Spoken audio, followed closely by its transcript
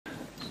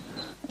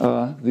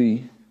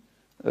The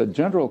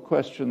general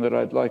question that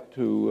I'd like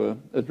to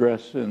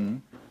address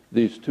in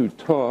these two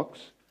talks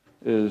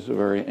is a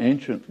very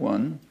ancient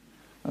one.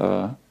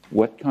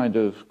 What kind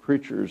of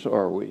creatures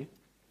are we?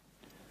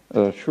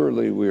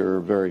 Surely we are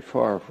very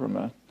far from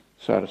a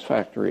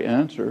satisfactory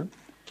answer,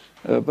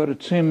 but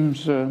it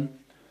seems that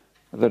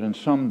in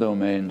some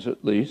domains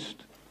at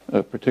least,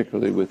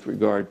 particularly with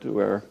regard to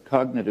our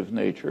cognitive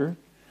nature,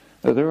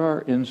 there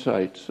are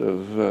insights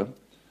of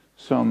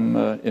some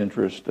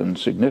interest and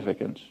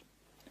significance.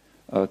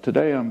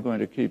 Today I'm going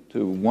to keep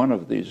to one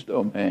of these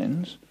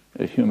domains,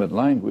 human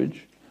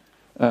language,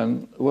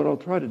 and what I'll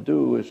try to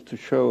do is to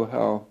show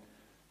how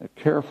a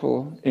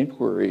careful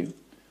inquiry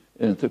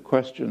into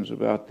questions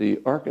about the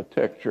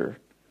architecture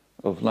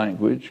of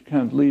language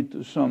can lead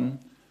to some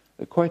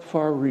quite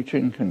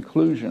far-reaching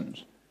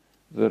conclusions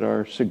that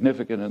are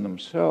significant in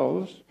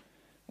themselves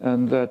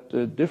and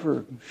that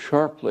differ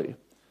sharply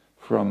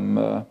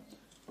from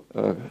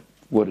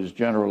what is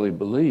generally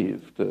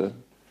believed,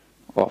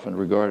 often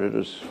regarded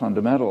as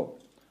fundamental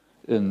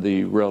in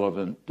the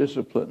relevant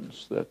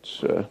disciplines.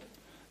 That's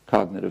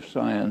cognitive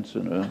science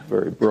in a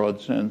very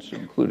broad sense,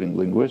 including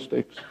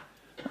linguistics,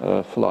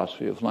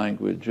 philosophy of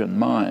language, and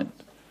mind,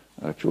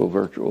 actual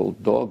virtual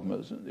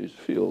dogmas in these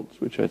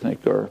fields, which I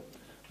think are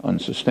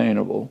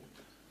unsustainable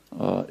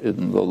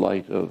in the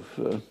light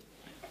of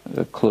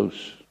a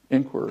close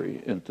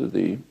inquiry into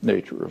the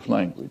nature of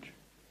language.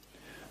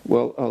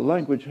 Well,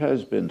 language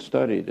has been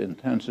studied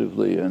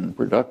intensively and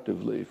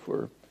productively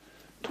for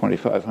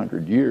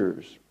 2,500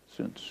 years,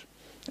 since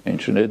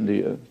ancient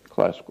India,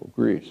 classical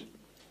Greece.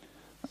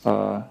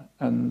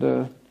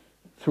 And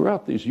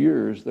throughout these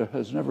years, there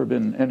has never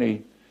been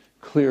any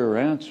clear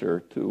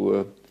answer to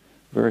a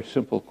very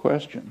simple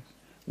question: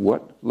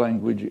 what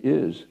language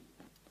is?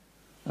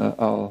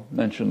 I'll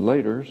mention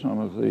later some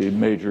of the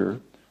major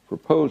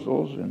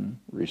proposals in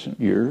recent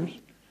years.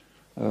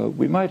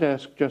 We might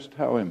ask just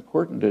how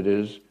important it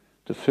is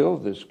to fill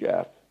this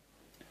gap.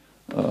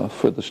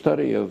 For the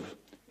study of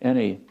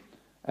any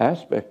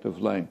aspect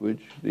of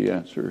language, the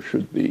answer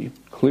should be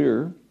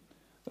clear.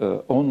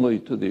 Only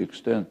to the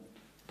extent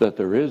that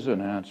there is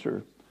an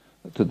answer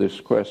to this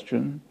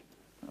question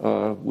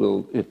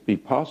will it be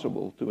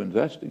possible to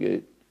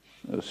investigate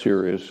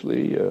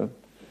seriously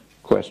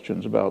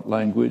questions about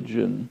language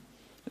and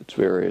its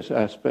various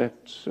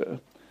aspects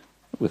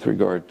with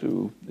regard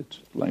to its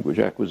language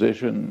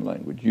acquisition,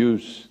 language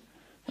use,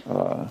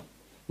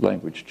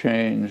 language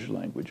change,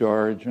 language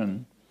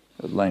origin,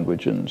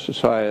 language in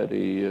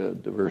society,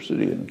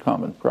 diversity and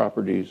common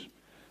properties,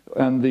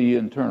 and the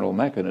internal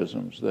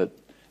mechanisms that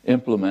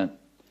implement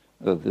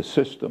the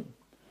system.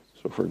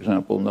 So, for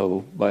example,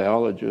 no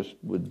biologist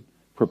would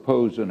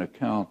propose an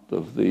account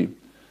of the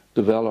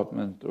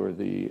development or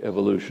the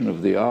evolution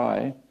of the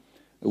eye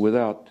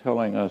without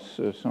telling us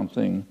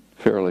something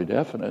fairly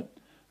definite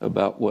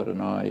about what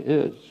an eye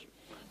is,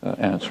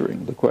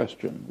 answering the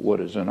question, what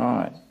is an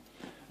eye?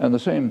 And the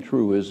same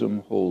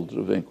truism holds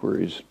of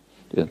inquiries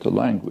into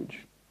language.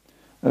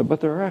 But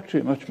there are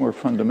actually much more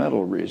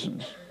fundamental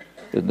reasons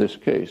in this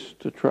case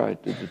to try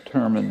to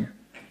determine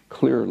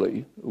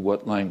clearly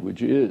what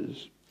language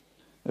is,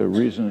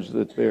 reasons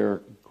that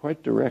bear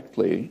quite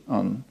directly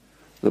on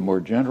the more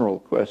general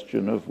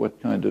question of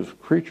what kind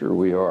of creature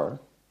we are.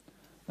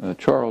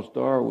 Charles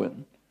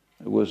Darwin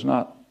was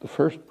not the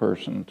first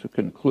person to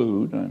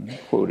conclude, I'm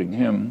quoting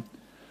him,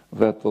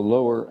 that the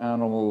lower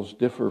animals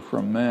differ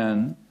from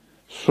man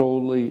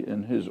solely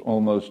in his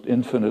almost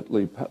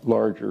infinitely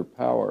larger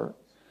power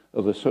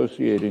of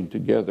associating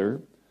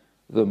together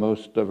the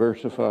most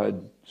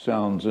diversified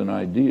sounds and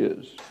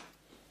ideas.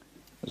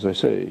 As I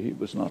say, he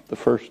was not the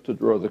first to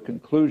draw the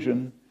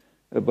conclusion,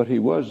 but he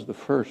was the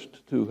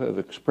first to have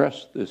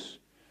expressed this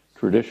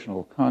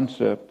traditional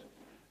concept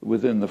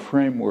within the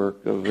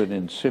framework of an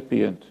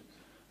incipient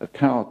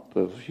account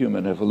of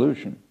human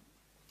evolution.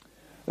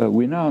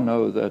 We now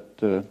know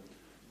that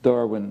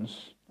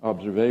Darwin's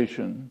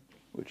observation,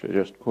 which I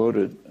just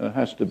quoted,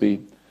 has to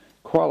be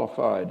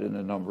qualified in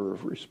a number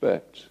of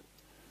respects.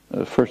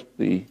 First,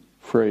 the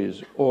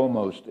phrase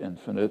almost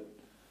infinite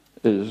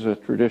is a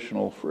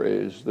traditional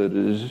phrase that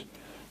is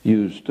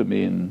used to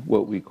mean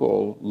what we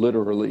call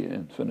literally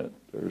infinite.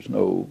 There's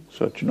no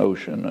such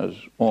notion as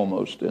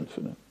almost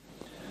infinite.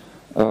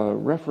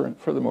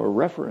 Furthermore,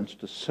 reference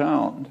to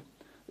sound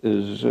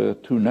is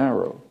too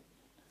narrow.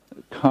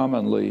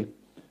 Commonly,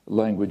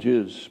 language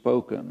is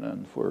spoken,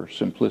 and for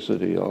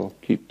simplicity, I'll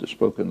keep the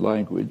spoken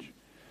language.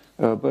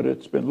 But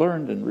it's been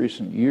learned in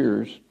recent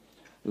years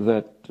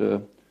that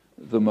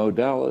the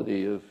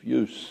modality of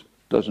use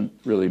doesn't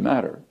really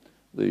matter.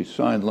 The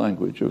sign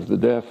language of the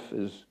deaf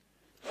is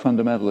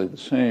fundamentally the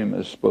same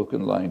as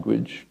spoken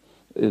language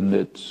in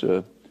its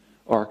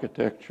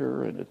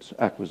architecture and its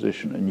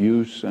acquisition and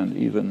use, and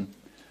even,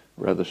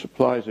 rather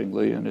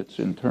surprisingly, in its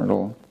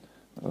internal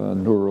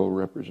neural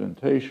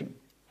representation.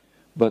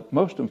 But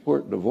most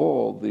important of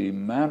all, the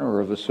manner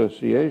of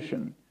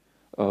association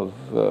of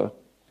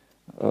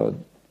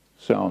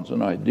sounds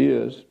and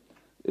ideas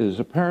is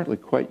apparently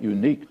quite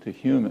unique to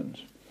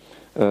humans,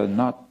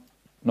 not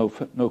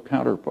no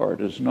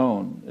counterpart is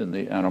known in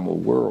the animal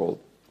world,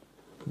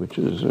 which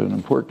is an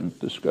important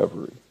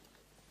discovery.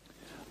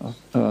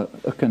 A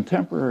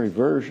contemporary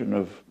version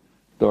of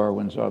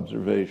Darwin's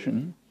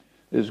observation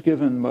is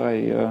given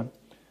by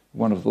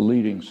one of the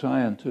leading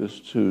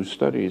scientists who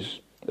studies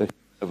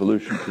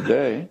evolution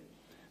today,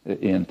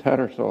 Ian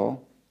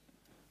Tattersall.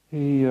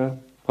 He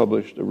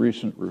published a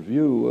recent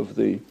review of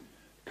the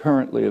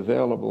currently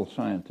available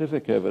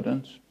scientific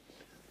evidence,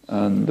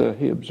 and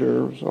he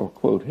observes, I'll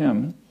quote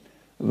him,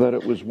 that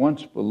it was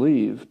once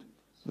believed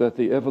that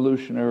the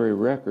evolutionary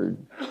record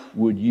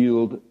would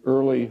yield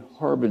early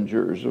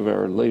harbingers of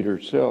our later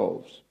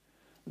selves.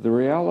 The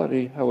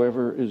reality,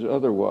 however, is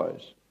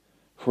otherwise,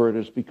 for it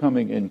is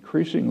becoming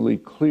increasingly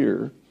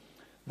clear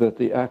that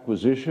the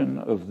acquisition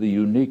of the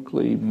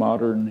uniquely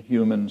modern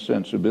human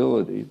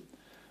sensibility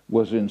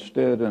was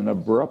instead an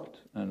abrupt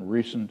and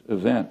recent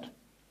event,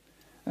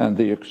 and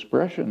the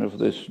expression of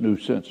this new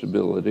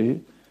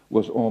sensibility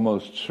was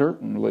almost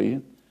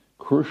certainly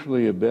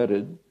crucially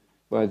abetted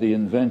by the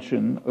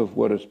invention of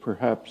what is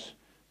perhaps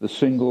the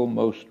single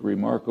most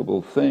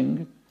remarkable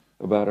thing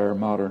about our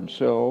modern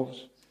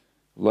selves,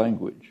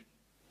 language.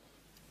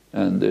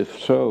 And if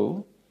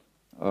so,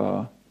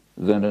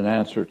 then an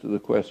answer to the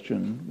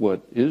question,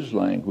 what is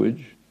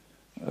language,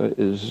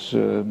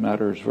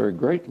 matters very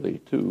greatly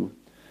to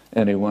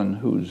anyone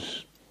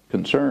who's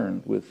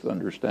concerned with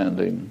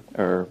understanding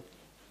our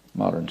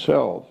modern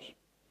selves.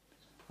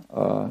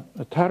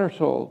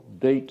 Tattersall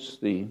dates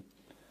the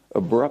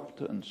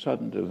abrupt and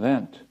sudden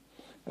event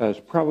as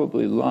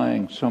probably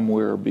lying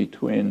somewhere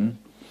between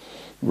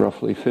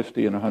roughly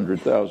 50 and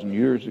 100,000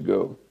 years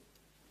ago.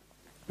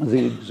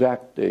 The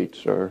exact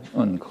dates are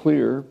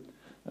unclear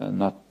and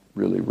not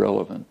really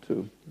relevant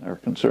to our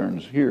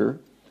concerns here,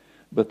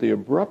 but the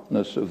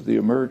abruptness of the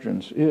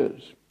emergence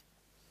is.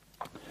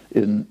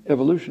 In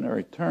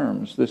evolutionary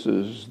terms, this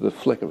is the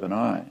flick of an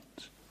eye.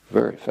 It's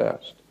very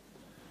fast.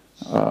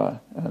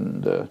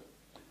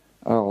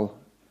 I'll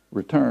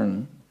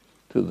return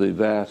to the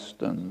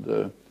vast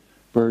and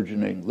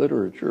burgeoning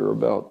literature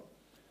about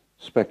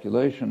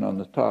speculation on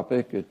the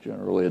topic. It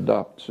generally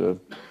adopts a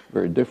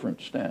very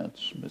different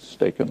stance,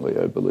 mistakenly,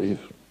 I believe.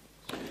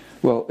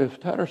 Well, if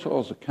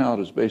Tattersall's account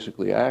is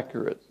basically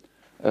accurate,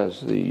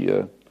 as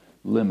the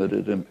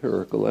limited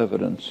empirical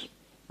evidence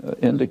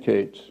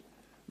indicates,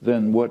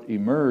 then what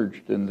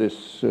emerged in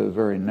this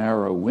very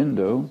narrow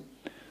window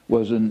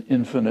was an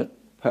infinite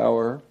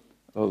power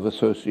of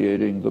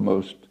associating the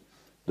most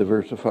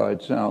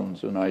diversified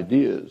sounds and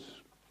ideas,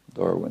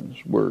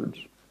 Darwin's words.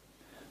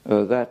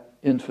 That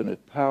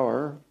infinite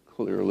power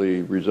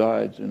clearly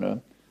resides in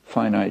a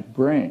finite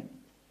brain.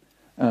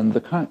 And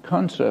the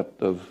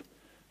concept of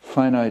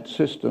finite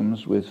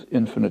systems with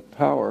infinite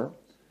power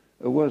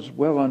was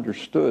well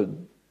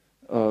understood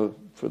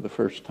for the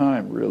first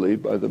time, really,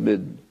 by the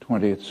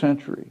mid-20th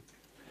century.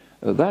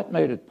 That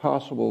made it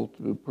possible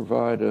to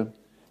provide a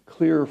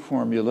clear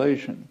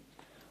formulation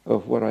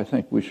of what I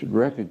think we should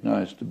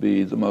recognize to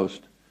be the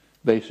most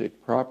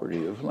basic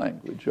property of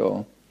language.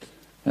 I'll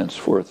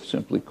henceforth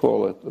simply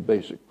call it the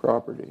basic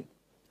property.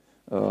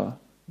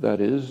 That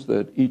is,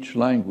 that each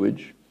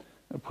language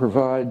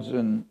provides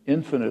an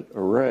infinite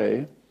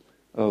array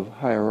of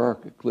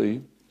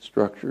hierarchically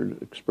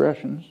structured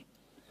expressions,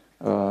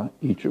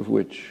 each of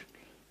which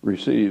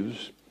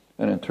receives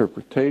an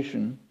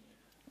interpretation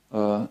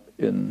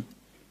in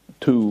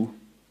two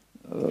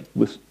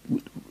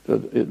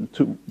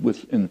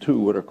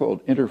what are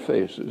called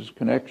interfaces,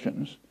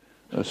 connections,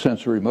 a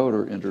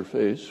sensory-motor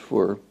interface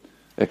for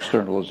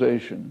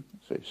externalization,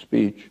 say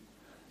speech,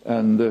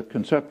 and the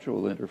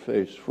conceptual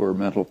interface for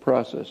mental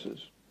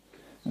processes.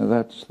 Now,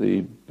 that's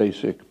the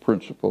basic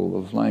principle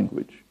of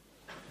language.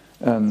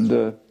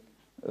 And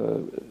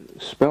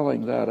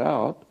spelling that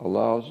out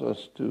allows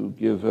us to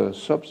give a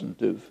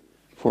substantive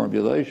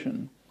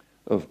formulation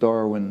of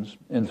Darwin's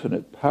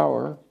infinite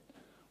power,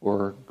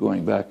 or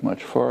going back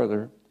much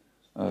farther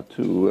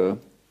to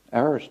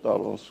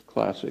Aristotle's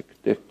classic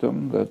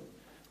dictum that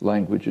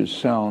language is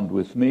sound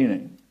with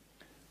meaning.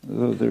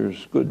 Though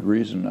there's good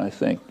reason, I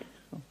think,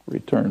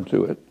 return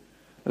to it,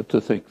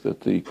 to think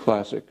that the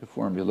classic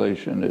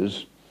formulation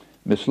is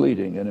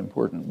misleading in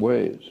important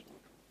ways.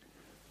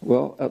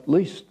 Well, at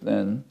least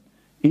then,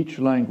 each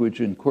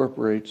language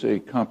incorporates a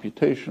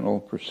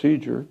computational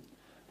procedure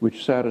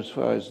which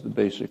satisfies the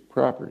basic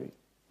property.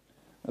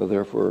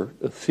 Therefore,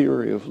 a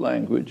theory of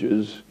language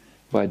is,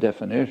 by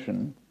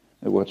definition,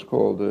 what's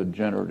called a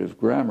generative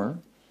grammar,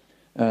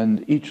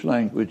 and each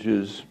language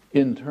is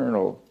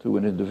internal to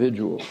an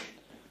individual.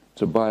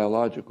 It's a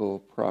biological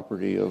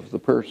property of the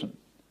person,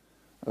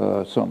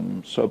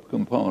 some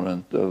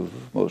subcomponent of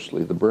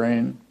mostly the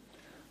brain,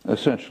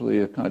 essentially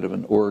a kind of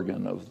an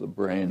organ of the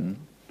brain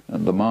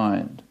and the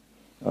mind.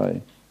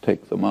 I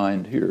take the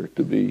mind here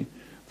to be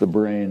the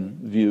brain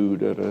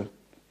viewed at a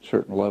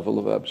certain level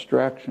of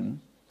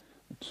abstraction.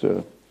 It's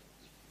a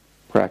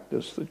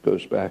practice that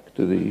goes back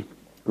to the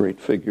great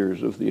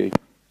figures of the 18th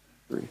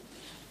century.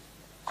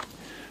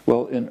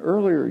 Well, in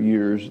earlier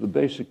years, the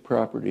basic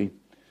property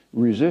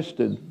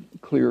resisted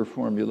clear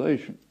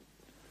formulation.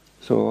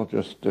 So I'll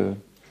just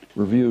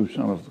review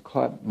some of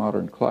the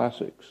modern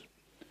classics.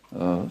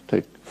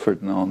 Take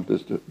Ferdinand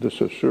de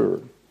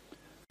Saussure.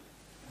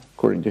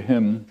 According to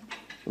him,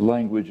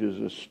 language is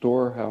a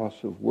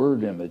storehouse of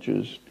word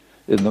images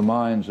in the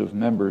minds of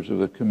members of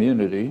a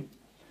community,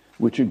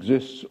 which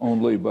exists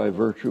only by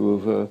virtue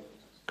of a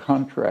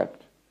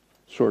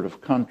sort of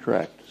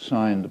contract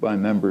signed by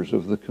members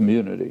of the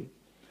community.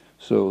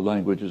 So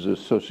language is a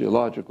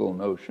sociological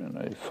notion,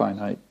 a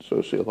finite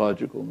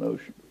sociological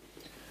notion.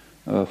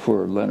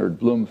 For Leonard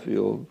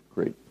Bloomfield,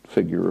 great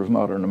figure of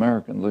modern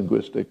American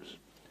linguistics,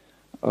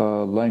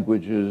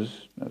 language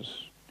is, as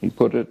he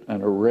put it,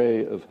 an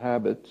array of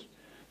habits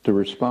to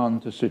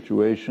respond to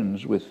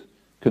situations with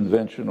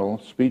conventional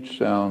speech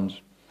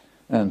sounds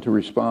and to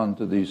respond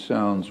to these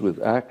sounds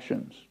with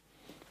actions.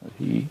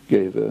 He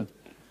gave a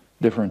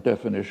different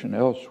definition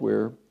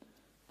elsewhere,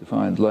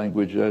 defined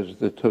language as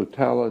the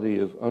totality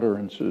of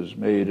utterances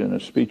made in a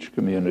speech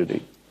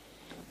community.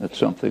 That's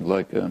something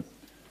like an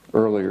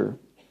earlier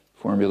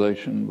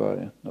formulation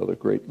by another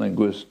great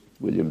linguist,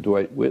 William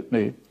Dwight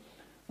Whitney,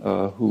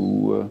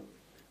 who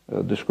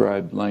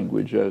described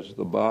language as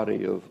the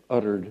body of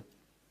uttered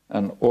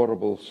and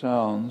audible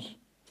sounds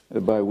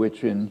by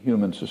which in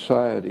human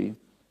society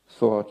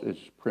thought is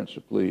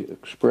principally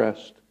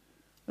expressed,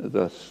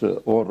 thus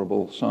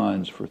audible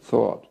signs for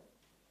thought.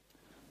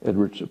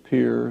 Edward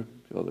Sapir,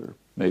 the other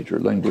major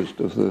linguist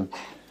of the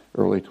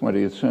early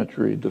 20th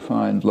century,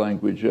 defined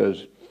language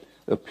as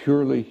a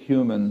purely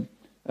human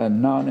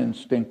and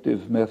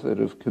non-instinctive method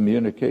of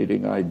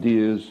communicating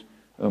ideas,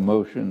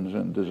 emotions,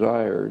 and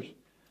desires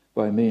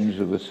by means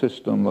of a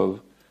system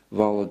of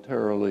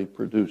voluntarily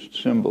produced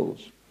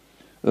symbols.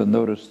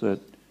 Notice that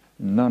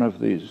none of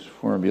these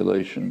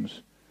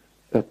formulations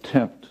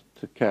attempt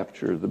to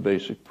capture the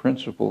basic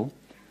principle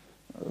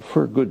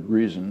for good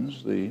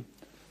reasons. The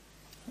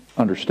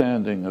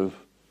understanding of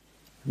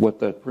what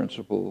that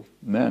principle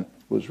meant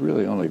was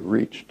really only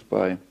reached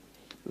by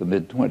the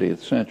mid-20th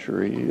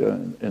century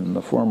in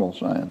the formal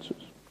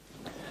sciences.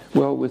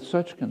 Well, with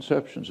such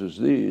conceptions as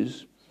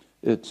these,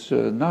 it's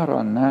not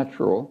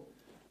unnatural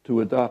to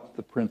adopt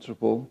the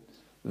principle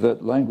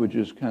that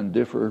languages can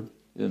differ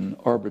in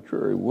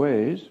arbitrary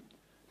ways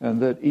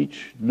and that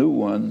each new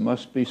one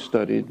must be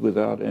studied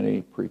without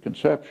any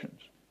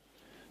preconceptions.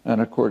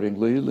 And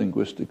accordingly,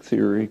 linguistic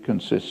theory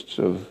consists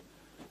of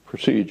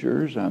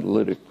procedures,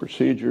 analytic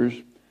procedures,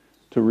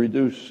 to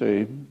reduce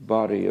a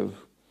body of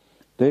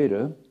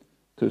data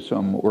to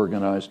some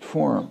organized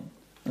form,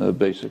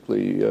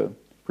 basically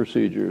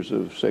procedures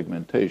of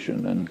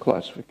segmentation and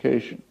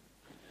classification.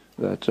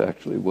 That's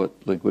actually what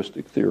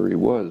linguistic theory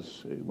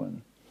was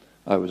when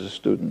I was a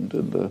student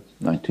in the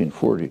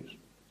 1940s.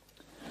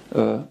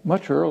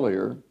 Much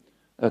earlier,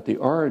 at the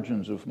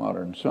origins of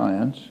modern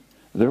science,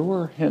 there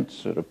were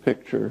hints at a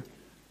picture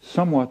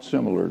somewhat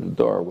similar to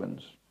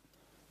Darwin's.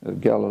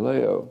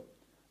 Galileo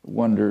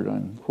wondered,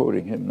 I'm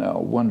quoting him now,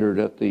 wondered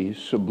at the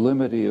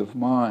sublimity of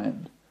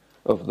mind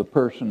of the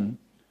person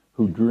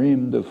who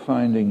dreamed of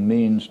finding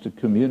means to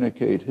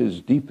communicate his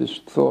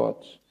deepest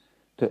thoughts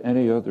to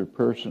any other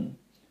person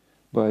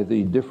by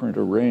the different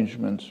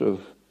arrangements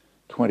of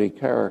 20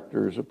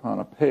 characters upon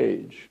a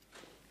page.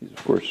 He's,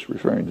 of course,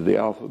 referring to the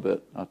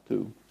alphabet, not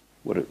to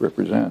what it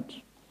represents.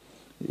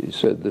 He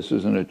said, "This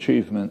is an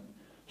achievement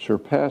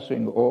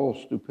surpassing all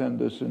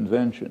stupendous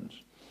inventions,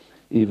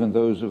 even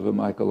those of a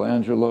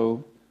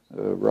Michelangelo,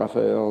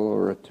 Raphael,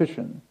 or a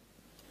Titian."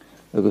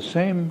 The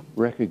same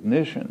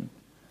recognition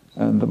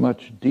and the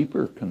much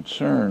deeper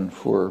concern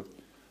for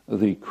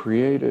the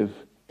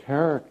creative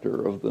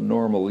character of the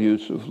normal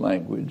use of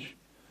language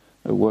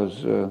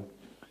was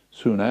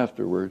soon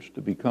afterwards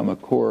to become a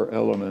core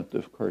element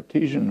of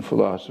Cartesian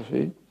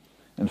philosophy.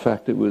 In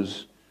fact, it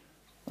was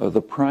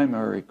the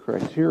primary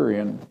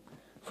criterion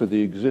for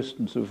the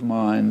existence of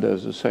mind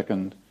as a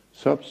second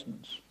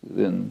substance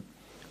within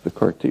the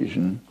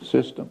Cartesian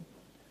system.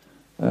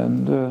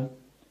 And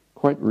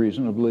quite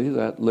reasonably,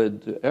 that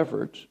led to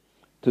efforts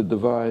to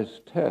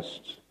devise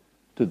tests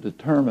to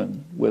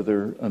determine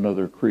whether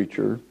another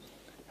creature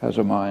has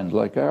a mind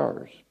like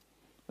ours,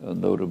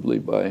 notably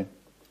by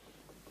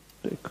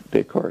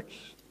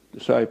Descartes'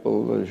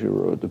 disciple,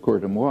 Giraud de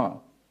Cordemois.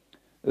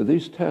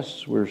 These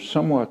tests were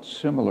somewhat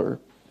similar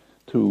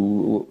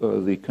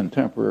to the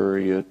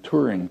contemporary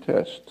Turing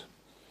test,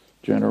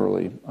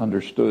 generally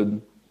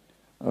understood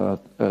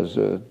as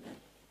a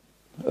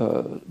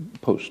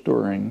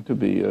post-Turing to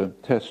be a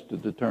test to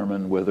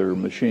determine whether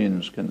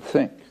machines can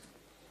think.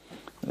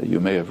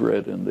 You may have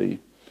read in the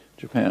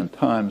Japan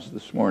Times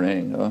this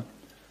morning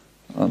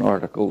an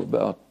article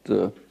about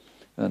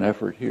an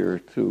effort here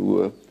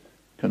to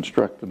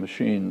construct a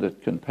machine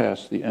that can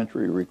pass the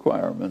entry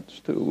requirements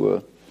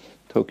to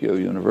Tokyo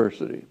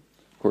University.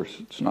 Of course,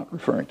 it's not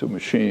referring to a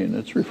machine,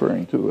 it's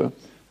referring to a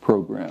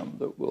program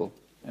that will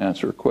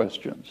answer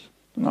questions.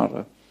 Not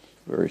a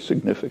very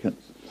significant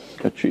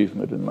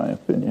achievement, in my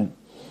opinion.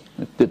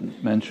 It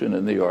didn't mention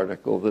in the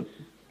article that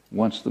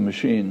once the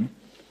machine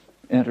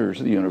enters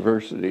the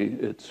university,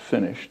 it's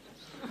finished.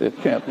 It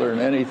can't learn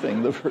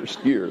anything the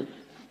first year.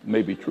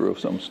 may be true of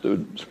some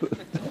students, but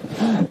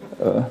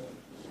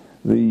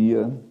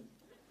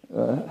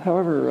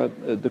however,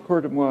 de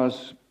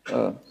Courtois'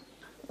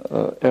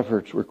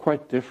 efforts were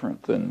quite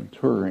different than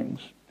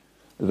Turing's.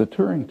 The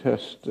Turing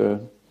test,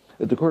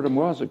 de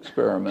Courtois'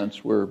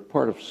 experiments were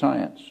part of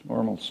science,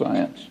 normal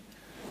science.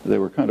 They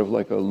were kind of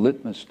like a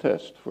litmus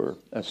test for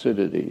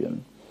acidity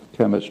in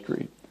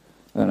chemistry,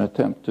 an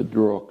attempt to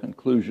draw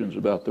conclusions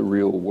about the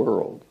real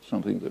world,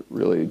 something that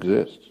really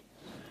exists.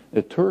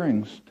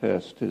 Turing's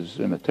test, his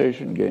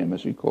imitation game,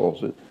 as he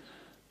calls it,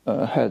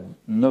 had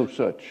no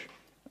such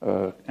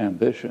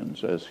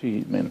ambitions, as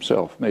he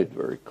himself made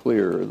very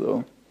clear,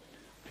 though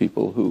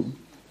people who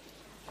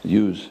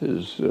use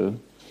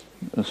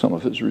some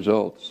of his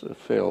results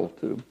fail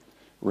to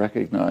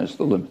recognize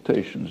the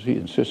limitations he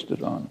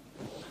insisted on.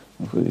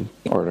 The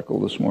article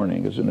this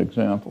morning is an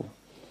example.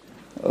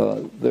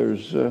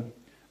 There's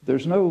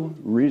no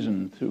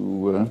reason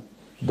to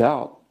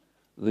doubt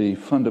the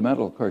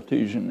fundamental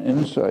Cartesian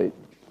insight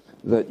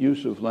that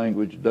use of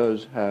language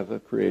does have a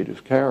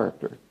creative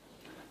character.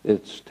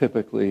 It's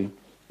typically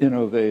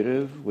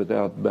innovative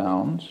without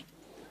bounds.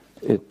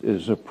 It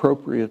is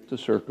appropriate to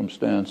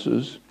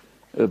circumstances,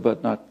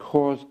 but not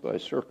caused by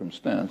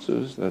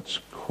circumstances. That's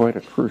quite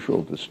a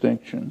crucial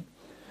distinction.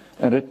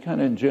 And it can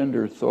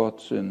engender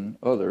thoughts in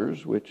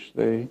others which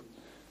they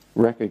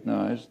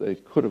recognize they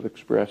could have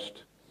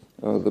expressed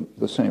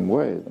the same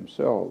way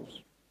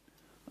themselves.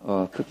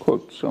 To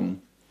quote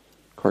some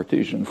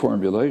Cartesian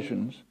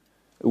formulations,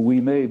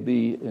 we may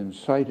be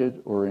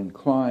incited or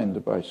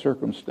inclined by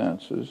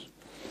circumstances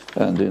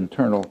and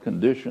internal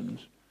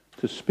conditions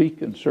to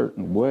speak in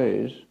certain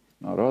ways,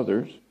 not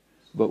others,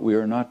 but we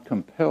are not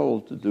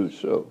compelled to do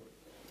so.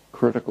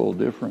 Critical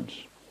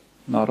difference,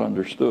 not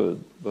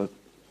understood, but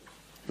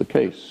the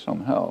case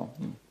somehow,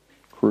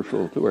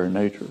 crucial to our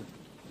nature.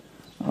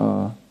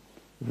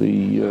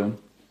 There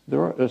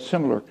are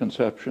similar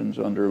conceptions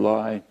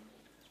underlie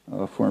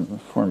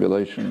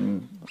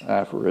formulation,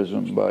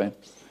 aphorism by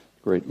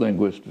great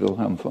linguist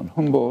Wilhelm von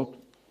Humboldt,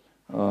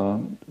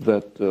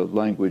 that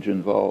language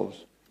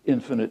involves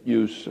infinite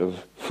use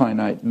of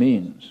finite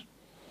means.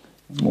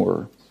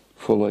 More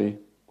fully,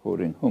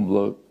 quoting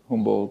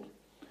Humboldt,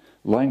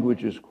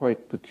 language is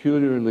quite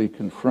peculiarly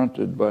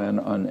confronted by an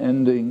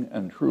unending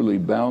and truly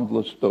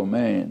boundless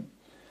domain,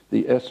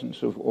 the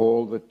essence of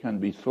all that can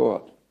be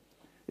thought.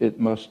 It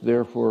must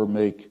therefore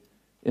make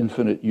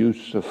infinite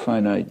use of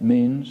finite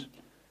means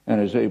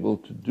and is able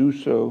to do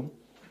so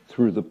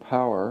through the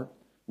power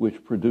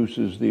which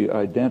produces the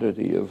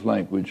identity of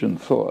language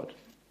and thought.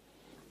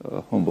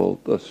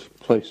 Humboldt thus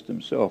placed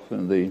himself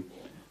in the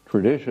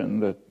tradition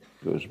that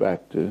goes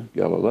back to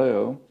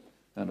Galileo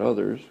and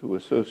others who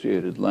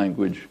associated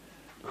language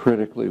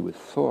critically with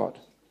thought.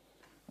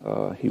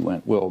 He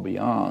went well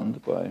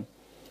beyond by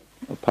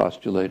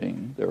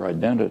postulating their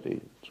identity.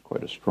 It's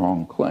quite a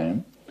strong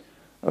claim.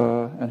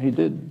 And he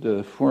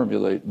did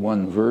formulate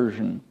one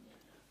version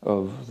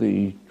of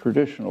the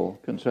traditional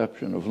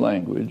conception of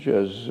language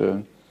as,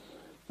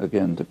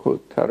 again, to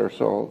quote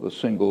Tattersall, the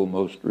single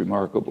most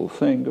remarkable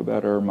thing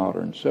about our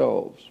modern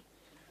selves.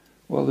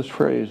 Well, this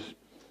phrase,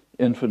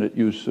 infinite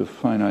use of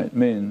finite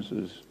means,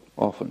 is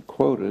often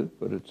quoted,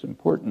 but it's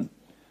important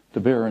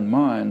to bear in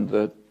mind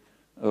that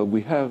though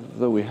we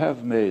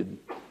have made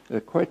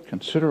quite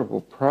considerable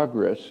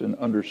progress in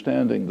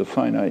understanding the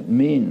finite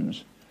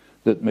means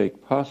that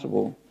make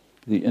possible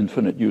the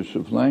infinite use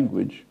of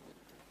language,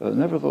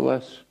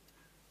 nevertheless,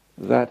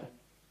 that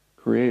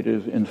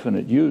creative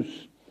infinite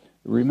use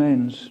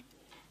remains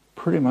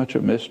pretty much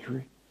a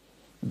mystery,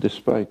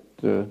 despite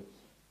there's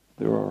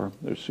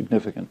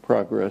significant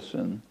progress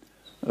in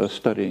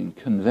studying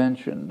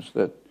conventions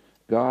that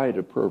guide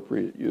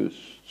appropriate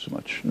use. It's a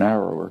much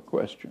narrower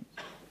question.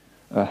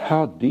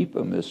 How deep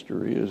a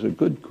mystery is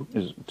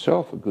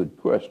itself a good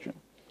question.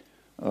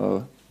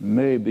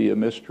 May be a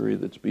mystery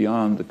that's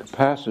beyond the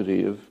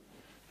capacity of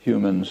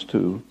humans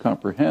to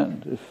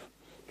comprehend. If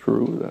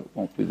true, that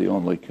won't be the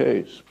only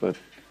case, but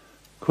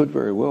could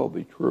very well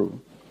be true.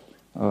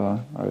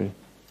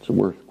 It's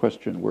a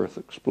question worth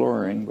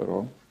exploring, but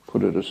I'll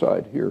put it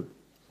aside here.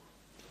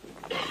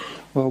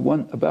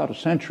 Well, about a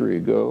century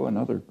ago,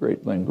 another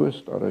great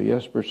linguist, Otto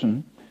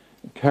Jespersen,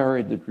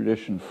 carried the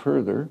tradition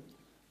further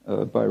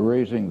by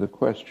raising the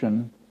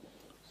question,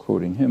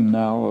 quoting him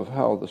now, of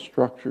how the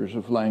structures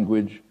of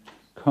language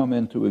come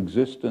into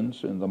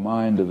existence in the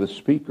mind of a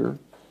speaker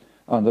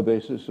on the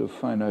basis of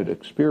finite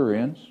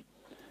experience,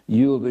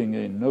 yielding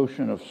a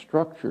notion of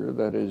structure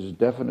that is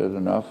definite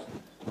enough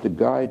to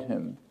guide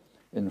him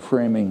in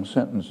framing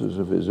sentences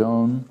of his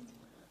own,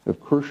 of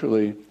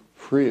crucially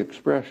free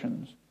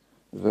expressions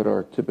that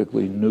are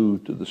typically new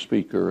to the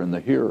speaker and the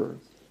hearer.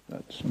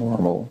 That's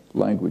normal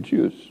language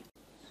use.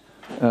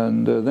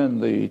 And then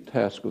the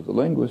task of the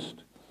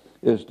linguist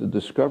is to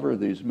discover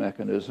these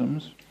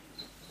mechanisms,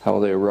 how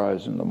they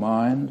arise in the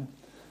mind,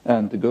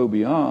 and to go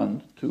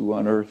beyond to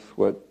unearth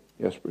what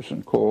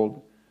Jespersen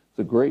called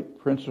the great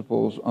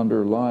principles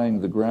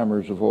underlying the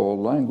grammars of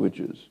all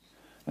languages,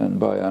 and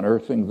by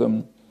unearthing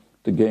them,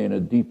 to gain a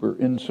deeper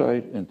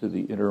insight into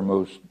the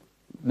innermost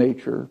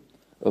nature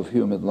of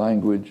human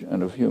language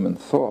and of human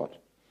thought.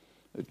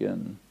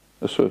 Again,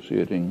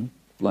 associating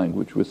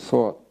language with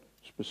thought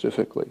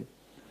specifically.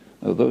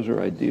 Those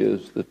are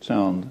ideas that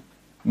sound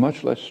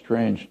much less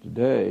strange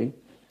today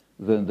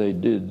than they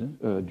did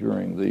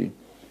during the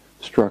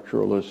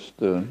structuralist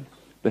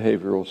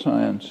behavioral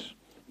science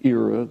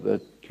era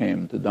that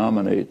came to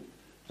dominate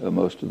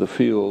most of the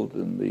field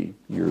in the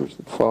years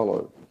that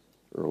followed,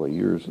 early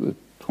years of the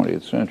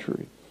 20th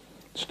century.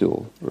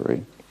 Still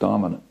very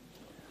dominant.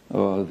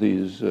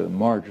 These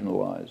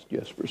marginalized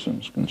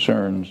Jesperson's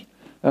concerns,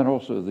 and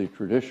also the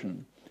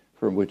tradition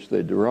from which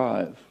they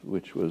derive,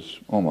 which was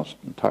almost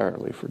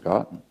entirely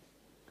forgotten,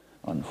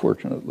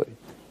 unfortunately.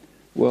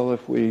 Well,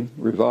 if we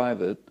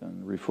revive it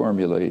and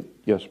reformulate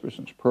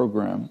Jesperson's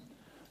program,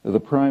 the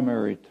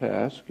primary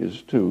task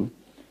is to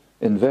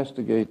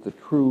investigate the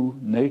true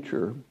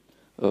nature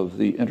of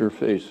the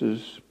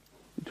interfaces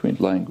between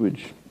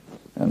language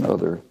and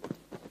other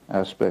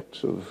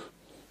aspects of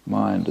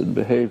mind and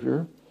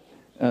behavior,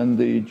 and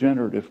the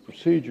generative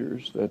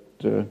procedures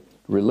that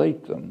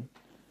relate them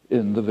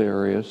in the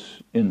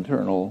various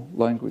internal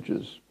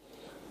languages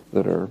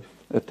that are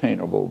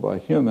attainable by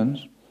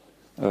humans,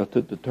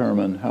 to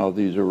determine how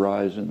these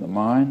arise in the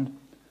mind,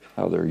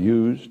 how they're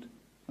used,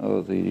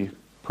 the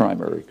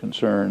primary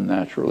concern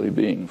naturally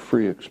being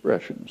free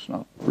expressions,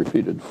 not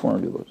repeated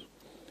formulas.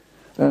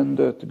 And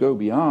to go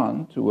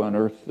beyond, to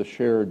unearth the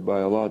shared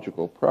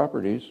biological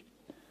properties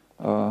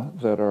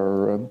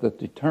that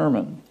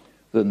determine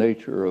the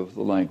nature of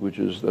the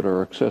languages that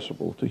are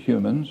accessible to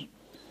humans.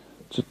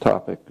 It's a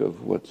topic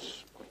of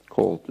what's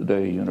called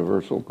today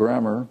universal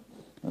grammar,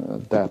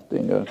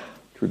 adapting a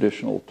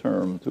traditional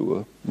term to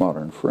a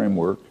modern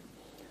framework.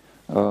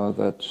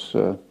 That's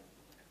the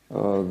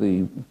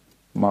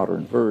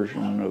modern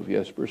version of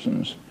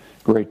Jesperson's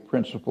great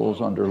principles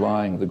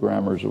underlying the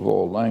grammars of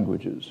all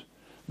languages,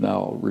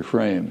 now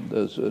reframed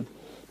as a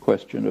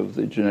question of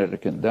the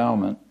genetic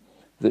endowment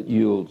that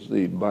yields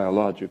the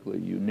biologically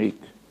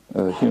unique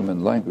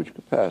human language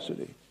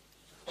capacity.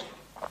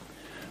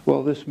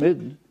 Well, this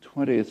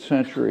mid-20th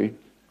century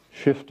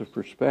shift of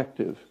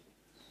perspective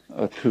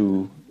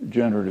to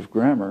generative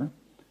grammar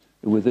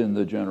within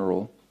the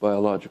general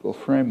biological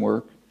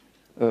framework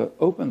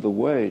opened the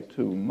way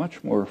to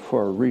much more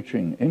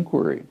far-reaching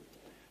inquiry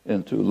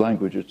into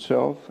language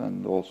itself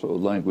and also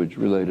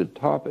language-related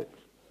topics.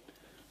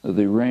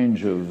 The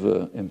range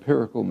of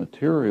empirical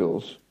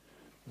materials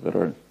that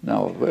are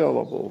now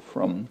available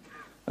from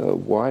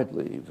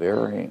widely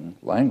varying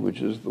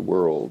languages, the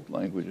world,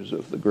 languages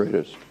of the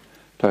greatest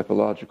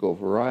typological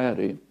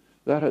variety,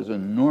 that has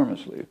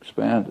enormously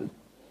expanded.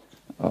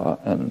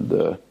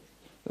 And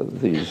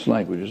these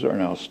languages are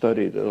now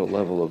studied at a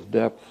level of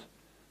depth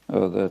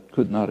that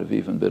could not have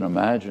even been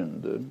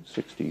imagined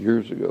 60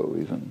 years ago,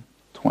 even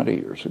 20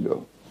 years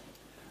ago.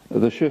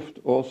 The shift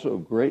also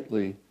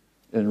greatly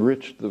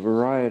enriched the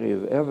variety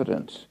of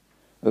evidence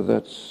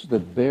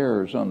that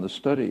bears on the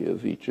study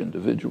of each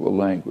individual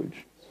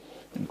language.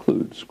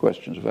 Includes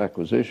questions of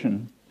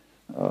acquisition,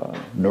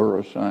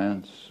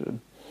 neuroscience,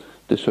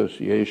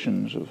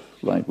 dissociations of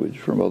language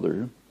from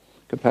other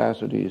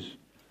capacities,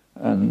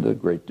 and a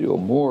great deal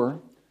more.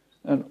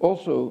 And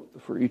also,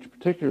 for each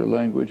particular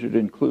language, it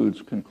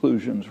includes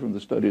conclusions from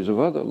the studies of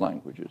other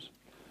languages.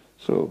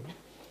 So,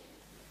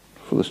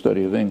 for the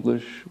study of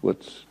English,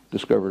 what's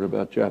discovered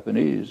about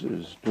Japanese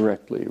is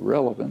directly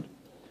relevant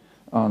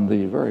on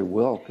the very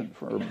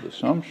well-confirmed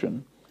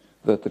assumption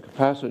that the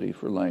capacity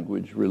for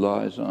language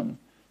relies on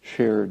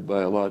shared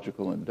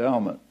biological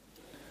endowment.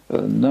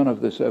 None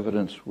of this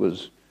evidence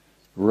was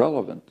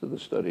relevant to the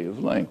study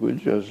of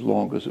language as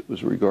long as it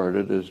was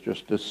regarded as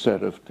just a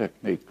set of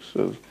techniques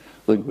of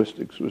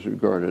linguistics, was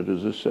regarded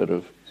as a set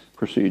of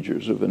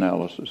procedures of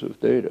analysis of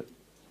data.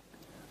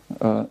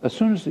 As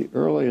soon as the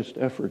earliest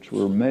efforts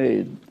were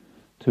made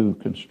to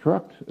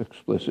construct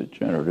explicit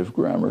generative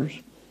grammars,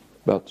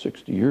 about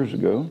 60 years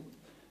ago,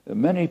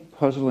 many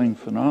puzzling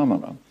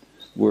phenomena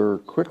were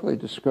quickly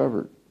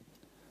discovered,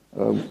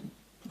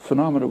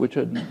 phenomena which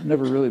had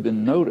never really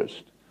been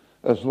noticed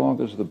as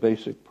long as the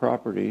basic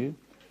property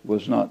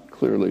was not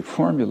clearly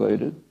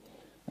formulated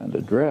and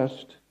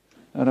addressed,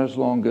 and as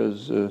long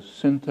as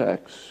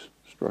syntax,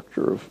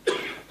 structure of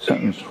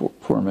sentence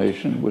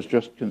formation, was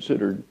just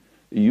considered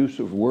the use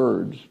of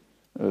words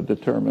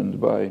determined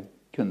by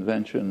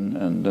convention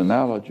and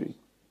analogy.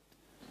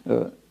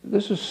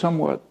 This is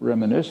somewhat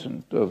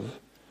reminiscent of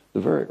the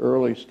very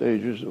early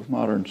stages of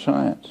modern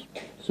science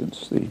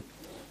since the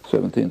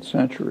 17th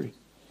century.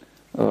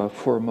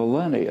 For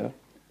millennia,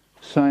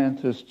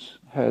 scientists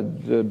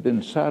had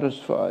been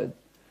satisfied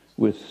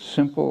with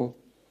simple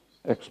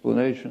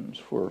explanations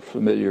for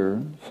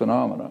familiar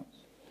phenomena.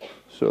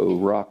 So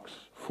rocks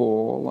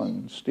fall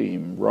and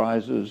steam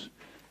rises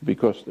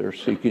because they're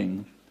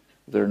seeking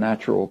their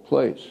natural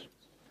place,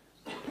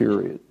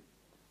 period.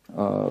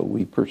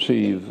 We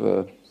perceive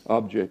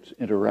objects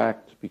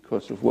interact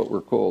because of what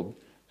were called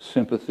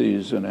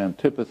sympathies and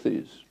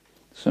antipathies.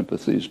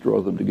 Sympathies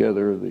draw them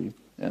together, the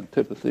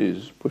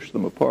antipathies push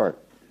them apart.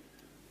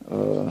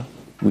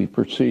 We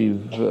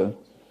perceive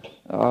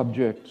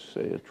object,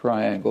 say a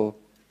triangle,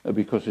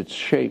 because its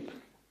shape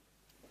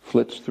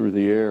flits through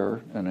the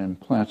air and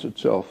implants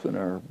itself in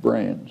our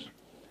brains.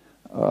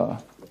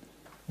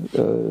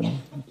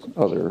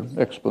 Other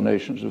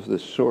explanations of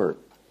this sort.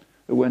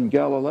 When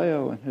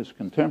Galileo and his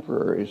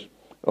contemporaries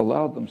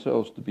allowed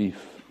themselves to be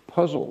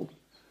puzzled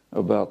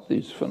about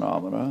these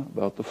phenomena,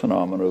 about the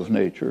phenomena of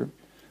nature,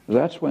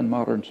 that's when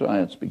modern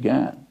science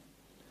began.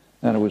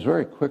 And it was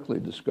very quickly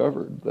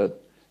discovered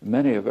that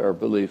many of our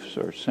beliefs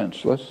are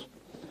senseless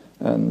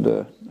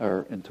and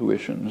our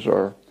intuitions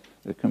are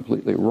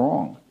completely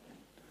wrong.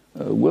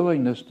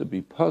 Willingness to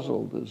be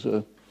puzzled is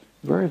a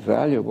very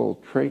valuable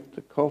trait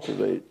to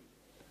cultivate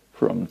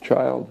from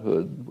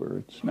childhood, where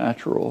it's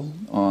natural,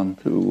 on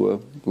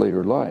to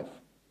later life.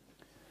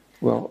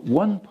 Well,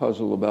 one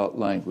puzzle about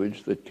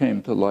language that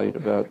came to light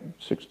about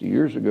 60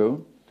 years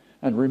ago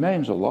and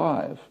remains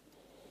alive,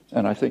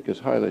 and I think is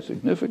highly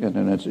significant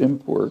in its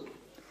import,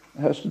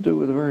 has to do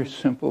with a very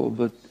simple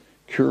but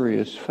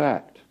curious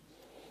fact,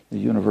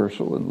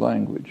 universal in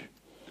language.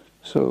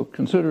 So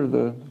consider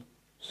the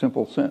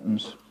simple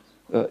sentence,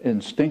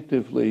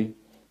 instinctively,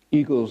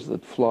 eagles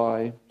that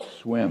fly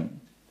swim.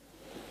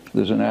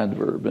 There's an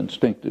adverb,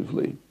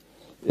 instinctively.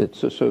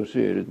 It's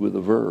associated with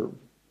a verb.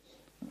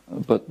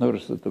 But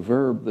notice that the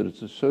verb that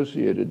it's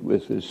associated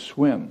with is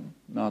swim,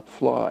 not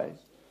fly.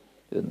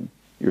 And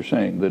you're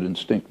saying that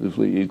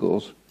instinctively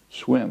eagles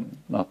swim,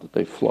 not that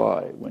they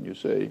fly, when you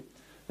say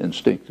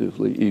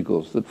instinctively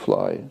eagles that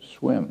fly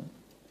swim.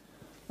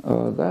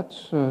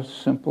 That's a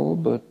simple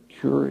but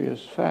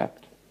curious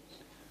fact.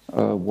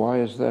 Why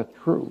is that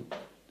true?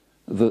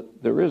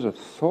 There is a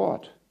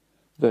thought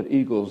that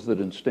eagles that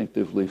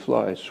instinctively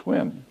fly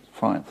swim.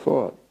 Fine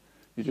thought.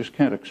 You just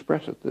can't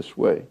express it this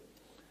way.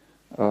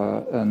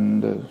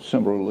 And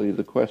similarly,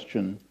 the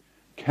question,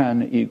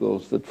 can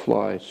eagles that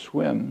fly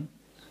swim,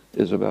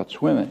 is about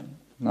swimming,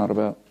 not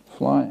about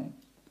flying.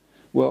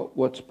 Well,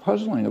 what's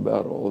puzzling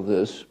about all of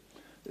this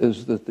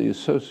is that the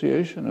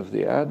association of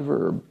the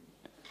adverb,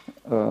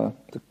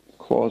 the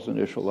clause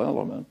initial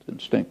element,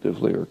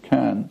 instinctively or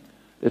can,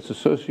 its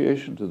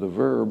association to the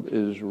verb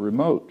is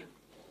remote.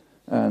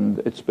 And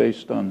it's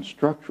based on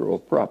structural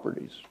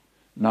properties,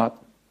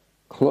 not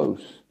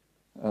close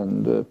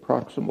and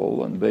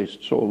proximal and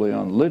based solely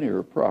on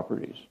linear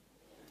properties.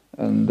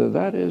 And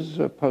that is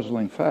a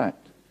puzzling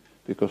fact,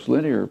 because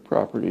linear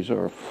properties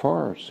are a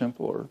far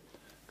simpler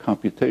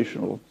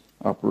computational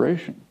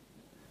operation.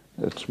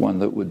 It's one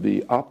that would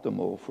be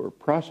optimal for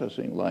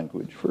processing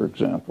language, for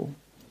example.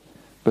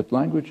 But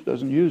language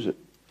doesn't use it.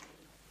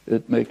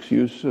 It makes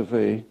use of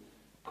a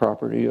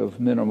property of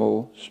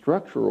minimal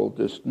structural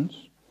distance,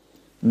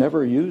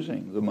 never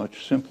using the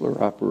much simpler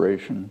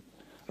operation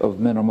of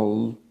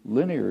minimal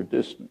linear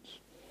distance.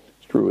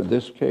 It's true in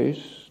this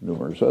case,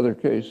 numerous other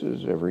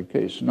cases, every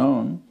case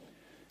known.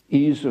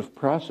 Ease of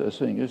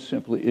processing is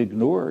simply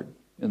ignored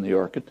in the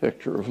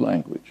architecture of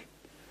language.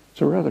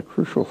 It's a rather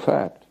crucial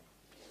fact.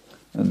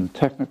 In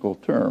technical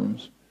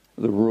terms,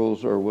 the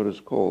rules are what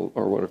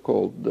are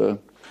called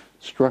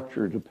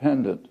structure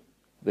dependent.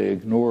 They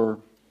ignore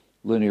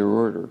linear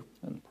order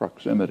and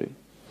proximity.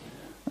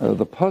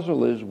 The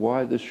puzzle is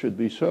why this should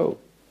be so,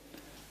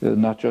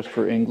 not just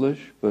for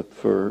English, but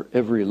for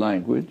every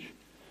language,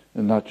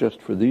 and not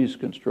just for these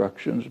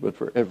constructions, but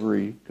for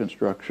every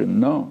construction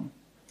known.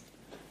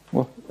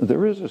 Well,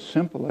 there is a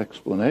simple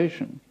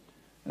explanation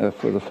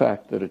for the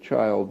fact that a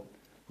child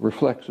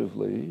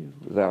reflexively,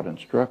 without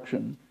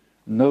instruction,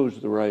 knows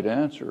the right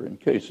answer in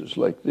cases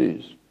like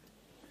these,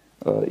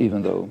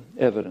 even though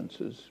evidence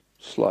is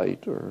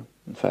slight or,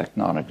 in fact,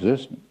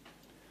 non-existent.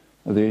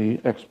 The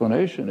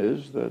explanation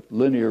is that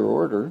linear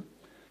order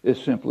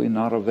is simply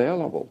not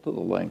available to the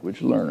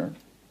language learner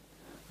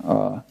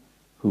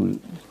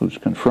who's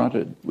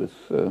confronted with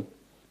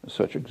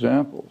such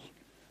examples.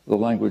 The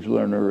language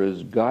learner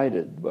is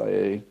guided by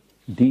a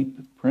deep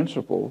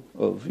principle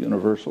of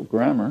universal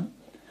grammar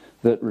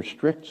that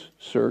restricts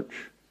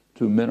search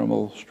to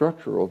minimal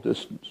structural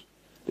distance.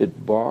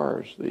 It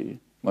bars the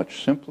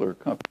much simpler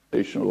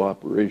computational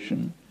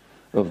operation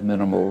of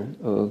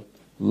minimal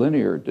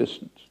linear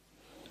distance.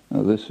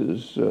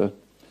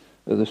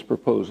 This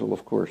proposal,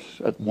 of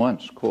course, at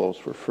once calls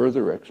for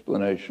further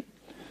explanation.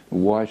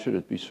 Why should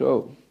it be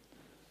so?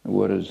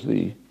 What is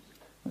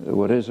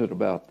it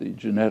about the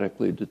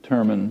genetically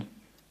determined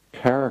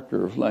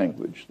character of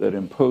language that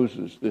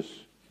imposes this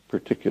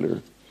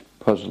particular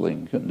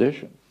puzzling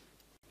condition?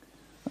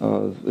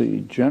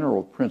 The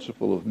general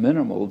principle of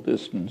minimal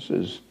distance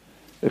is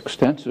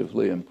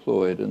extensively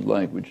employed in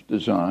language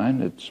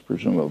design. It's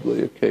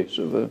presumably a case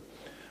of a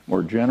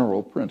more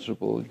general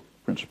principle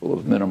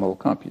of minimal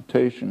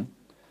computation,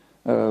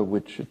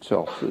 which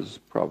itself is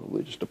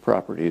probably just a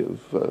property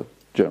of,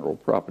 general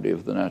property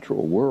of the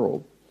natural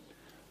world,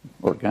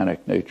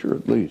 organic nature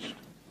at least,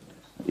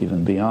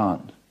 even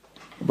beyond.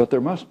 But there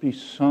must be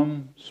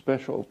some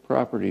special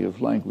property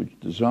of language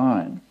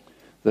design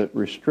that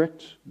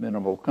restricts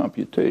minimal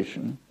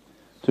computation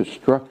to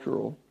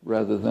structural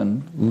rather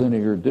than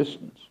linear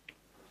distance.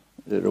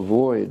 It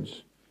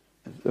avoids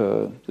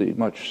the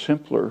much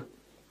simpler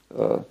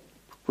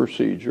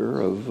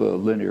procedure of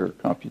linear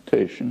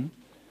computation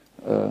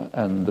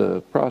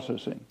and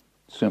processing,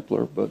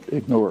 simpler but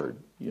ignored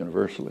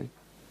universally.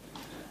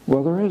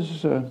 Well, there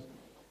is,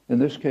 in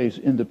this case,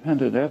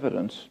 independent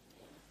evidence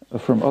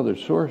from other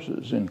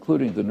sources,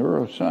 including the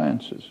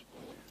neurosciences,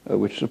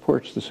 which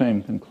supports the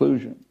same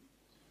conclusion.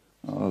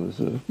 There's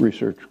a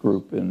research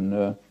group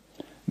in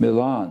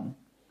Milan,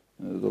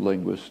 the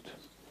linguist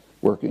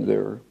working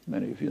there,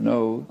 many of you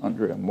know,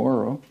 Andrea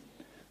Moro.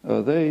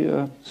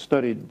 They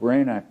studied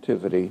brain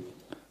activity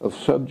of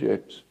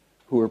subjects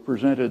who were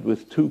presented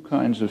with two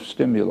kinds of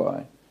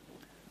stimuli.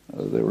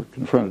 They were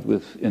confronted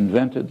with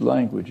invented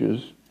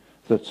languages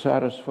that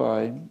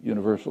satisfy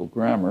universal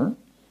grammar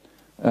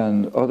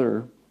and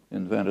other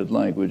invented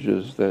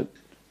languages that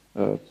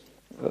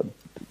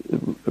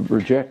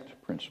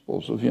reject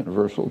principles of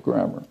universal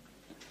grammar.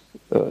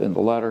 In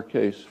the latter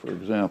case, for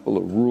example,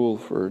 a rule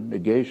for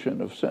negation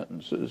of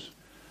sentences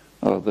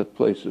that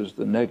places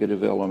the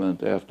negative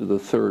element after the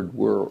third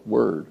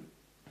word.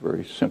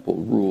 Very simple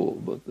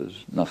rule, but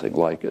there's nothing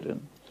like it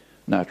in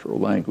natural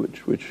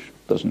language, which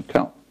doesn't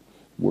count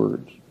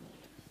words.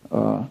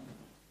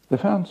 They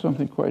found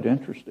something quite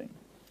interesting.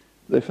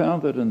 They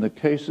found that in the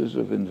cases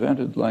of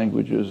invented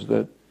languages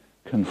that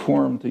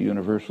conform to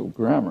universal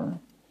grammar,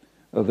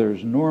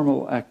 there's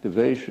normal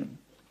activation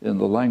in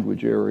the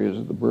language areas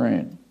of the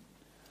brain.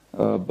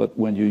 But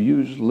when you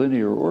use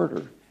linear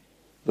order,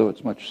 though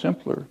it's much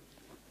simpler,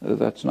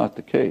 that's not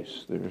the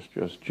case. There's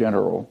just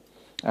general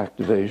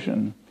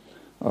activation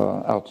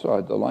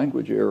outside the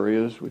language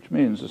areas, which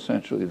means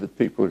essentially that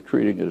people are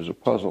treating it as a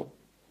puzzle,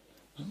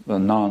 a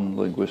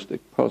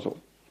non-linguistic puzzle.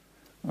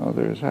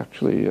 There's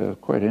actually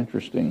quite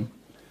interesting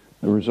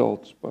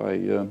results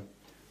by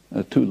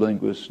two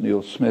linguists,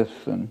 Neil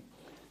Smith and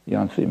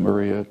Yanthi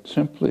Maria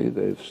Simpli.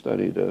 They've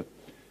studied a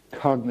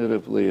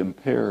cognitively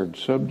impaired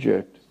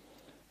subject,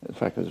 in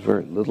fact has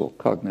very little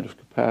cognitive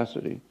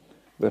capacity,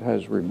 but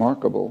has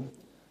remarkable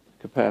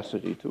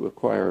capacity to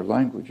acquire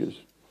languages.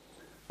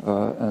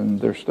 And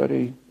their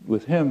study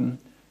with him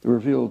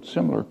revealed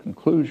similar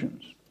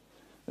conclusions.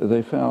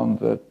 They found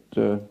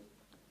that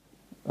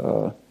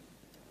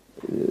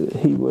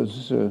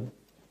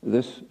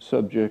this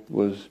subject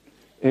was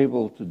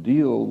able to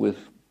deal with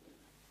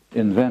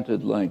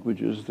invented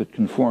languages that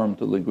conform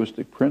to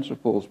linguistic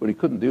principles, but he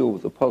couldn't deal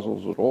with the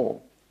puzzles at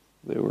all.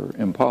 They were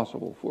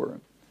impossible for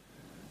him.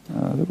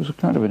 There was a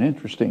kind of an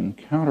interesting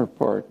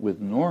counterpart with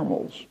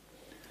normals.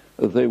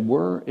 They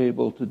were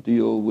able to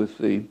deal with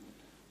the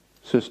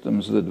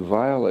systems that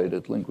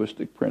violated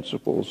linguistic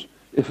principles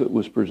if it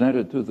was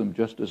presented to them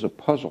just as a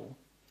puzzle.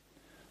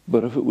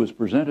 But if it was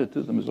presented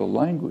to them as a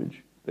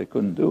language, they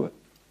couldn't do it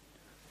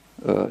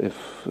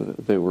if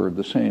they were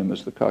the same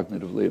as the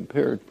cognitively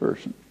impaired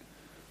person.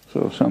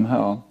 So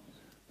somehow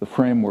the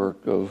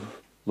framework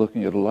of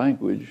looking at a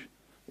language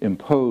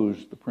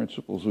imposed the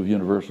principles of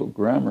universal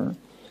grammar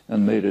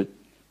and made it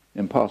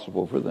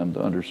impossible for them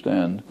to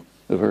understand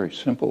a very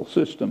simple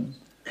system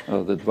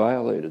that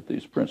violated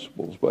these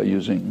principles by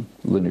using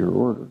linear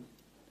order.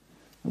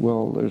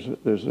 Well,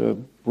 there's a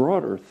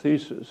broader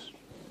thesis,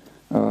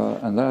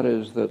 and that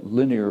is that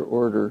linear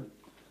order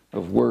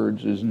of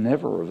words is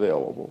never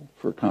available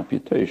for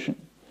computation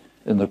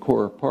in the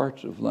core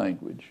parts of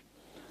language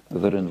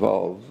that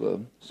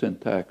involve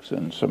syntax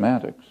and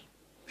semantics.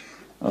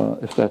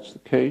 If that's the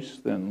case,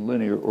 then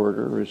linear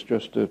order is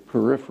just a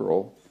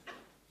peripheral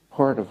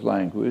part of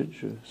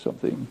language,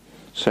 something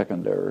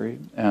secondary,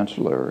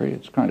 ancillary.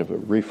 It's kind of a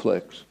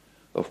reflex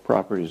of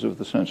properties of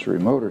the sensory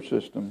motor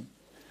system,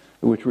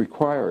 which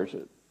requires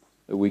it.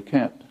 We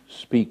can't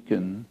speak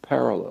in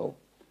parallel.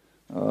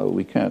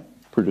 We can't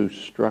produce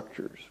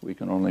structures. We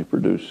can only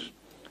produce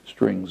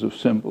strings of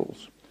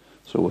symbols.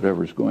 So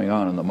whatever's going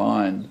on in the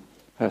mind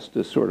has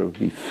to sort of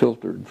be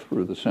filtered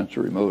through the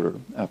sensory motor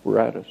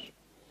apparatus,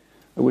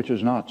 which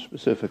is not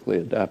specifically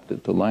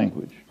adapted to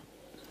language.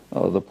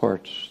 The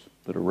parts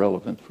that are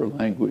relevant for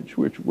language,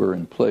 which were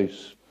in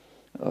place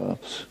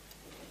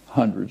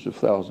hundreds of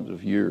thousands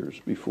of years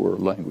before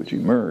language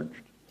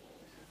emerged.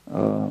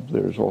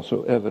 There's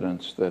also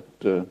evidence that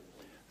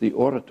the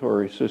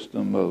auditory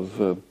system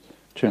of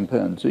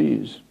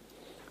chimpanzees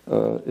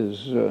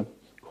is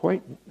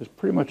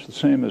pretty much the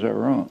same as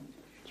our own,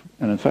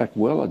 and in fact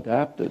well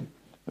adapted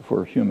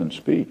for human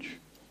speech.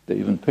 They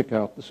even pick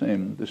out the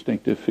same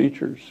distinctive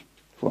features,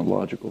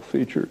 phonological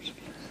features.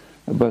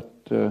 But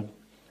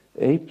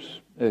apes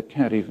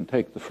can't even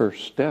take the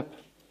first step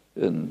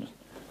in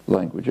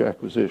language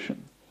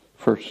acquisition.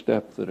 First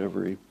step that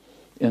every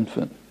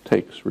infant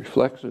takes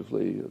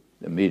reflexively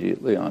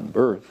immediately on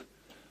birth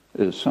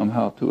is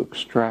somehow to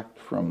extract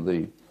from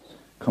the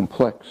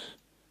complex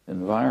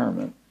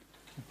environment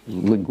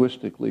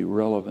linguistically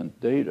relevant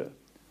data.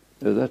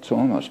 That's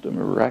almost a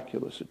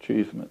miraculous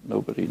achievement.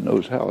 Nobody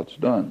knows how it's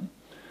done.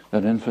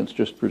 An infant's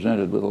just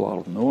presented with a lot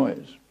of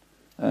noise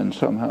and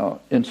somehow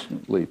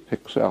instantly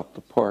picks out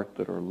the part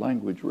that are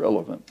language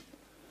relevant.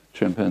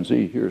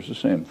 Chimpanzee hears the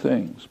same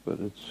things, but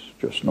it's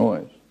just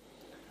noise.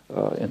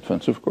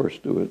 Infants, of course,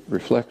 do it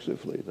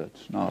reflexively.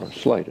 That's not a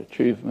slight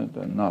achievement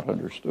and not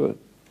understood.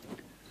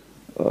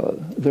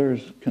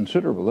 there's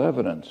considerable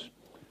evidence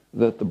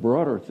that the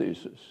broader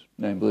thesis,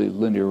 namely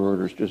linear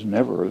order is just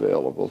never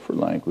available for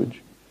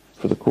language,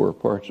 for the core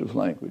parts of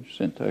language,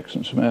 syntax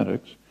and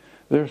semantics,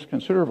 there's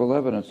considerable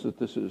evidence that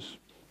this is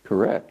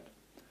correct.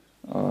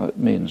 It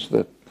means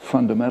that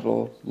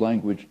fundamental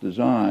language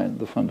design,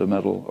 the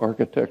fundamental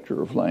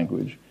architecture of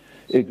language,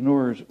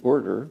 ignores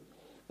order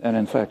and,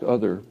 in fact,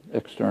 other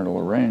external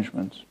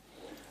arrangements,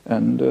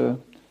 and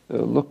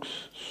looks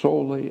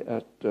solely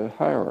at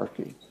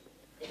hierarchy.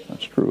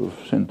 That's true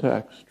of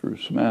syntax, true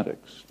of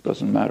semantics.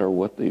 Doesn't matter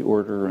what the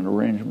order and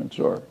arrangements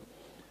are.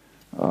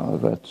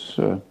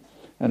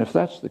 And if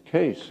that's the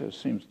case, as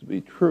seems to be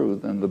true,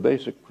 then the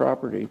basic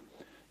property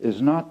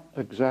is not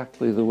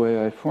exactly the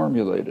way I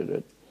formulated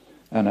it,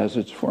 and as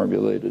it's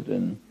formulated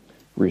in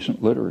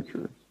recent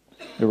literature.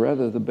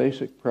 Rather, the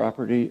basic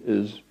property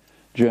is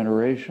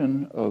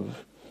generation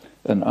of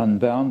an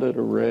unbounded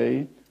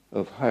array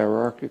of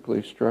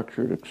hierarchically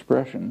structured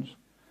expressions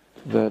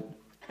that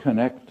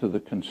connect to the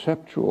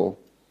conceptual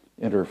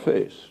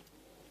interface.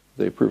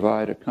 They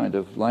provide a kind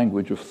of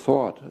language of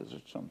thought, as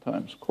it's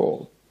sometimes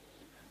called,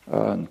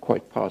 and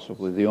quite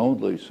possibly the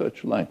only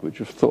such language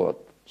of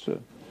thought. It's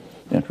an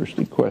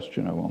interesting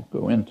question I won't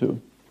go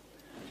into.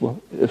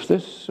 Well, if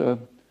this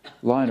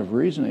line of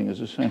reasoning is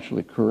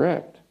essentially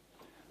correct,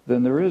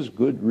 then there is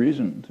good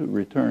reason to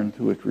return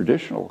to a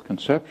traditional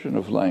conception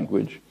of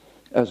language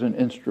as an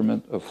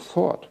instrument of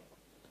thought,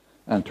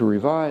 and to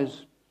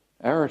revise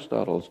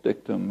Aristotle's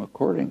dictum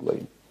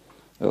accordingly.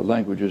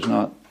 Language is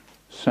not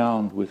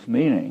sound with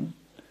meaning,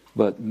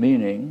 but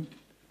meaning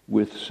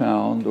with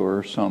sound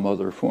or some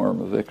other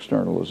form of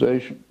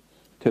externalization.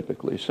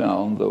 Typically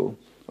sound, though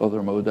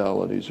other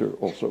modalities are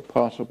also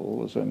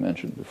possible, as I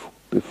mentioned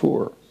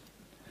before.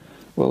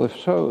 Well, if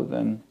so,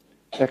 then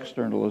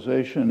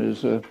externalization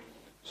is a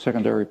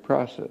secondary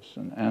process,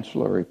 an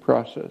ancillary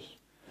process.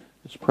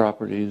 Its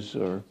properties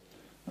are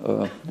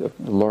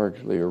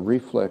largely a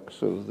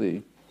reflex of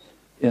the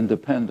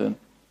independent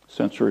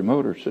sensory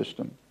motor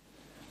system.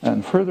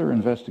 And further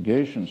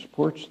investigation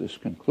supports this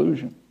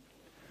conclusion.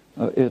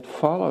 It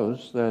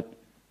follows that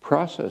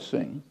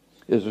processing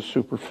is a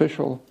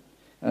superficial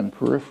and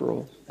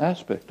peripheral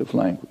aspect of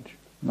language,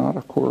 not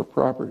a core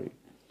property.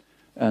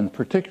 And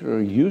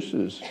particular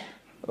uses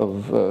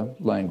of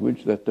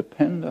language that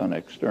depend on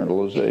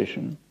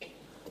externalization,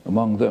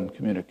 among them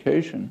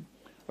communication,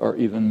 are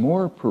even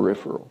more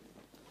peripheral.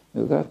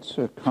 That's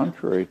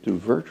contrary to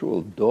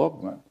virtual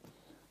dogma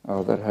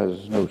that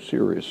has no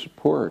serious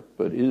support,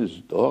 but is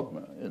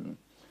dogma in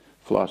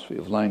philosophy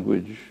of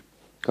language,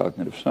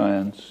 cognitive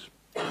science,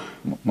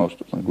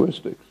 most of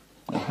linguistics,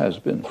 and has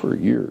been for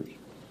years.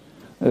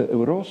 It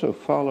would also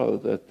follow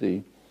that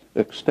the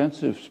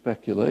extensive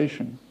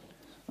speculation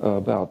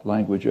about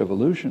language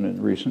evolution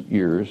in recent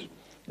years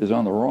is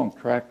on the wrong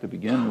track to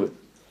begin with.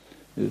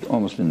 It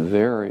almost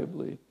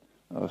invariably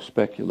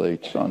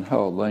speculates on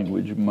how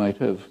language might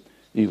have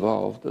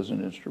evolved as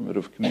an instrument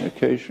of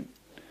communication.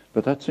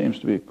 But that seems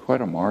to be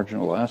quite a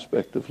marginal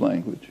aspect of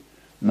language,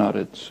 not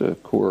its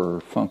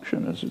core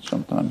function, as it's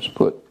sometimes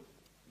put.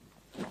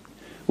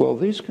 Well,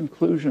 these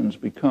conclusions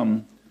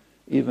become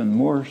even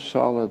more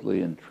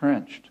solidly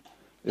entrenched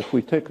if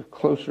we take a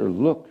closer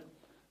look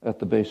at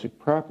the basic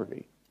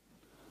property.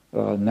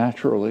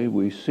 Naturally,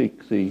 we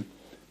seek the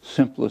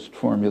simplest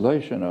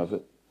formulation of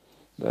it.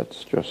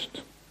 That's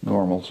just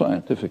normal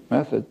scientific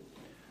method,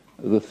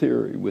 the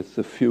theory with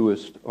the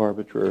fewest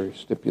arbitrary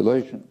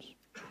stipulations.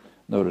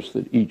 Notice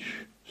that each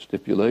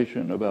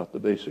stipulation about the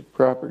basic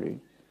property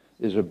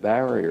is a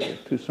barrier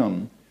to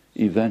some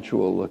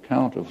eventual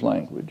account of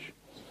language,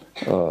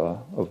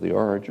 of the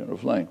origin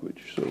of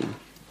language. So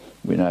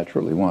we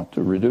naturally want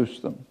to reduce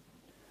them.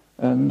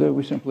 And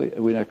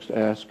we next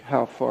ask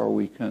how far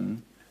we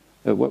can,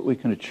 what we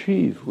can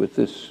achieve with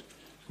this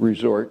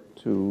resort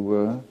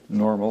to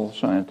normal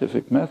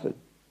scientific method.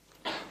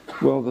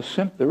 Well,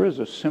 there is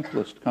a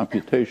simplest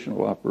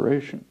computational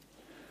operation.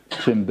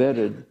 It's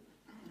embedded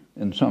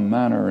in some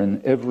manner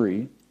in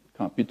every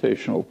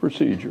computational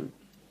procedure.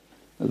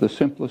 The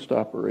simplest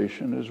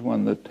operation is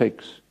one that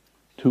takes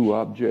two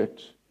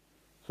objects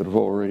that have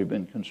already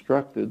been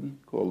constructed,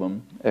 call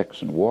them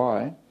x and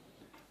y,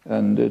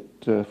 and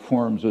it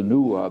forms a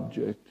new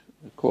object,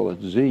 call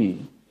it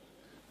z.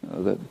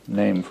 That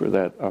name for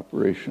that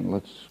operation,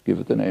 let's give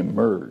it the name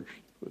merge,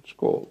 it's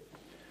called.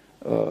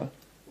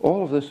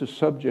 All of this is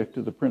subject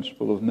to the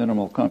principle of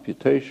minimal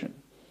computation.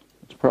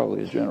 It's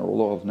probably a general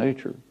law of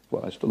nature,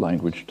 applies to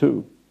language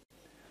too.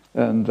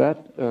 And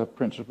that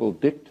principle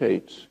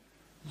dictates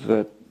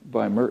that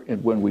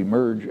when we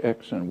merge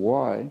x and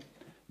y,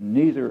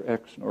 neither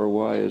x nor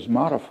y is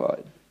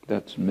modified.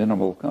 That's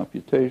minimal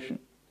computation.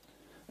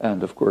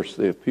 And of course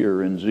they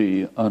appear in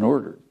z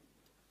unordered.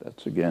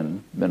 That's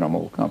again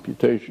minimal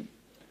computation.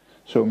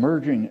 So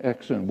merging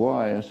x and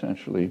y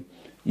essentially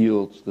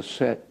yields the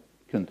set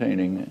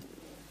containing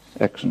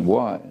x and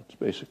y. It's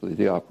basically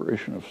the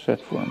operation of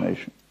set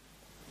formation.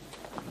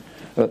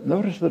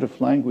 Notice that if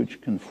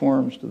language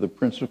conforms to the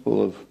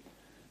principle of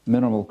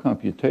minimal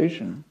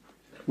computation,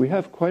 we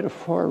have quite a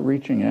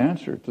far-reaching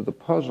answer to the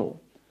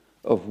puzzle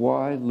of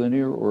why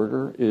linear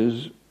order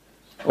is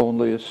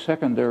only a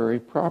secondary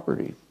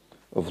property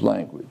of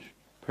language,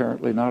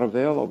 apparently not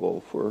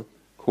available for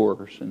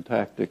core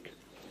syntactic,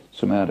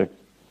 semantic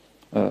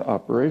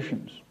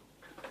operations.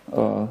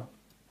 The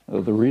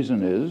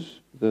reason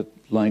is that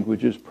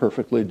language is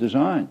perfectly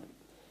designed.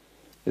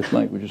 If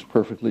language is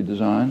perfectly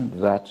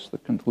designed, that's the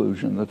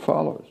conclusion that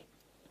follows.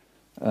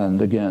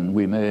 And again,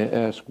 we may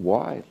ask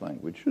why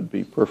language should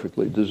be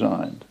perfectly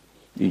designed.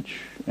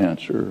 Each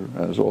answer,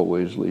 as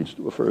always, leads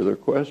to a further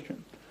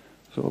question.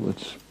 So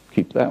let's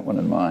keep that one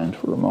in mind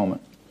for a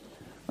moment.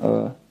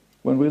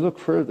 When we look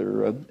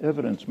further,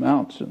 evidence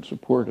mounts in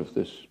support of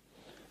this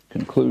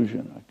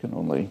conclusion. I can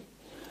only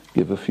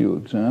give a few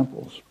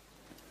examples.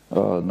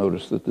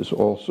 Notice that this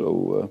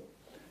also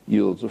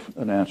yields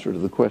an answer to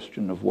the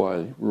question of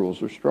why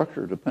rules are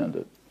structure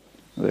dependent.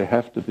 They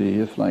have to be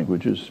if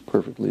language is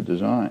perfectly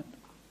designed.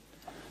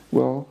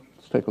 Well,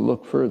 let's take a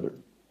look further.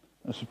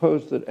 Now,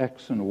 suppose that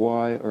X and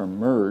Y are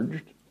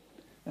merged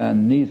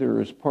and neither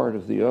is part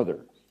of the other.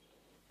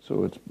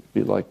 So it'd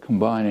be like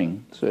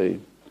combining, say,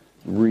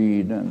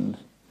 read and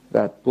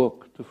that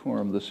book to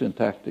form the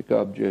syntactic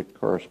object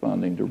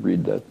corresponding to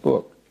read that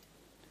book.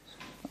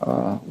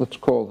 Let's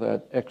call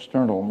that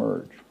external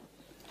merge.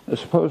 Now,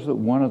 suppose that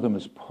one of them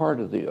is part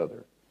of the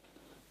other.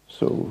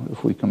 So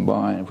if we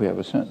combine, if we have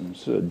a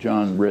sentence,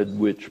 John read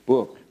which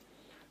book,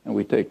 and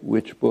we take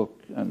which book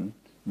and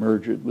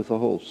merge it with the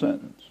whole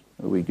sentence,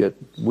 we get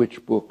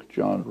which book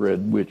John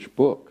read which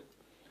book.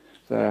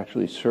 That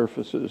actually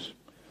surfaces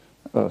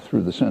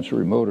through the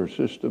sensory motor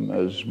system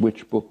as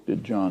which book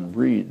did John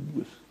read,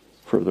 with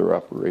further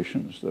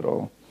operations that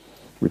I'll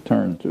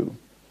return to.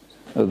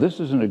 This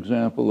is an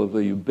example of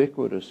a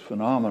ubiquitous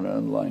phenomenon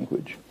in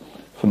language,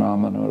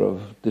 phenomenon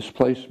of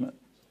displacement.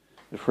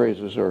 The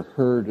phrases are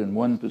heard in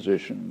one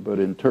position but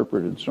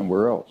interpreted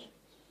somewhere else.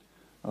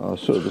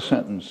 So the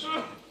sentence,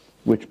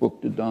 which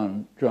book did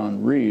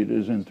John read,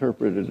 is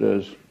interpreted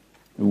as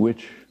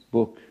which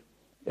book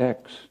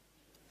X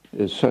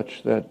is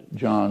such that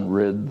John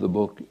read the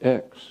book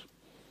X.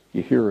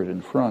 You hear it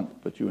in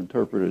front, but you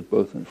interpret it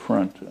both in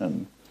front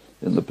and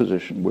in the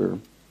position where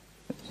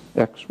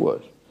X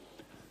was.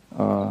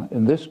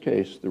 In this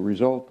case, the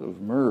result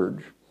of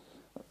merge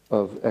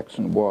of X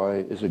and Y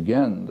is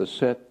again the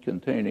set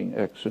containing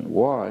X and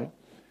Y,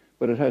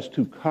 but it has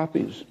two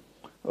copies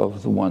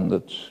of the one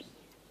that's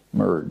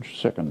merged,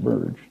 second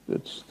merge.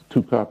 It's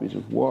two copies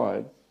of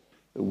Y.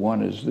 The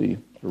one is the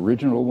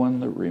original one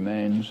that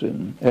remains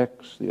in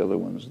X. The other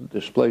one's the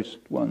displaced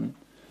one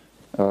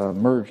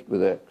merged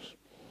with X.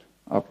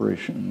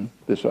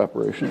 This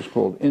operation is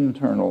called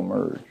internal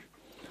merge.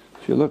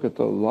 If you look at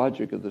the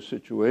logic of the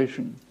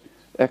situation,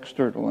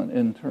 external and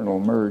internal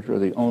merge are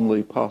the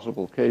only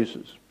possible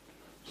cases.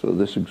 So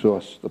this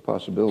exhausts the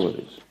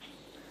possibilities.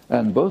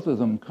 And both of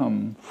them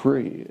come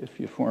free if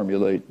you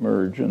formulate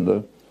merge in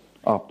the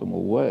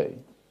optimal way,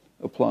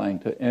 applying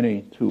to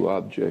any two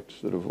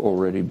objects that have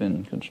already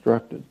been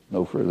constructed,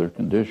 no further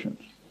conditions.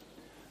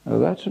 Now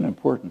that's an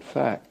important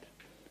fact.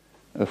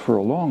 For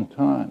a long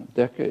time,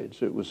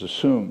 decades, it was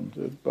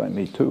assumed, by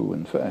me too,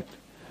 in fact,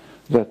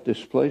 that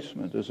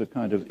displacement is a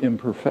kind of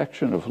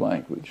imperfection of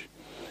language,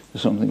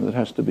 something that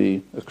has to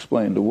be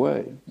explained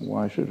away.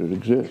 Why should it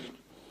exist?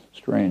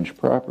 Strange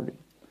property.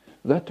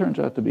 That turns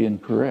out to be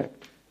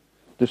incorrect.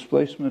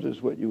 Displacement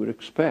is what you would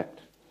expect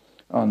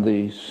on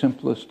the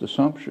simplest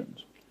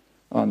assumptions,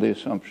 on the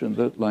assumption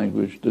that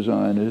language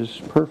design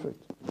is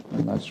perfect,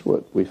 and that's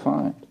what we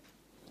find.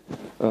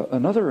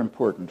 Another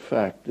important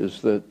fact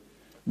is that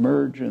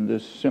merge in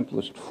this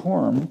simplest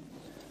form,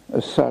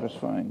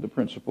 satisfying the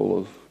principle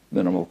of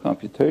minimal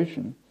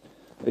computation,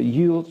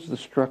 yields the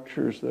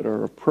structures that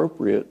are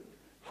appropriate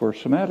for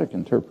semantic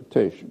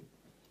interpretation,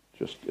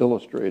 just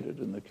illustrated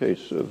in the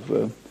case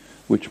of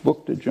which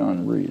book did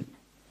John read.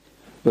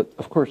 But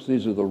of course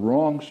these are the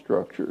wrong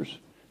structures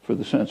for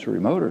the sensory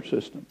motor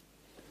system.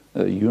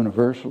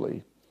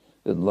 Universally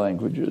in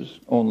languages,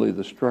 only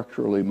the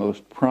structurally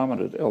most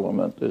prominent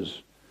element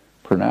is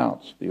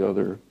pronounced. The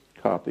other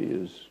copy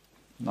is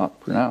not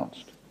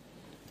pronounced.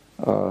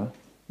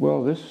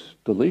 Well, this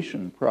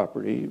deletion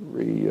property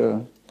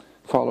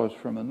follows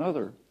from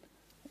another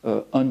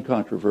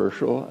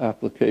uncontroversial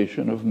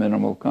application of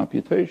minimal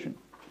computation.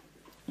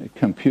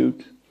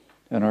 Compute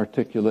and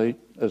articulate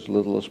as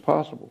little as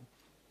possible.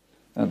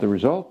 And the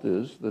result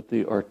is that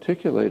the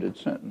articulated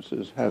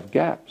sentences have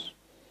gaps,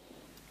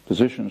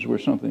 positions where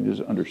something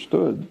is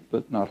understood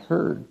but not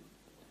heard.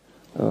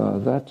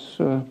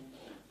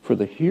 For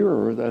the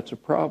hearer, that's a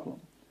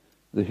problem.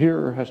 The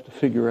hearer has to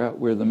figure out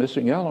where the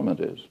missing element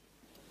is.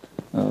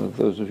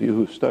 Those of you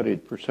who've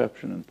studied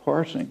perception and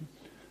parsing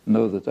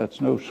know that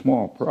that's no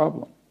small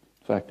problem.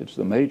 In fact, it's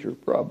the major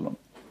problem.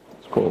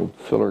 It's called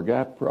filler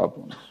gap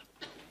problems.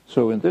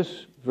 So in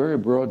this very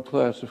broad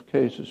class of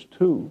cases,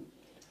 too,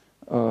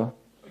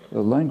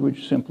 the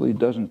language simply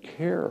doesn't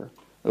care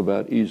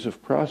about ease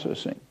of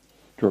processing,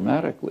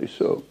 dramatically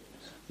so.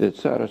 It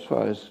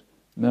satisfies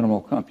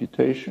minimal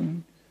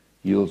computation,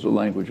 yields a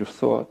language of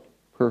thought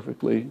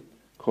perfectly,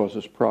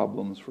 causes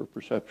problems for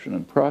perception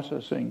and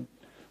processing,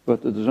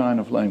 but the design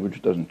of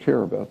language doesn't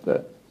care about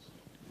that.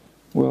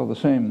 Well, the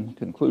same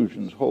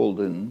conclusions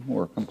hold in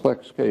more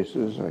complex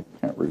cases. I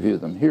can't review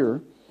them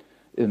here.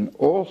 In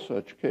all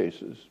such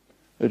cases,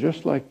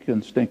 just like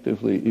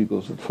instinctively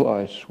eagles that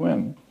fly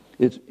swim,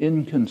 it's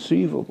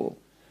inconceivable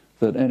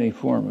that any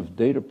form of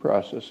data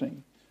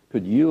processing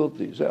could yield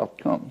these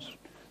outcomes.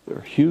 There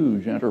are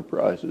huge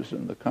enterprises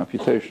in the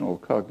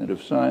computational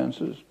cognitive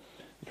sciences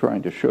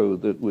trying to show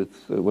that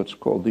with what's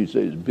called these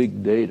days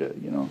big data,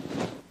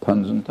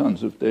 tons and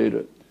tons of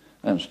data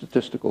and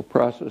statistical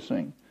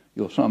processing,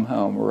 you'll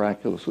somehow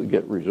miraculously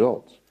get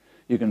results.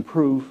 You can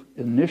prove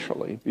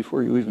initially,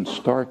 before you even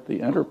start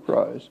the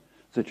enterprise,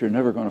 that you're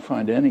never going to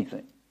find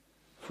anything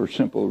for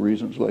simple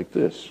reasons like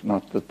this.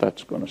 Not that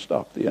that's going to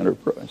stop the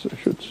enterprise, I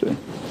should say,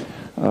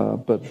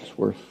 but it's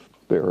worth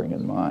bearing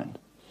in mind.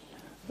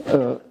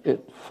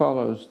 It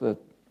follows that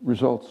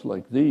results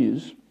like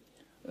these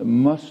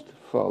must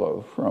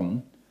follow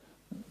from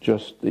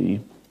just the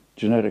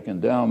genetic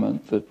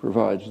endowment that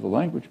provides the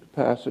language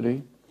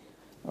capacity,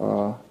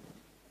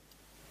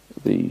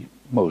 the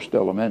most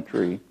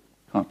elementary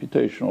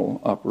computational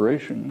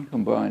operation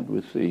combined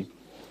with the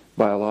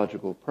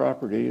biological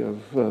property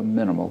of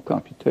minimal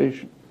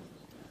computation.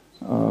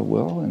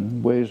 Well,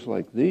 in ways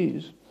like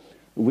these,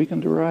 we can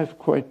derive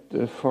quite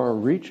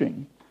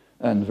far-reaching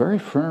and very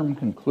firm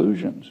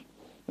conclusions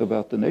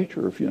about the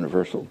nature of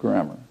universal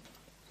grammar.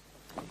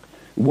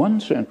 One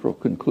central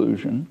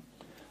conclusion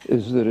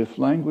is that if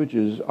language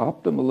is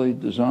optimally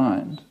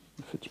designed,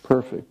 if it's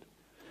perfect,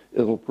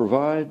 it'll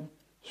provide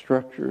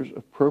structures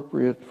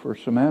appropriate for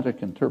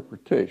semantic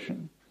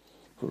interpretation,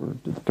 for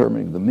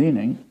determining the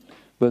meaning,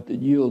 but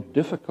that yield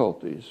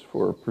difficulties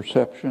for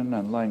perception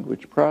and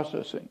language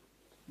processing,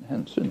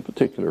 hence in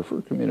particular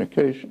for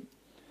communication.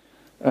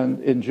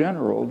 And in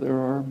general, there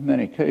are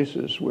many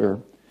cases where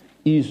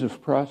ease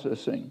of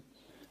processing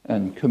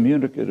and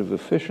communicative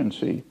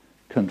efficiency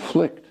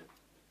conflict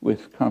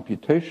with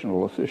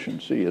computational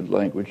efficiency in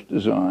language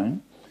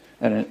design,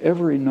 and in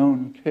every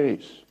known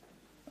case,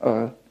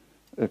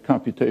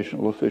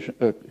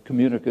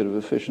 communicative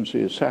efficiency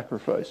is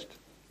sacrificed.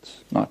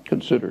 It's not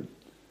considered.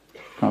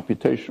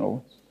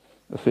 Computational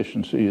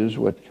efficiency is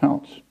what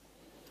counts.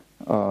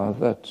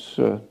 That's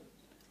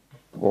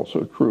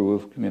also true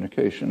of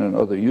communication and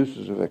other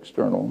uses of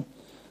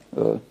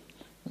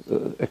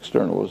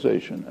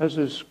externalization. As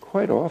is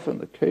quite often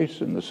the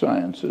case in the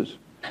sciences,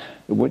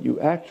 what you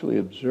actually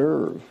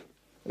observe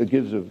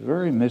gives a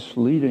very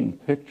misleading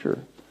picture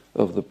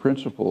of the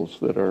principles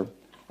that are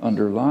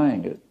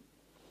underlying it.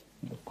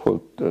 I'll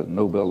quote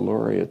Nobel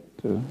laureate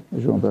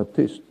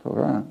Jean-Baptiste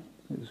Perrin,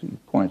 as he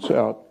points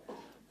out,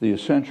 the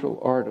essential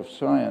art of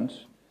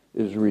science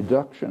is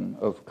reduction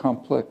of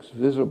complex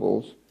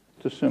visibles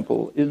to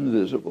simple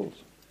invisibles.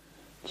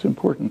 It's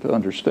important to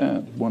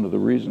understand one of the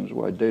reasons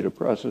why data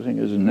processing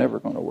is never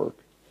going to work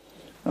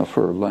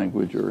for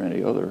language or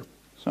any other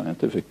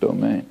scientific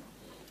domain.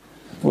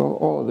 Well,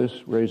 all of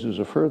this raises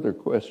a further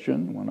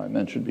question, one I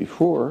mentioned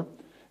before: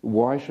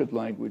 why should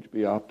language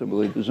be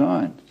optimally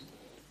designed,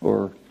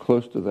 or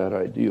close to that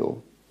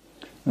ideal?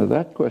 Now,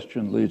 that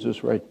question leads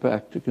us right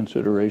back to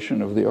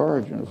consideration of the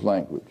origin of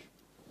language.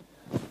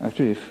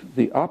 Actually,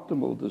 the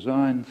optimal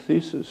design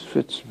thesis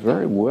fits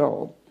very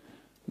well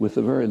with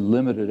the very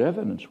limited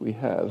evidence we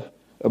have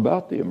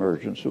about the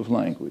emergence of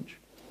language.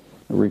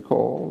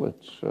 Recall,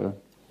 it's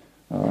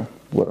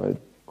what I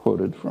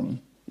quoted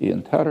from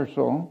Ian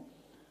Tattersall,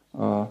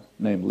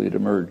 namely it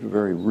emerged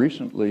very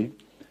recently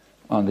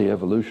on the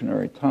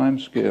evolutionary time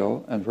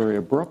scale and very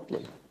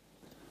abruptly.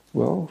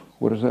 Well,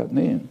 what does that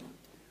mean?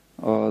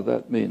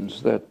 That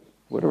means that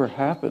whatever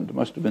happened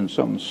must have been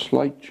some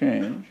slight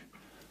change,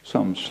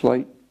 some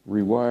slight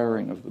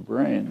rewiring of the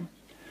brain,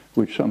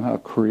 which somehow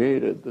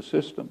created the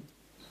system.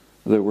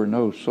 There were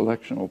no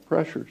selectional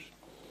pressures,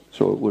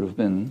 so it would have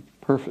been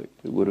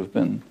perfect. It would have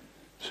been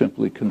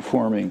simply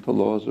conforming to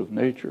laws of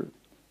nature,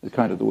 the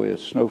kind of the way a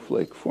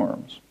snowflake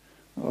forms,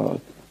 in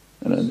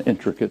an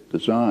intricate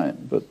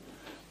design, but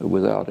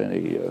without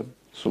any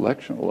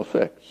selectional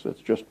effects.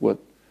 That's just what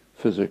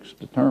physics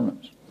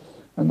determines.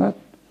 And that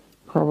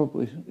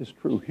probably is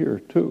true here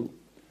too.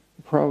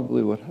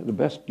 Probably the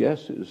best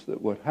guess is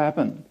that what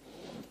happened,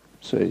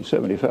 say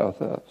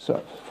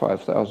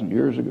 75,000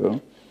 years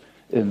ago,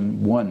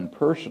 in one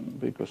person,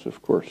 because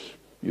of course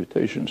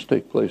mutations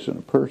take place in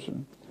a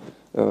person,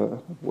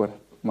 what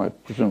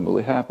might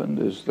presumably happen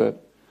is that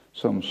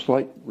some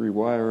slight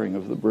rewiring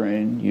of the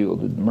brain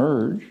yielded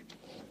merge.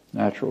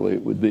 Naturally,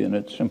 it would be in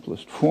its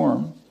simplest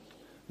form.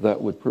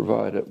 That would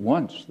provide at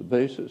once the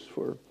basis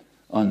for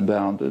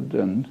unbounded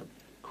and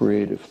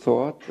creative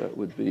thought. That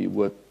would be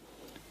what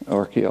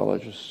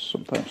archaeologists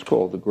sometimes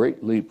call the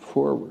great leap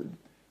forward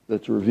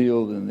that's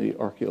revealed in the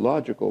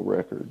archaeological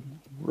record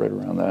right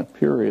around that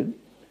period,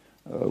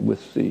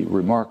 with the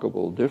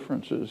remarkable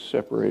differences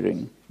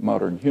separating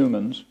modern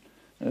humans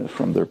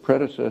from their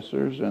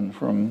predecessors and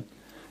from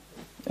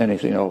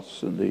anything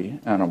else in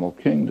the animal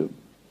kingdom.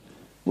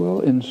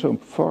 Well,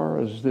 insofar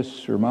as this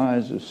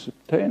surmise is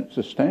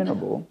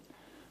sustainable,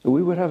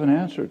 we would have an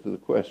answer to the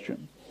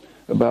question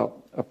about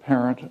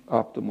apparent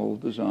optimal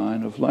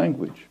design of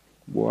language.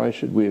 Why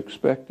should we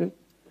expect it?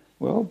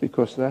 Well,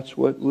 because that's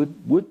what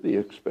would be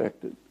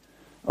expected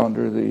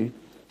under the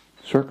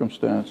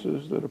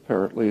circumstances that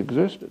apparently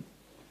existed.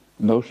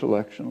 No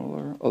selectional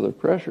or other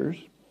pressures,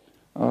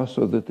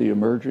 so that the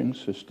emerging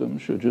system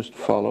should just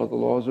follow the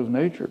laws of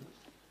nature.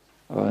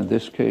 In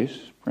this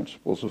case,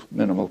 principles of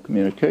minimal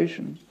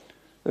communication,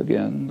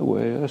 again, the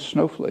way a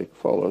snowflake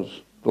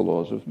follows the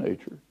laws of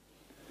nature.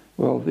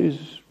 Well,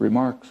 these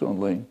remarks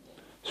only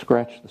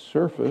scratch the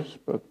surface,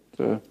 but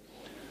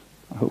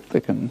I hope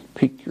they can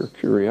pique your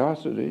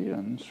curiosity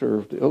and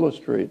serve to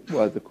illustrate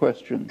why the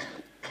question,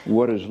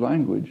 what is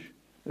language,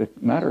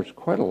 it matters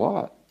quite a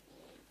lot.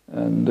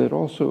 And it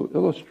also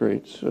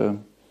illustrates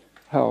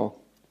how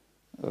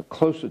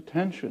close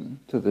attention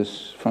to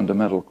this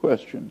fundamental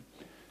question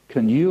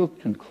can yield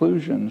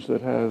conclusions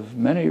that have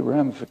many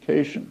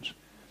ramifications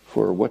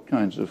for what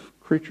kinds of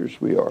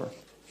creatures we are.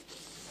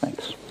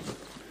 Thanks.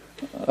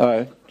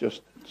 I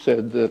just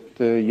said that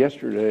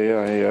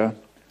yesterday I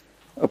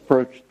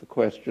approached the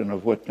question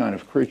of what kind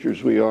of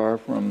creatures we are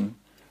from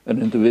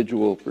an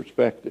individual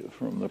perspective,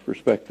 from the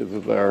perspective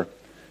of our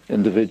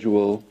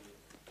individual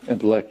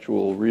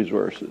intellectual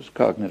resources,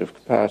 cognitive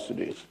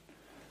capacities.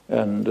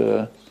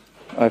 And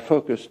I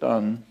focused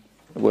on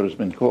what has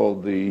been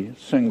called the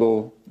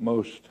single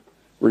most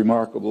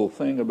remarkable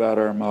thing about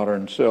our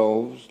modern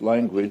selves,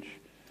 language.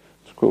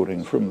 It's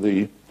quoting from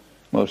the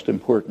most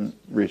important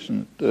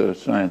recent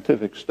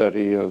scientific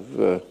study of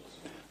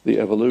the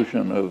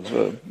evolution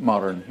of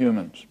modern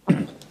humans.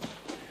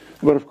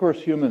 But of course,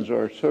 humans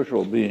are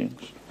social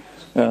beings,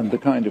 and the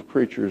kind of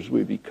creatures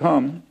we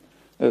become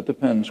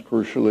depends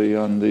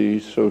crucially on the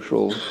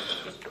social,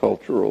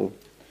 cultural,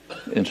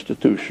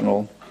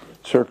 institutional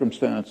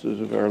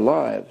circumstances of our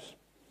lives.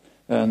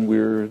 And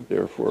we're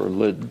therefore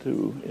led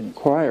to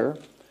inquire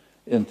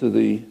into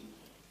the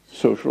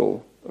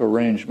social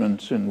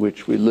arrangements in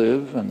which we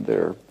live and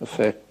their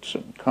effects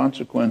and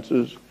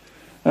consequences,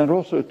 and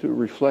also to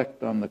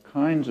reflect on the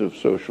kinds of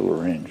social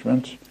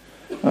arrangements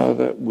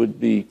that would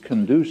be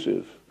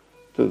conducive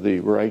to the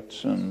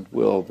rights and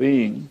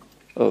well-being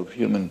of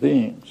human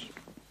beings.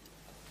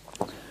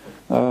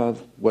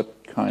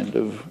 What kind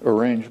of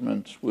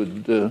arrangements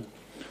would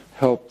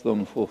help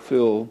them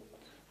fulfill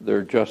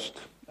their just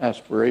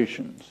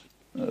aspirations,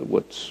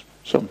 what's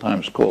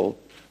sometimes called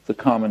the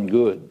common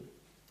good.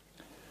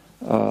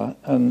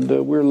 And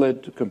we're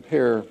led to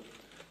compare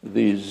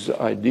these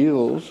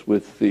ideals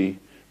with the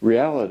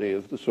reality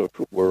of the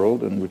social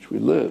world in which we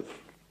live.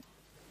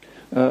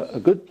 A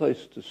good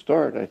place to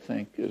start, I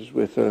think, is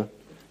with a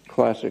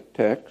classic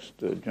text,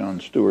 John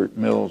Stuart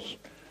Mill's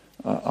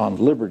On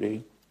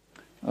Liberty.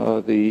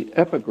 The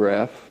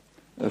epigraph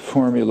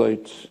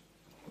formulates,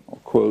 I'll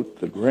quote,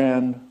 the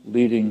grand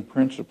leading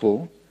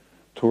principle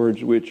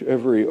towards which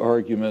every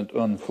argument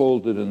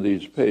unfolded in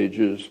these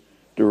pages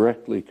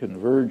directly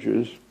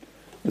converges,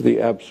 the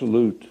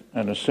absolute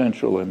and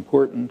essential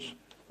importance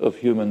of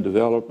human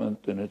development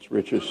in its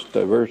richest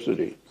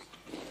diversity.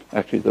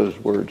 Actually, those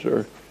words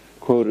are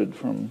quoted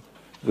from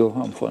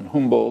Wilhelm von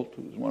Humboldt,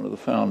 who was one of the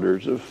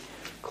founders of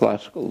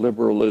classical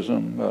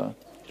liberalism.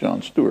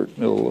 John Stuart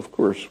Mill, of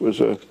course,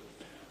 was a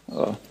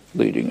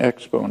leading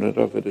exponent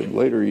of it in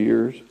later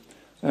years,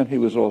 and he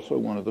was also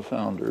one of the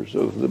founders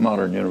of the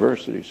modern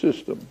university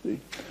system, the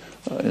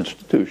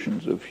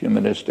institutions of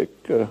humanistic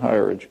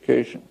higher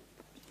education.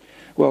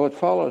 Well, it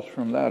follows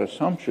from that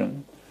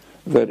assumption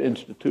that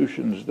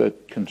institutions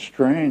that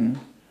constrain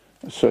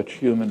such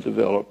human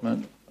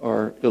development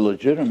are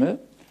illegitimate,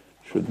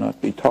 should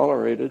not be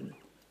tolerated,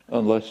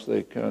 unless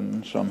they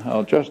can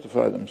somehow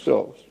justify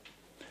themselves.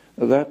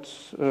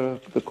 That's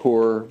the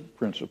core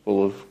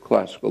principle of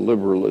classical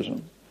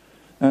liberalism.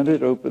 And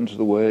it opens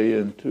the way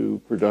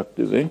into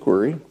productive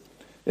inquiry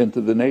into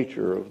the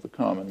nature of the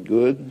common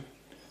good,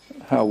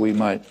 how we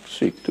might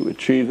seek to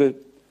achieve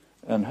it,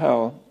 and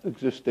how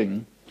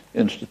existing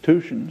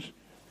institutions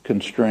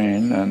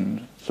constrain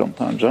and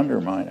sometimes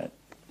undermine it.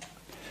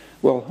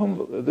 Well,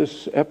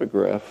 this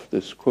epigraph,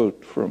 this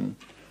quote from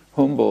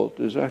Humboldt,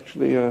 is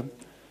actually a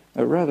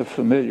rather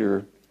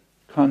familiar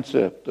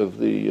concept of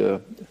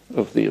the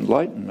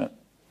Enlightenment.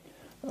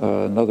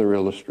 Another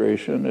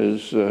illustration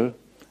is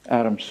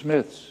Adam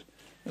Smith's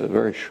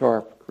very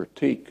sharp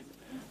critique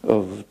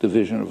of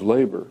division of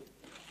labor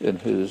in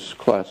his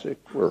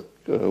classic work,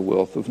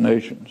 Wealth of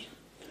Nations.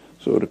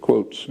 So to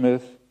quote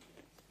Smith,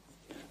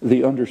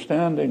 "The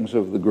understandings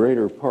of the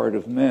greater part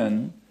of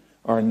men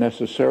are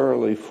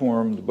necessarily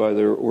formed by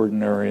their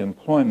ordinary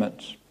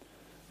employments,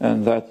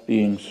 and that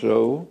being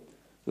so,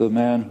 the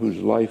man whose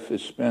life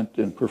is spent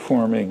in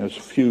performing a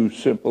few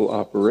simple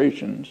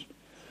operations,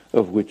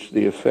 of which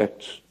the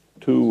effects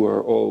too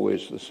are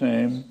always the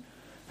same,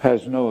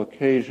 has no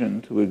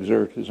occasion to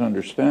exert his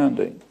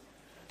understanding,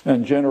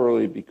 and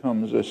generally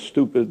becomes as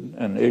stupid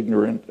and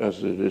ignorant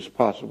as it is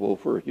possible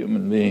for a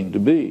human being to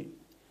be.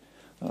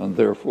 And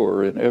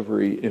therefore, in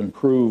every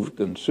improved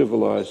and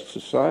civilized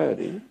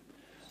society,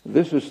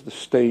 this is the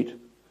state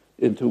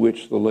into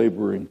which the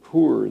laboring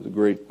poor, the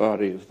great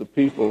body of the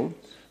people,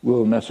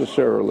 will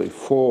necessarily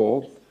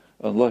fall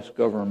unless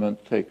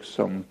government takes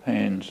some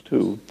pains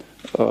to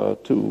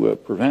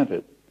prevent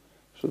it.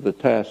 So the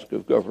task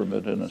of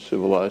government in a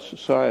civilized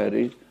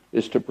society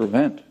is to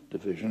prevent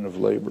division of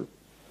labor.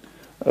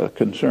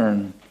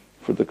 Concern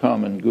for the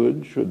common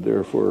good should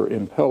therefore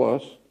impel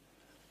us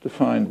to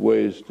find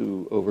ways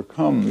to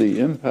overcome the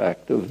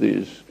impact of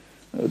these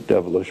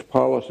devilish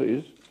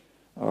policies,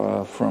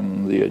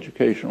 from the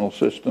educational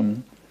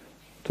system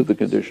to the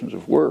conditions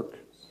of work,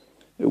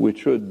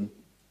 which should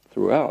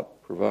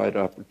throughout provide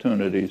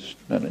opportunities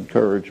and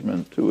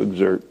encouragement to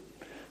exert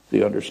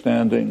the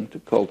understanding to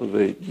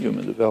cultivate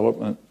human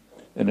development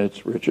in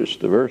its richest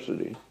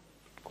diversity,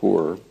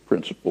 core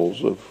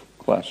principles of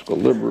classical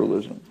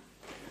liberalism.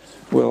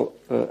 Well,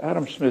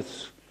 Adam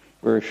Smith's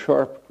very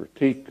sharp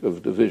critique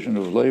of division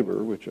of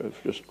labor, which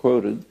I've just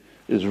quoted,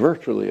 is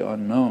virtually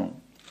unknown,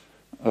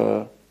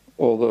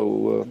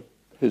 although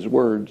his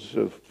words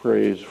of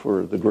praise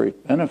for the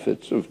great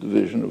benefits of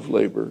division of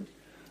labor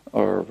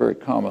are very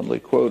commonly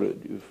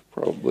quoted. You've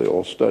probably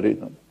all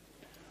studied them.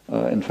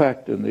 In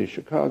fact, in the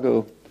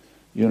Chicago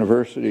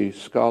University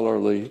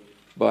Scholarly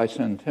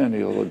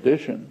Bicentennial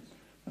Edition,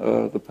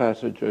 the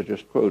passage I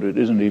just quoted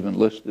isn't even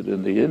listed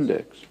in the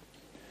index.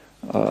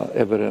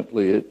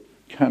 Evidently, it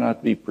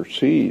cannot be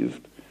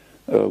perceived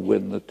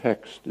when the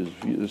text is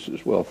viewed, this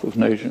is Wealth of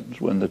Nations,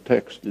 when the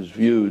text is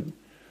viewed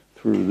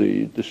through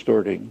the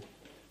distorting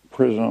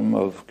prism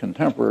of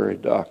contemporary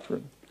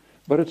doctrine.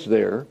 But it's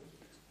there,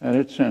 and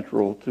it's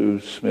central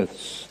to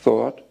Smith's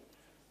thought,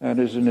 and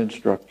is an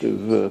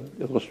instructive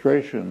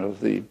illustration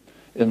of the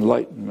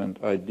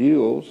Enlightenment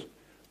ideals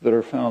that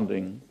are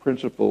founding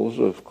principles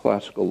of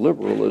classical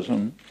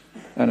liberalism,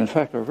 and in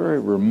fact are very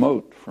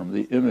remote from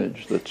the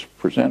image that's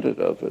presented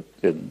of it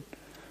in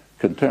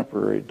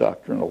contemporary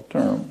doctrinal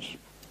terms.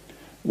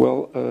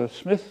 Well,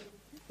 Smith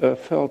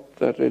felt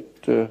that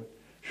it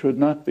should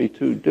not be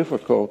too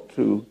difficult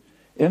to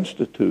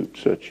institute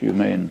such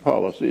humane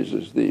policies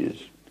as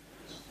these.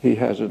 He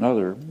has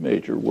another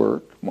major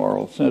work,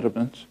 Moral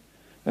Sentiments,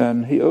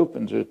 and he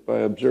opens it by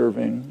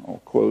observing,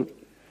 I'll quote,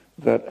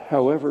 that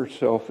however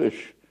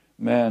selfish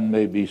man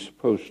may be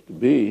supposed to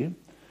be,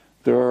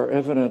 there are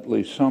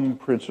evidently some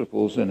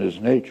principles in his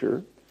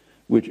nature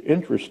which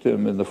interest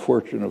him in the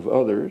fortune of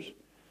others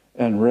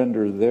and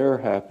render their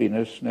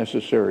happiness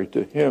necessary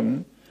to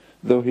him,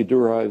 though he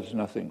derives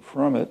nothing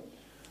from it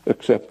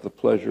except the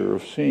pleasure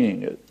of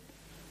seeing it.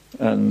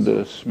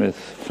 And Smith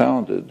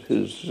founded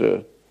his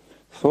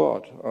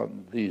thought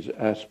on these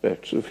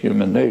aspects of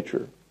human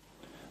nature.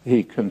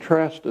 He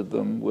contrasted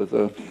them with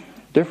a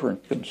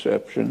different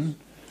conception,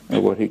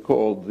 what he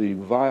called the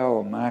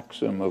vile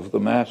maxim of the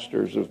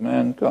masters of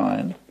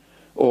mankind,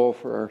 all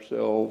for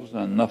ourselves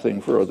and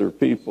nothing for other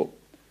people.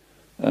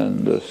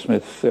 And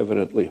Smith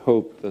evidently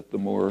hoped that the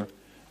more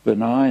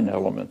benign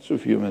elements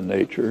of human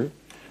nature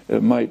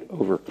might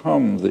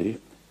overcome the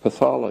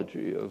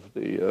pathology of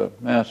the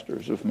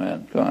masters of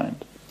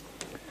mankind.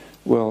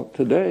 Well,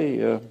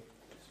 today,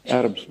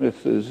 Adam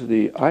Smith is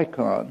the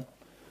icon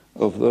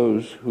of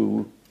those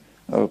who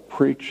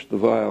preach the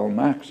vile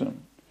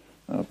maxim,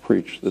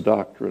 preach the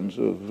doctrines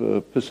of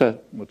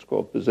what's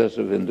called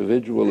possessive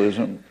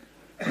individualism,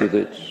 with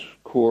its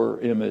core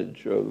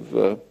image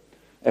of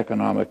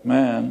economic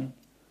man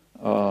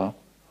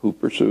who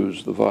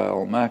pursues the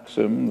vile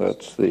maxim.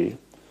 That's the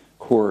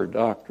core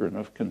doctrine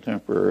of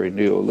contemporary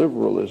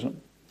neoliberalism.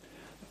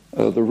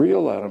 The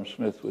real Adam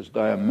Smith was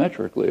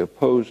diametrically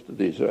opposed to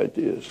these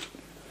ideas.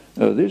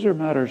 These are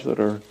matters that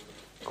are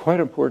quite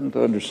important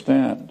to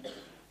understand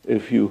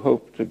if you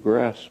hope to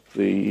grasp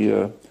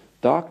the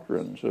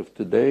doctrines of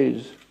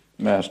today's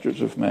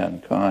masters of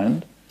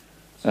mankind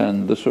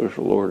and the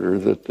social order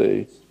that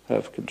they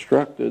have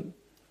constructed,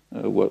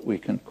 what we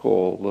can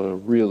call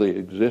really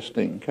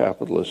existing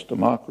capitalist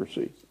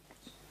democracy.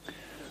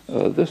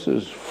 This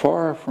is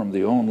far from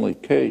the only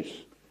case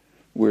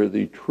where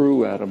the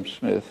true Adam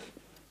Smith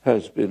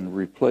has been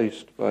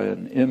replaced by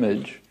an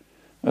image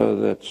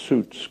that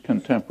suits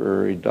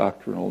contemporary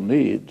doctrinal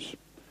needs.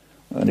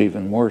 An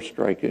even more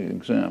striking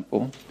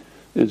example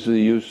is the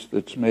use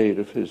that's made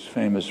of his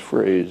famous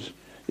phrase,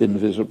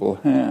 invisible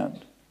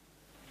hand.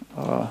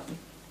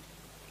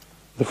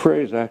 The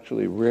phrase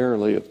actually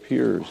rarely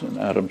appears in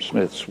Adam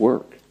Smith's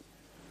work.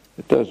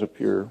 It does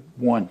appear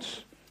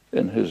once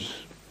in his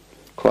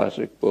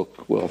classic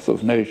book, Wealth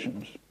of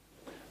Nations.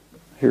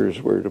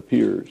 Here's where it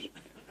appears.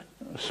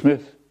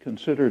 Smith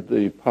considered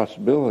the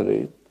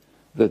possibility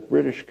that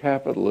British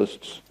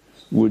capitalists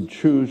would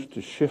choose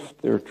to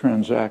shift their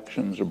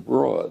transactions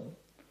abroad,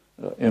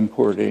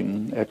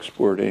 importing,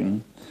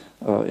 exporting,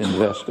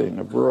 investing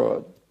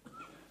abroad.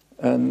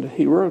 And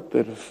he wrote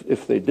that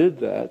if they did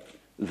that,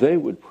 they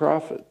would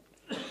profit,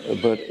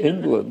 but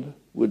England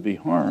would be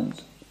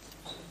harmed.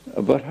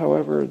 But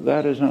however,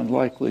 that is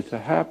unlikely to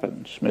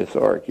happen, Smith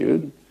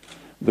argued.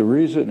 The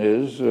reason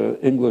is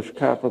English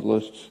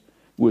capitalists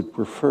would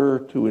prefer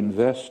to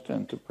invest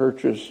and to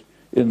purchase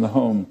in the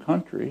home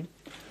country,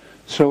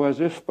 so as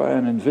if by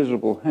an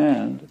invisible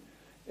hand,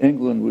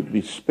 England would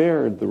be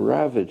spared the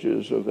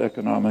ravages of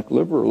economic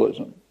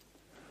liberalism.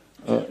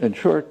 In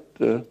short,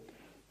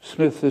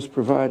 Smith is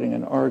providing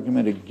an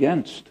argument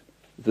against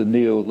the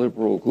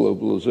neoliberal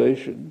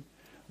globalization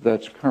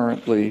that's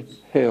currently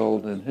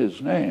hailed in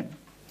his name.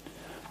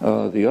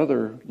 The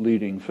other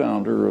leading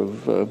founder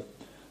of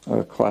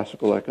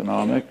classical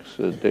economics,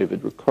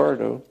 David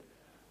Ricardo,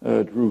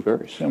 drew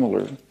very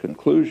similar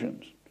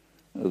conclusions.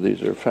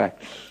 These are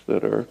facts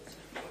that are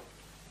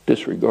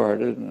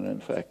disregarded and,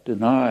 in fact,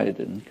 denied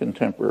in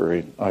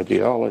contemporary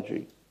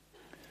ideology.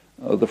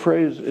 The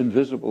phrase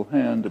invisible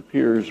hand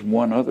appears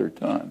one other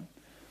time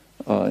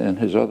in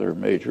his other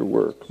major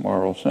work,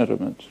 Moral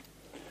Sentiments.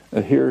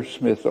 Here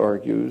Smith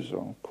argues,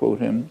 I'll quote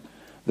him,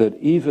 that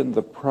even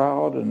the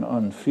proud and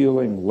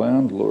unfeeling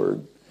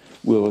landlord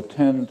will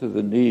attend to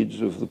the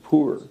needs of the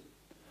poor.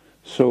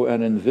 So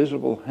an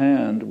invisible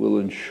hand will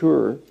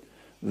ensure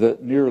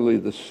nearly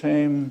the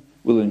same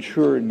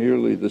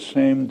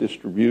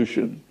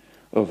distribution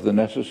of the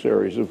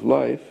necessaries of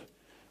life,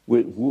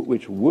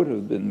 which would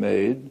have been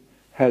made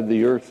had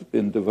the earth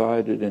been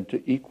divided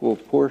into equal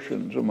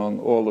portions among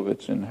all of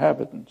its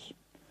inhabitants.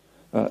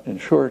 In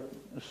short,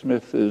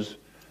 Smith is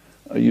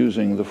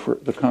using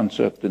the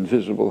concept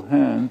invisible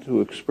hand to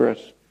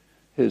express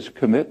his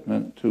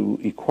commitment to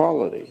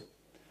equality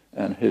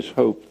and his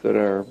hope that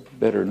our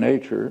better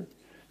nature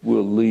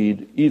will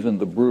lead even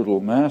the brutal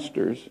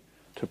masters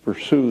to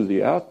pursue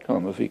the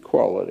outcome of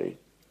equality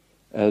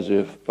as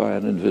if by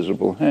an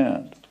invisible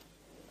hand.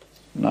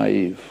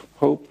 Naive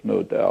hope,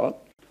 no doubt,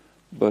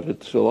 but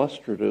it's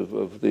illustrative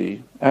of the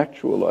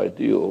actual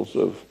ideals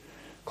of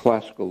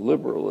classical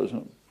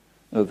liberalism.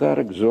 Now, that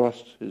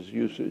exhausts his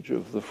usage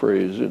of the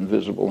phrase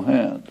invisible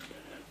hand,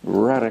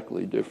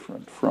 radically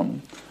different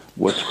from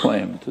what's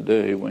claimed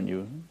today when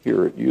you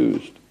hear it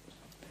used.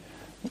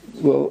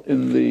 Well,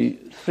 in the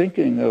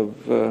thinking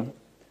of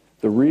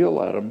the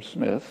real Adam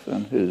Smith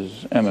and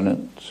his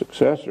eminent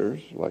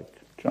successors, like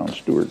John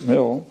Stuart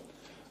Mill,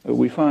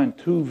 we find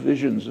two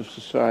visions of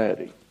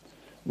society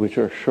which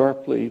are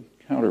sharply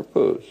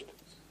counterposed.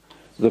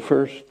 The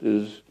first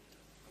is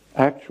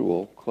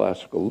actual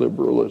classical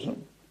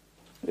liberalism.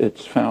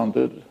 It's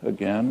founded,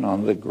 again,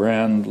 on the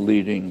grand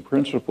leading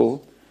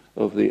principle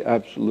of the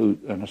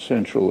absolute and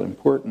essential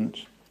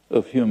importance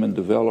of human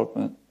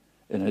development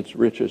in its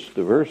richest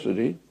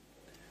diversity,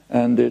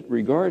 and it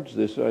regards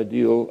this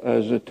ideal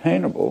as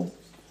attainable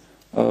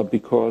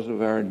because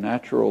of our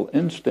natural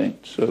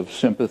instincts of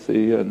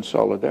sympathy and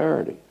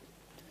solidarity.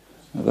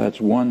 Now,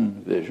 that's one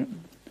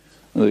vision.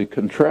 The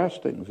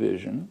contrasting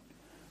vision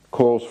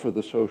calls for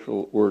the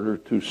social order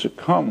to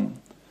succumb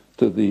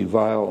to the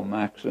vile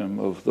maxim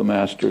of the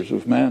masters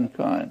of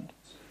mankind,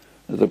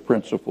 the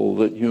principle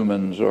that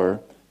humans are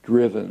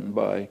driven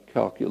by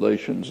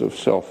calculations of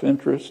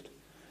self-interest,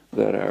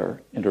 that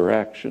our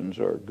interactions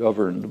are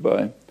governed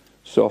by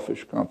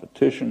selfish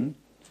competition,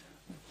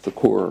 the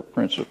core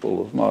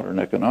principle of modern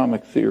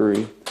economic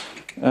theory,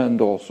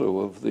 and also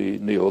of the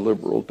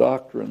neoliberal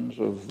doctrines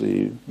of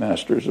the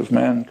masters of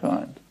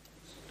mankind.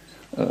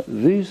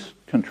 These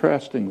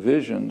contrasting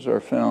visions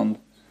are found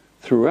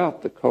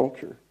throughout the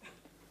culture.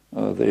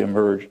 They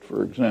emerged,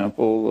 for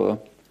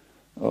example,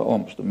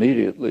 almost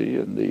immediately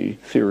in the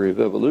theory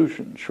of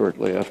evolution,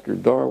 shortly after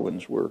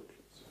Darwin's work.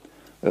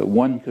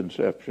 One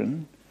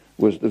conception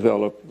was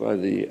developed by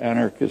the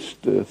anarchist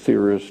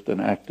theorist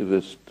and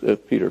activist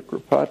Peter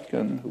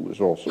Kropotkin, who was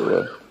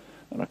also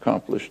an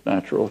accomplished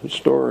natural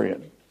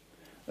historian.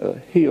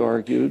 He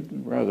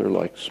argued, rather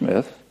like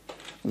Smith,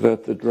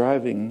 that a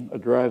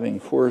driving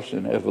force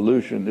in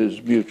evolution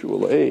is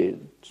mutual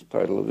aid. It's the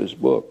title of his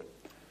book.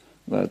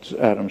 That's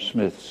Adam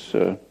Smith's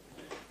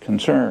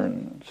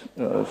concern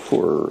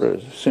for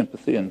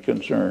sympathy and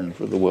concern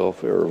for the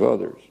welfare of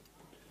others.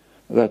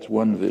 That's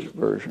one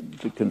version.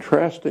 The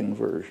contrasting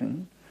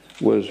version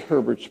was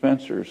Herbert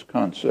Spencer's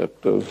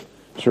concept of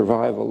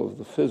survival of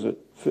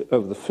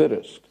the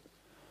fittest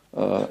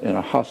in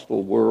a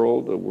hostile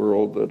world, a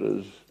world that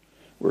is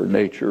where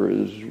nature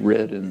is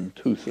red in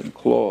tooth and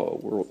claw,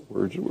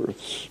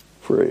 Wordsworth's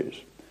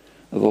phrase.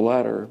 The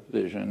latter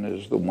vision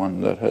is the one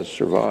that has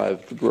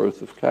survived the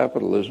growth of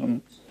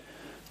capitalism.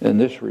 In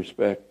this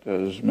respect,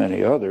 as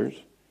many others,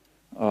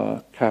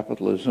 modern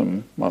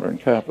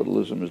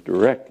capitalism is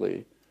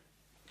directly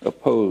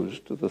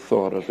opposed to the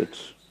thought of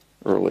its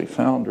early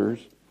founders,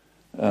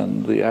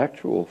 and the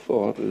actual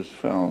thought is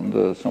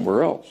found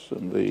somewhere else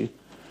in the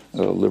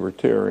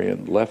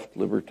left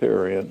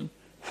libertarian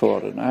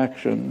thought and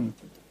action,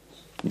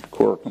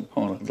 core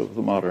component of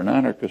the modern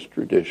anarchist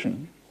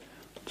tradition.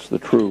 It's the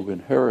true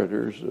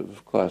inheritors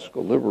of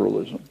classical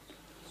liberalism.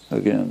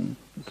 Again,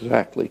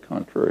 exactly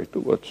contrary to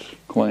what's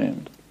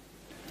claimed.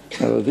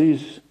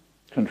 These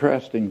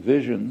contrasting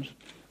visions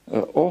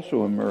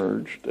also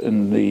emerged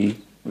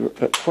in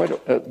quite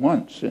at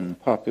once in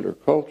popular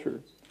culture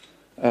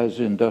as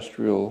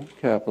industrial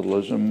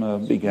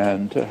capitalism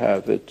began to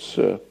have its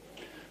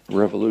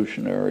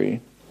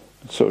revolutionary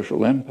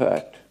social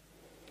impact.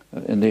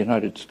 In the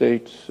United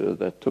States,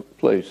 that took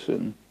place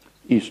in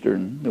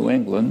eastern New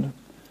England,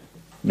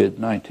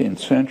 mid-19th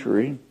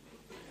century.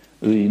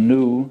 The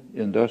new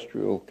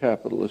industrial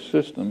capitalist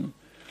system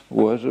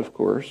was, of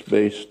course,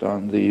 based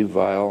on the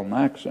Weil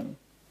maxim,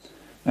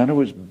 and it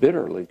was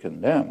bitterly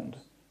condemned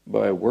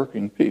by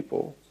working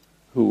people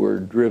who were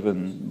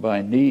driven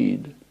by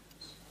need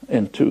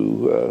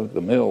into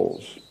the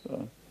mills,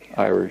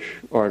 Irish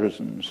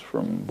artisans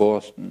from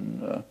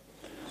Boston,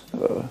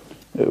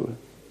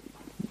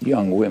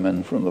 young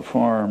women from the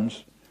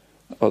farms,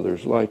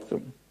 others like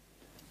them.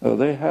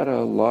 They had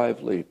a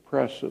lively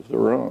press of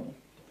their own.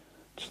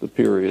 It's the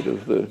period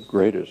of the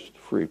greatest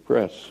free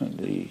press in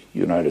the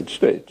United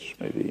States,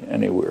 maybe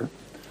anywhere.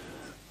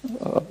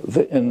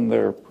 In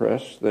their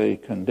press, they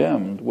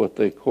condemned what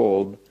they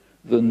called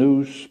the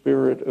new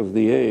spirit of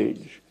the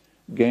age,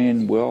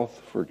 gain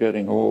wealth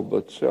forgetting all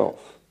but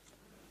self.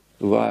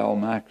 The Weil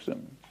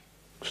maxim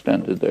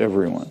extended to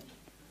everyone.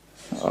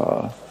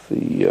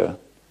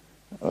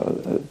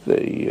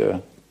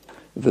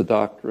 The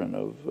doctrine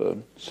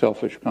of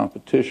selfish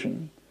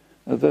competition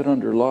that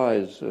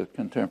underlies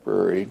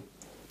contemporary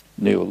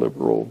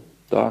neoliberal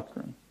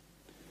doctrine.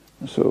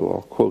 So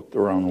I'll quote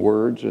their own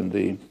words in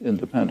the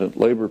Independent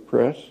Labor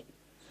Press.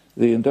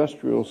 The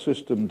industrial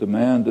system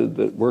demanded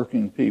that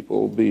working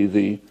people be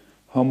the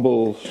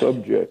humble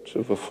subjects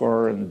of a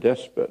foreign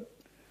despot,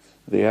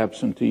 the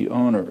absentee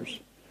owners,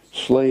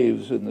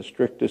 slaves in the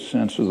strictest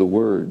sense of the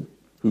word,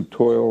 who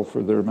toil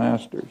for their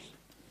masters.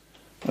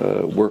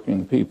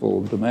 Working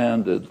people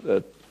demanded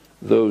that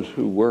those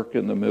who work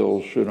in the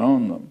mills should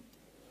own them,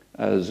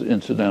 as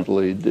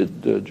incidentally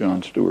did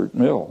John Stuart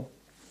Mill.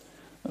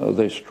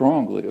 They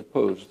strongly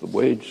opposed the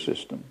wage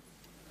system.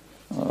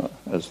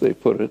 As they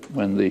put it,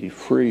 when the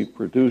free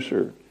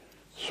producer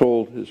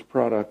sold his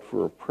product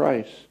for a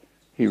price,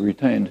 he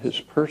retained his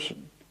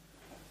person.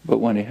 But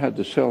when he had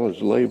to sell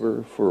his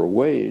labor for a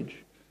wage,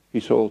 he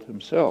sold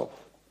himself.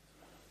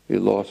 He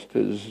lost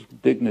his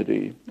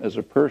dignity as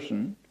a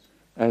person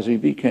as he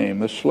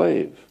became a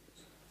slave,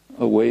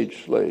 a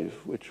wage slave,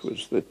 which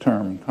was the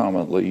term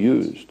commonly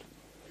used.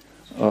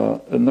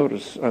 And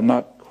notice I'm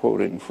not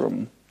quoting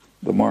from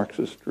the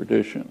Marxist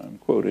tradition. I'm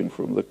quoting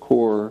from the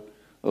core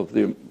of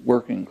the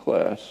working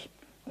class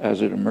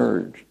as it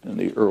emerged in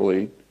the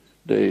early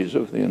days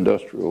of the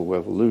Industrial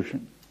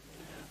Revolution.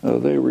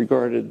 They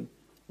regarded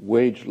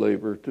wage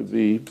labor to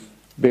be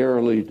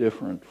barely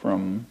different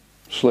from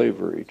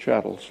slavery,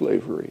 chattel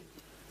slavery.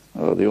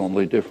 The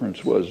only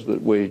difference was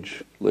that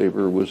wage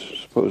labor was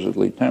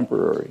supposedly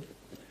temporary.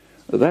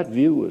 That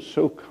view was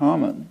so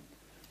common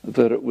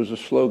that it was a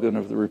slogan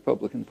of the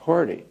Republican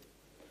Party.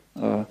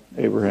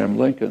 Abraham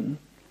Lincoln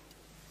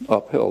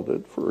upheld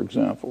it, for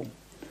example.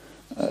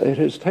 It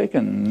has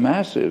taken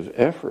massive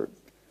effort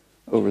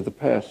over the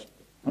past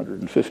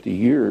 150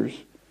 years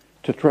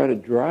to try to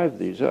drive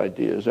these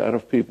ideas out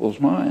of people's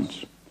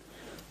minds,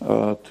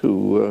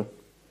 to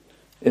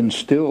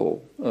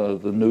instill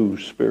the new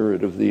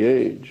spirit of the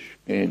age,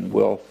 gain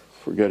wealth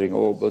forgetting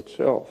all but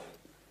self,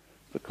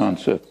 the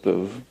concept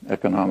of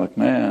economic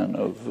man,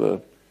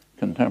 of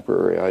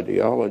contemporary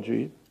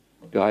ideology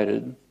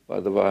guided by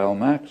the Weil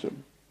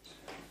maxim.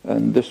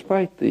 And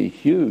despite the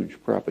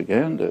huge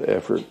propaganda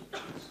effort,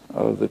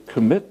 the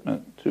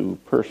commitment to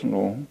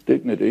personal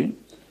dignity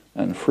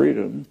and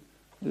freedom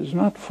is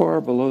not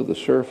far below the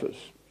surface,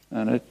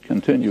 and it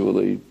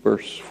continually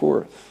bursts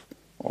forth,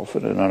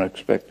 often in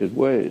unexpected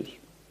ways.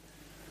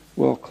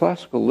 Well,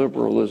 classical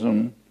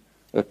liberalism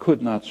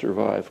could not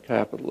survive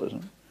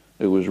capitalism.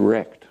 It was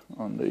wrecked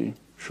on the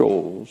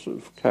shoals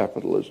of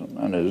capitalism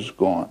and is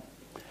gone.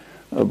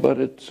 But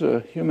its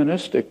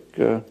humanistic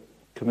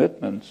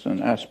commitments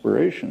and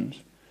aspirations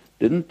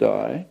didn't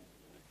die,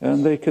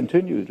 and they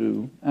continue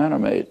to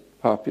animate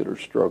popular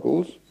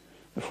struggles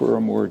for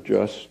a more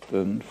just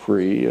and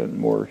free and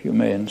more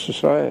humane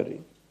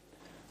society.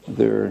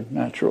 Their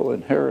natural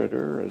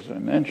inheritor, as I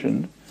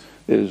mentioned,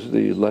 is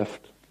the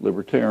left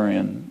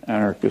libertarian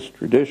anarchist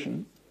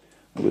tradition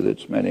with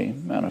its many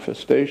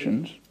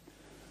manifestations.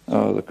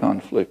 The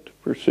conflict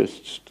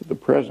persists to the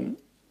present.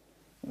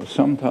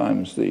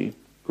 Sometimes the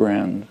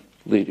grand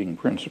leading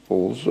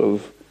principles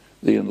of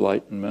the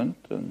Enlightenment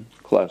and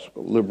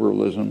classical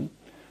liberalism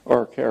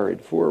are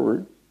carried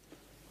forward.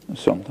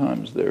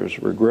 Sometimes there's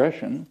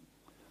regression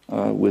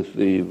with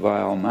the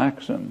Weil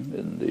maxim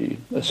in the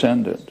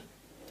ascendant.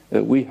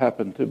 We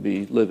happen to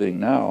be living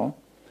now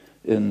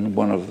in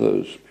one of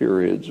those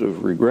periods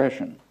of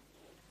regression,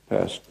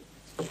 past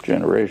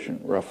generation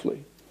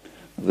roughly.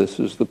 This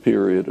is the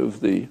period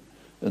of the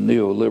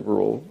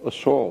neoliberal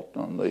assault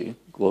on the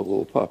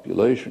global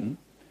population,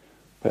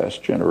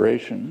 past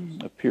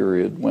generation, a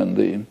period when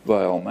the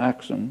Weil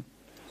maxim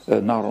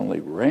not only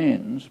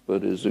reigns,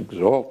 but is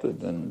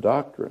exalted in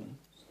doctrine.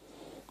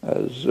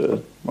 As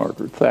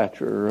Margaret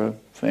Thatcher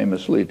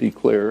famously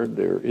declared,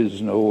 there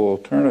is no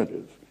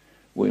alternative.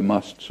 We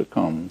must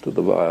succumb to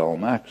the Weil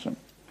maxim.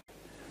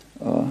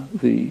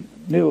 The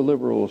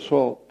neoliberal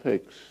assault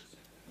takes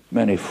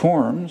many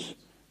forms,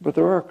 but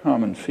there are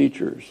common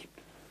features.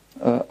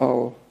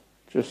 I'll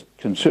just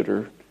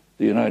consider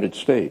the United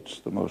States,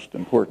 the most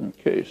important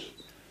case.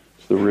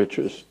 It's the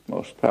richest,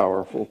 most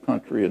powerful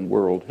country in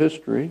world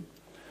history.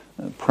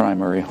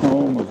 primary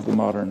home of the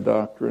modern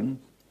doctrine,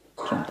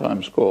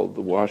 sometimes called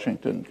the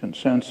Washington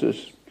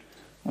Consensus,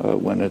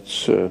 when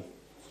it's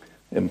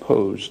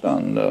imposed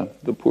on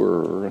the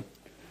poorer,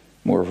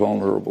 more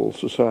vulnerable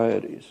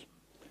societies.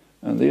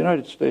 And the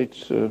United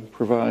States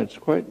provides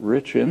quite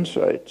rich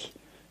insights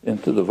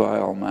into the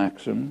vile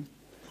maxim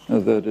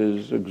that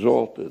is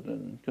exalted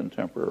in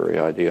contemporary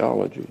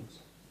ideology.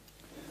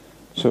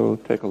 So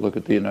take a look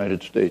at the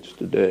United States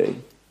today.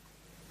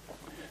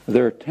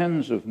 There are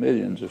tens of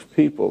millions of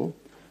people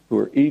who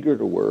are eager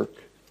to work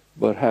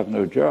but have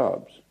no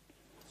jobs.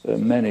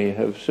 Many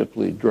have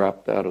simply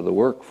dropped out of the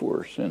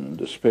workforce in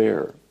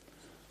despair.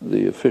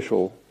 The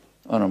official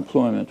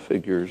unemployment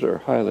figures are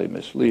highly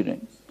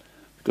misleading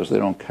because they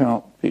don't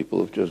count people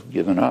who've just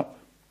given up,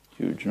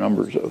 huge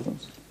numbers of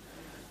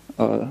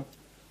them.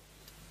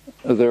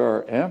 There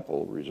are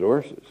ample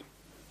resources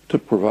to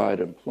provide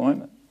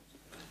employment,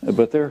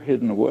 but they're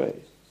hidden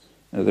away.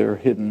 They're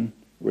hidden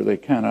where they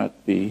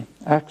cannot be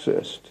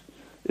accessed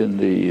in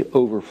the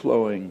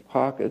overflowing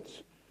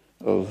pockets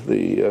of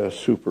the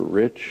super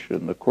rich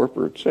and the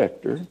corporate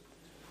sector,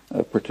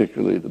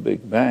 particularly the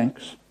big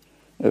banks,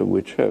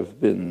 which have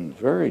been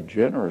very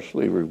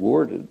generously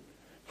rewarded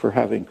for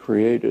having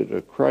created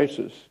a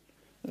crisis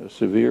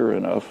severe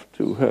enough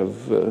to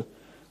have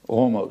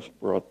almost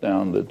brought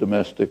down the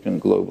domestic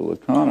and global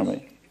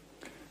economy.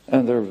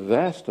 And there are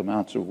vast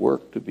amounts of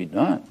work to be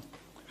done.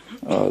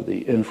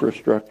 The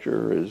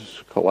infrastructure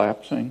is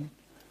collapsing.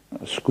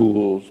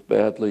 Schools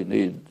badly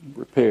need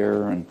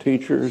repair and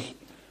teachers.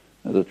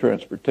 The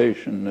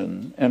transportation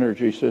and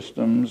energy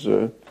systems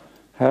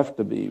have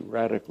to be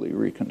radically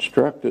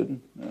reconstructed,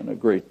 and a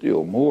great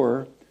deal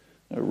more,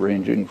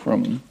 ranging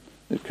from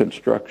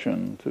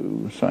construction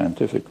to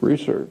scientific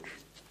research.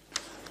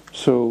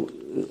 So,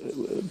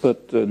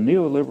 but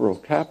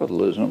neoliberal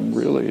capitalism,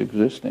 really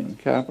existing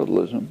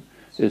capitalism,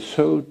 is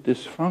so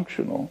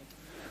dysfunctional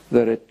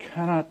that it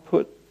cannot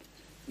put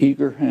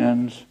eager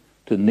hands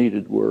to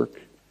needed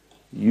work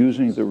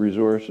using the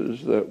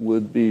resources that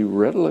would be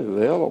readily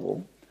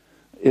available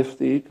if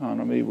the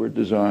economy were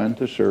designed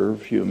to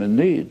serve human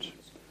needs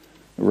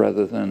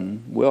rather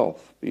than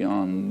wealth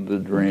beyond the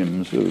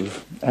dreams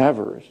of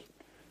avarice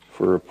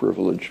for a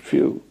privileged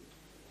few.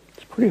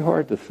 It's pretty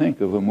hard to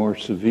think of a more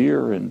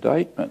severe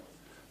indictment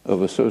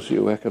of a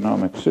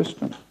socioeconomic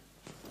system.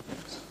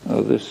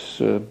 This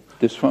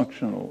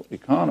dysfunctional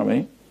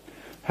economy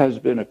has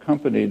been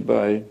accompanied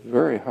by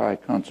very high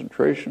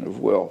concentration of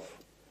wealth,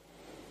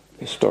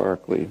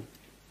 historically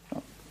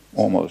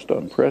almost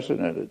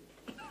unprecedented.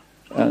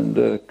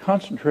 And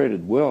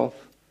concentrated wealth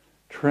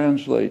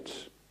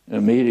translates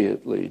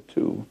immediately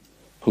to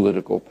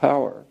political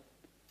power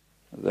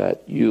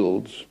that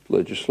yields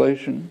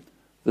legislation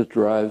that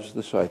drives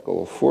the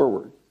cycle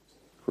forward,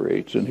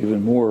 creates an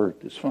even more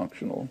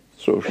dysfunctional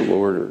social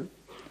order.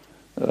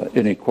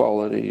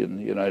 Inequality in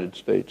the United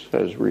States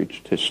has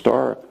reached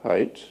historic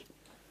heights.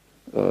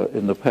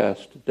 In the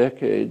past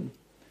decade,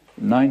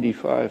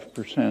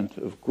 95%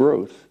 of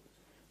growth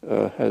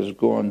has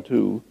gone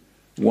to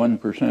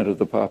 1% of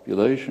the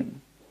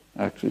population,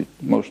 actually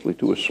mostly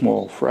to a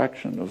small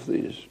fraction of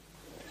these.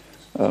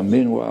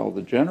 Meanwhile,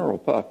 the general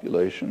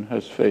population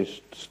has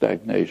faced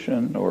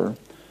stagnation or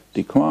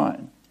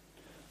decline.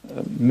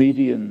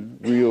 Median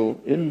real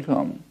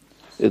income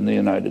in the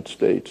United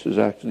States is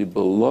actually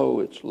below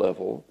its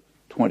level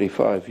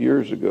 25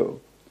 years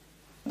ago.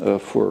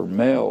 For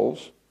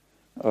males,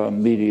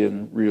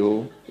 median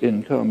real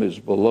income is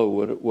below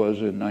what it was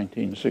in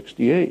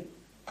 1968.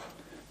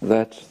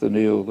 That's the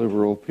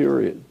neoliberal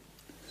period.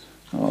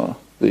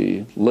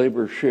 The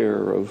labor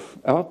share of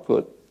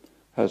output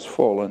has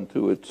fallen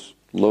to its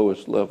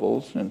lowest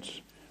level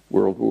since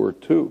World War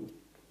II.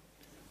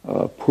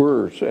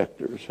 Poorer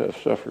sectors have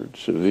suffered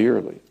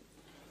severely.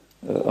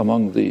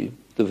 Among the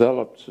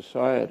developed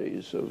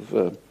societies of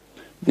the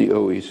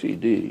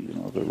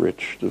OECD, the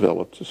rich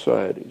developed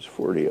societies,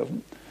 40 of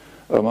them,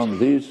 among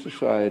these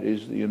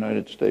societies, the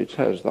United States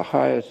has the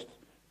highest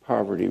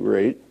poverty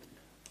rate,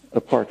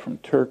 apart from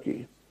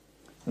Turkey.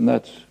 And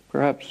that's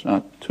perhaps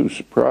not too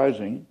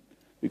surprising,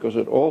 because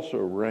it also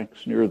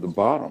ranks near the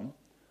bottom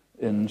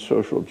in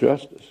social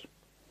justice.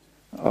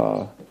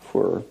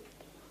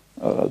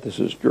 This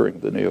is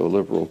during the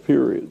neoliberal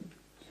period.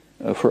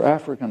 For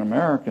African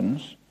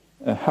Americans,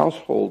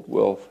 household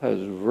wealth has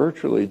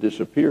virtually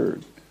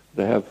disappeared.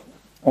 They have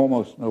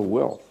almost no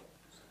wealth.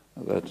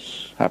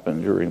 That's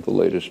happened during the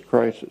latest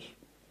crisis.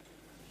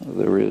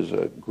 There is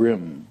a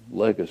grim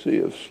legacy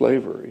of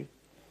slavery.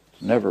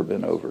 It's never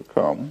been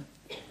overcome.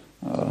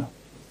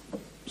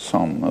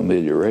 Some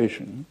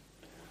amelioration.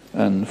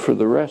 And for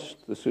the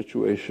rest, the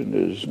situation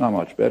is not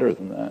much better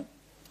than that.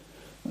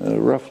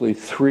 Roughly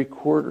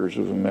 3/4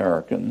 of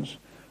Americans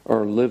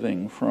are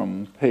living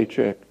from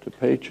paycheck to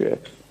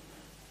paycheck,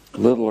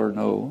 little or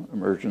no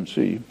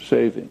emergency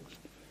savings.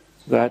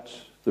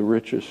 That's the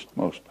richest,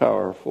 most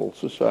powerful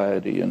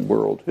society in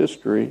world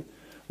history,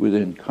 with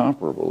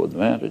incomparable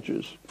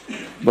advantages,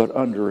 but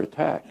under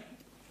attack,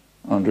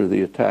 under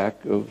the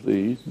attack of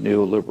the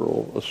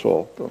neoliberal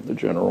assault on the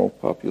general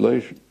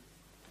population.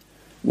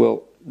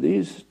 Well,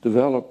 these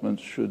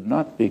developments should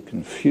not be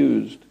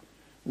confused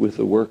with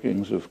the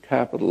workings of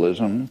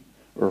capitalism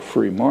or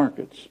free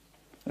markets.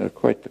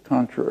 Quite the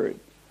contrary.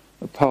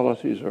 The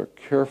policies are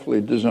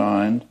carefully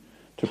designed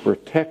to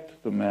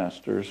protect the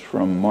masters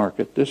from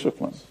market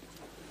discipline.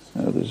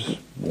 I'll just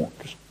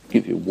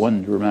give you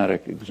one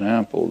dramatic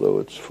example, though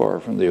it's far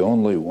from the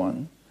only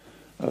one.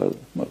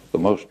 The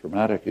most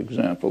dramatic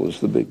example is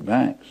the big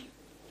banks,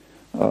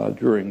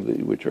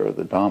 which are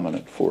the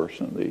dominant force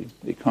in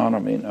the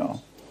economy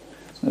now.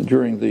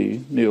 During the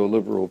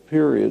neoliberal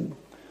period,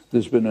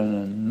 there's been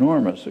an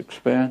enormous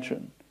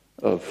expansion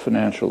of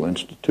financial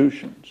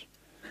institutions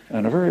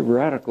and a very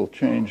radical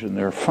change in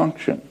their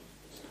function.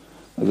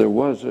 There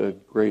was a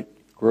great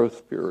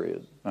growth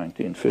period,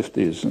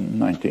 1950s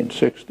and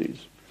 1960s.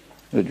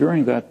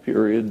 During that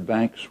period,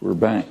 banks were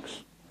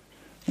banks.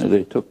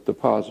 They took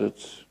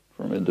deposits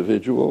from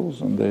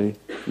individuals and they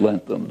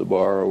lent them to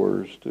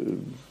borrowers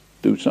to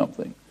do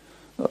something,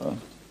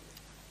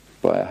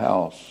 buy a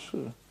house,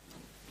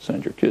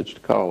 send your kids to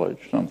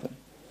college, something.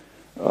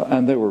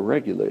 And they were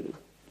regulated.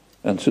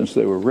 And since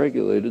they were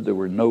regulated, there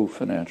were no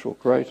financial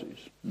crises,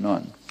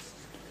 none.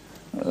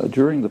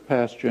 During the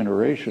past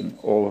generation,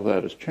 all of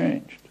that has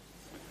changed.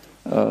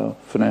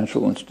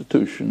 Financial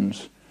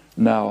institutions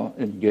now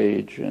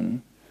engage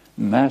in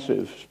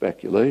massive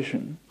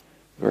speculation,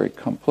 very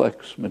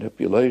complex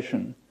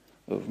manipulation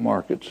of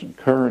markets and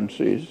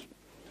currencies,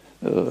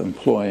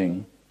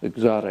 employing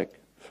exotic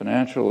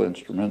financial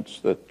instruments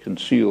that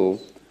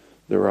conceal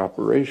their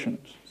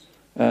operations.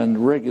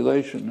 And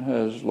regulation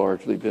has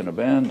largely been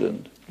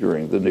abandoned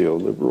during the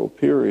neoliberal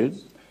period.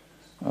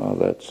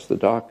 That's the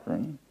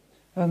doctrine.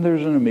 And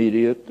there's an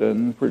immediate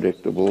and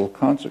predictable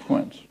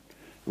consequence.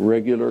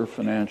 Regular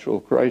financial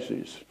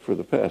crises for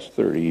the past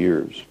 30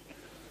 years,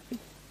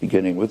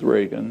 beginning with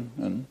Reagan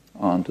and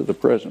on to the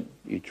present,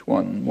 each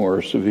one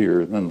more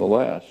severe than the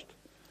last.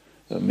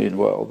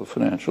 Meanwhile, the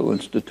financial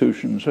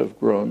institutions have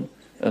grown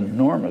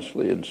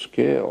enormously in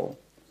scale.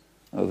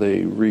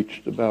 They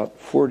reached about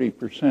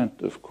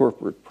 40% of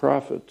corporate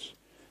profits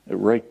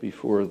right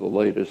before the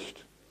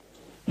latest,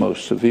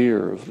 most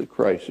severe of the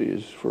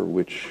crises for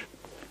which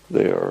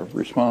they are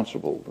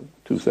responsible, the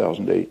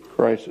 2008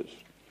 crisis.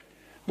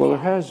 Well, there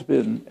has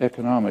been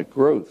economic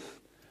growth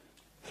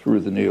through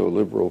the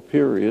neoliberal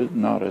period,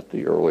 not at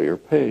the earlier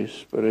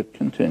pace, but it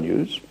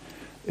continues.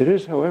 It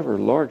is, however,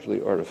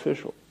 largely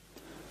artificial.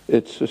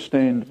 It's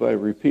sustained by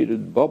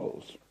repeated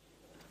bubbles.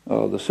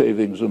 The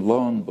savings and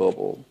loan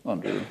bubble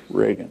under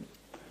Reagan,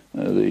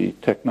 the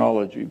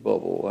technology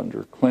bubble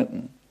under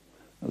Clinton,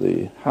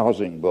 the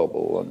housing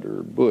bubble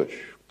under Bush.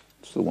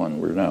 It's the one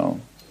we're now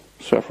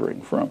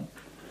suffering from.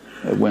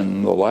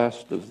 When the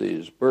last of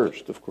these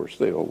burst, of course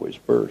they always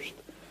burst,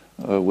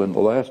 when the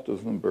last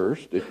of them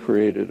burst, it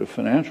created a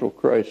financial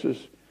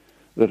crisis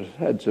that has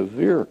had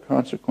severe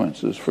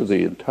consequences for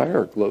the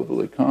entire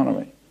global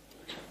economy.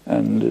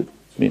 And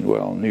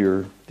meanwhile,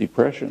 near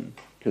depression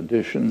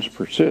conditions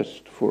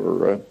persist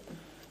for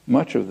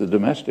much of the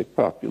domestic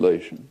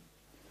population.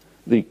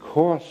 The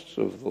costs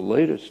of the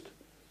latest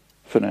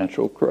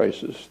financial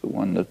crisis, the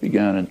one that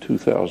began in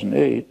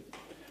 2008,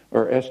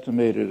 are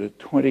estimated at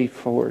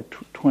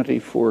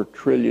 $24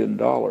 trillion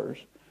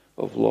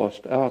of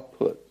lost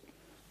output.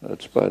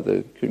 That's by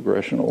the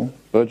Congressional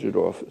Budget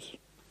Office.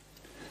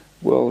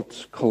 Well,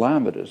 it's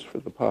calamitous for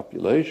the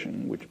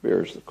population, which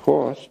bears the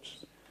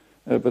costs,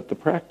 but the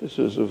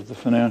practices of the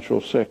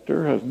financial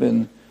sector have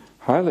been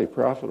highly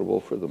profitable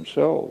for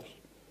themselves.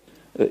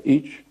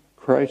 Each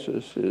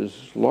crisis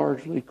is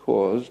largely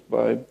caused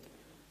by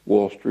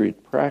Wall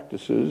Street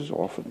practices,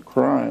 often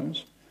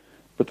crimes,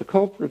 but the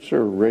culprits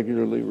are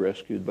regularly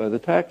rescued by the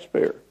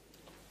taxpayer,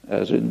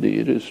 as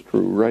indeed is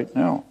true right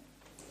now.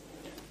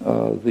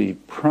 The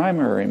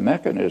primary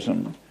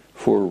mechanism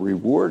for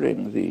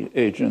rewarding the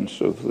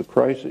agents of the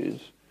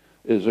crises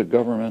is a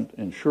government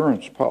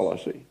insurance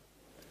policy.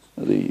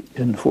 The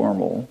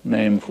informal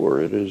name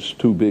for it is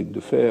too big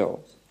to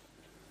fail.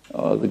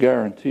 The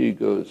guarantee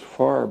goes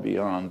far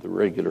beyond the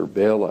regular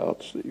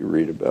bailouts that you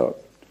read about.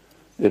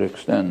 It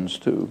extends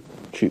to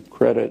cheap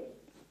credit,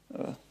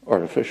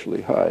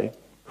 artificially high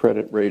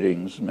credit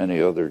ratings,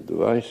 many other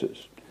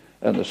devices.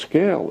 And the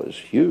scale is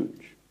huge.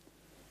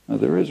 Now,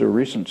 there is a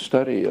recent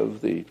study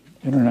of the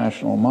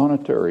International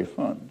Monetary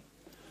Fund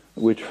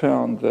which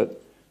found that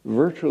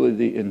virtually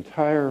the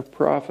entire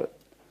profit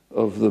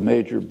of the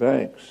major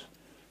banks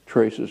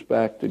traces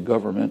back to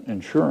government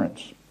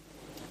insurance.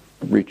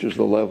 It reaches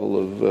the level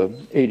of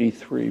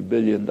 $83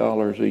 billion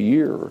a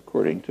year,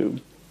 according to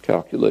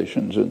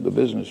calculations in the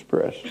business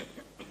press.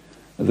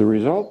 The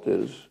result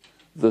is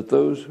that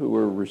those who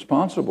were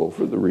responsible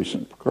for the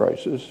recent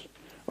crisis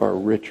are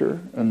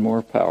richer and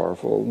more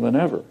powerful than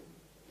ever.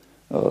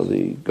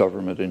 The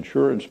government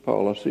insurance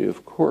policy,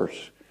 of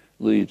course,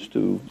 leads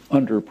to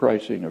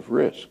underpricing of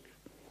risk.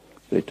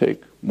 They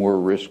take more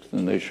risk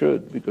than they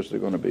should because they're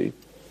going to be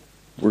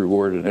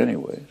rewarded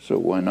anyway, so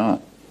why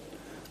not?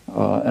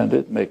 And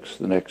it makes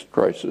the next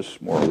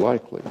crisis more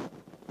likely.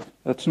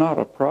 That's not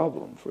a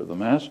problem for the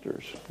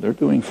masters. They're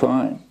doing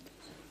fine.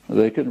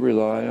 They can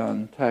rely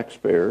on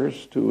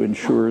taxpayers to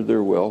ensure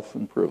their wealth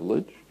and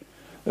privilege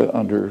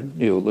under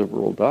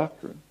neoliberal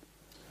doctrine.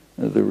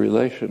 The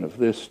relation of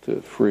this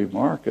to free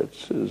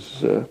markets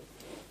is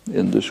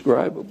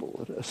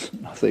indescribable. It has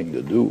nothing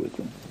to do with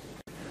them.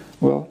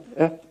 Well,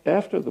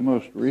 after the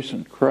most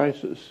recent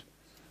crisis,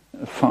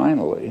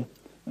 finally,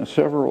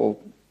 several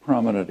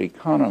prominent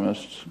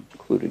economists,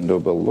 including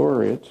Nobel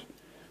laureates,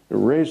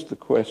 raised the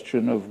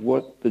question of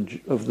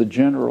the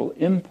general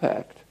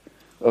impact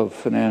of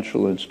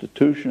financial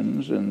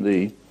institutions in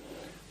the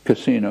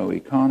casino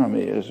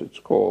economy, as it's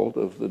called,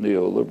 of the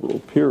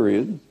neoliberal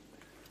period.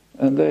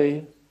 And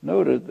they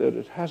noted that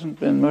it hasn't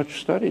been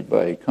much studied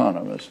by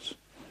economists,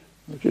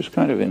 which is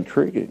kind of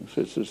intriguing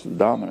since it's the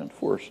dominant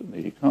force in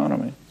the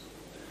economy.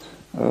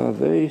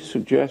 They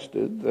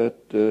suggested that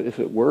if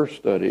it were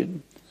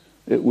studied,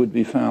 it would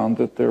be found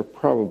that they're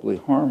probably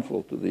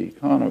harmful to the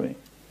economy.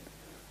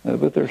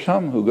 But there are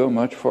some who go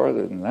much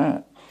farther than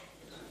that.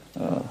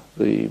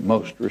 The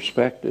most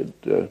respected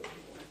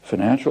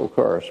financial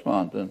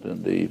correspondent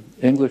in the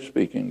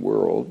English-speaking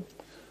world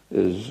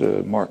is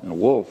Martin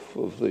Wolf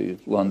of the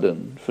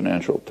London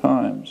Financial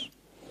Times.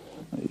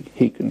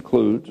 He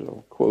concludes,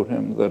 I'll quote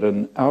him, that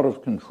an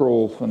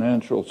out-of-control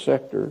financial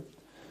sector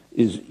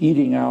is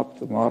eating out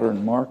the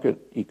modern market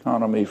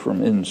economy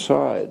from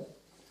inside,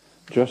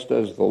 just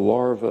as the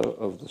larva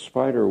of the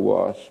spider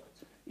wasp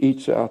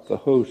eats out the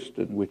host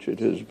in which it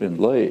has been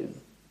laid.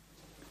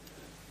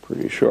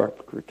 Pretty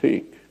sharp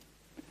critique.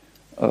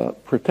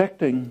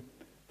 Protecting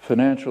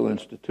financial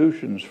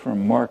institutions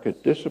from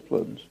market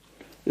disciplines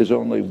is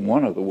only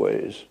one of the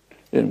ways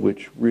in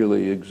which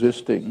really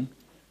existing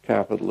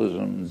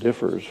capitalism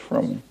differs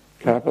from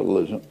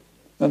capitalism.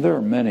 And there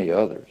are many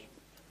others.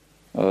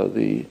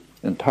 The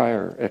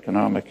entire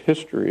economic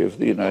history of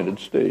the United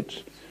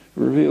States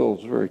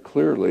reveals very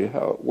clearly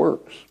how it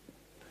works.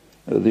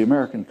 The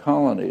American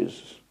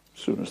colonies,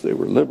 as soon as they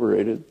were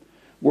liberated,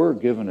 were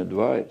given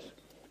advice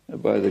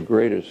by the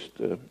greatest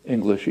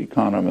English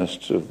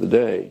economists of the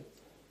day,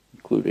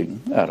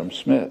 including Adam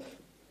Smith.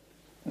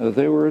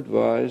 They were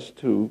advised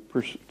to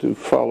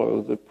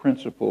follow the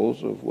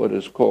principles of what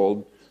is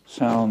called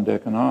sound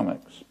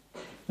economics.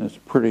 And it's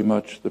pretty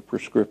much the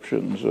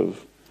prescriptions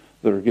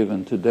that are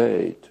given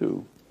today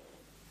to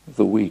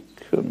the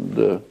weak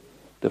and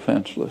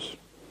defenseless.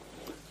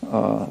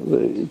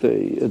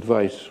 They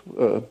advice,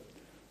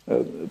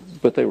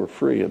 but they were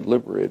free and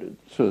liberated,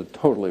 so they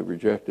totally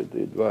rejected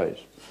the advice.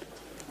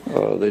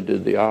 They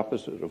did the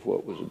opposite of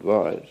what was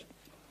advised.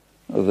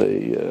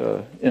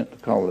 The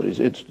colonies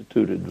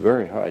instituted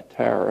very high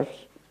tariffs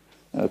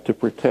to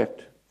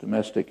protect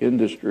domestic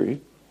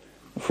industry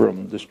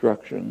from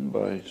destruction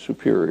by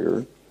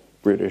superior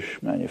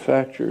British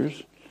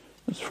manufacturers.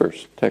 It's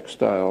first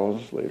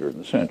textiles, later in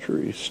the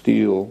century,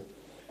 steel,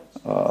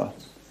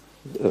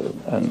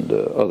 and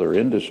other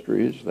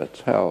industries.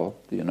 That's how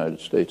the United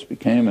States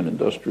became an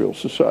industrial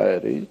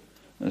society.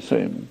 The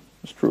same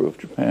is true of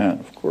Japan,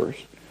 of course.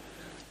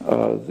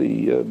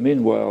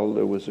 Meanwhile,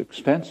 there was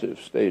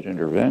extensive state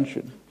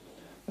intervention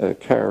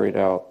carried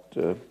out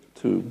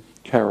to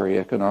carry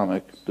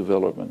economic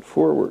development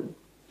forward.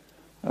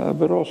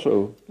 But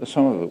also,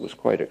 some of it was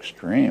quite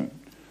extreme,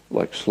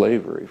 like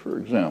slavery, for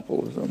example,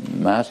 was a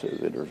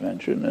massive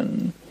intervention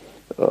in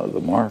the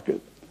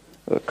market,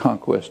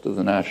 conquest of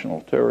the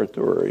national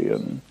territory,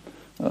 and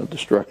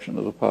destruction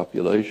of the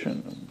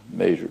population, and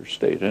major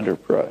state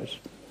enterprise.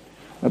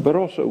 But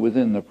also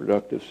within the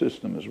productive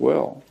system as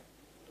well.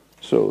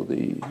 So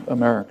the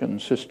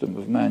American system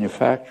of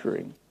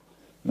manufacturing,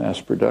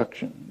 mass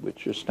production,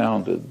 which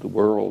astounded the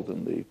world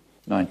in the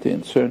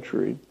 19th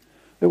century,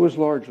 it was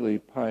largely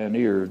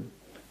pioneered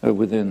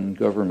within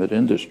government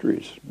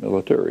industries,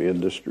 military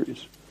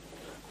industries.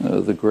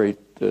 The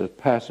great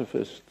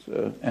pacifist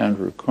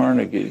Andrew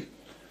Carnegie,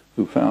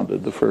 who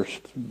founded the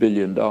first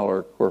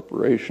billion-dollar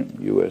corporation,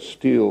 U.S.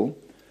 Steel,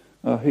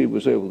 he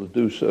was able to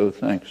do so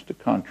thanks to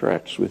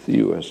contracts with the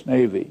U.S.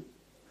 Navy.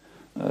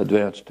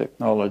 Advanced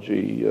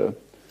technology,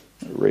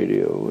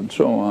 radio, and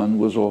so on,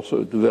 was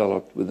also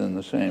developed within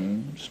the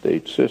same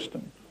state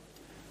system.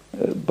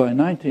 By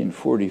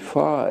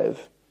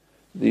 1945,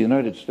 the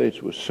United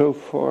States was so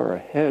far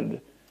ahead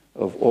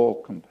of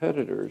all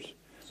competitors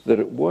that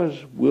it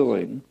was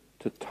willing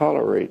to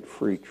tolerate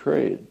free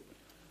trade.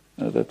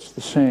 That's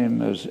the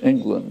same as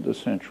England a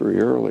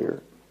century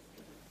earlier,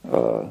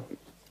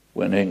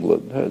 when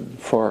England had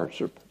far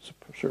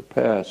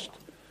surpassed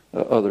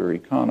other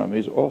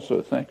economies,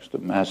 also thanks to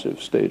massive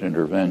state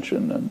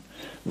intervention and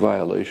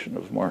violation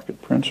of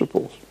market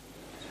principles.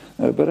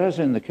 But as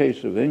in the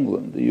case of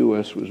England, the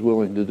U.S. was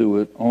willing to do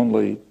it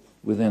only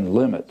within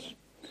limits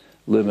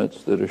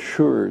that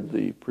assured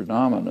the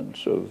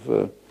predominance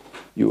of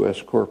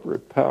U.S.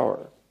 corporate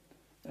power.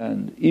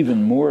 And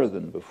even more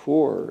than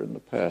before, in the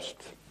past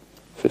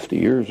 50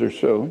 years or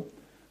so,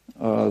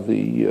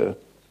 the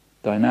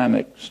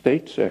dynamic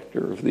state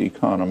sector of the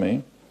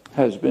economy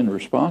has been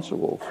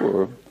responsible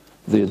for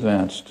the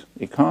advanced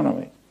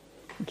economy.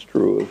 It's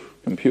true of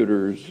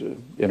computers,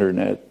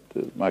 internet,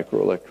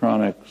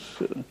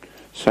 microelectronics,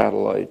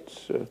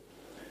 satellites,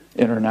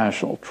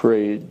 international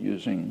trade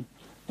using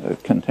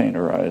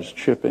containerized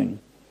shipping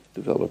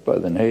developed by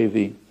the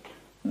Navy,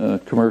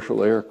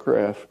 commercial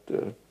aircraft,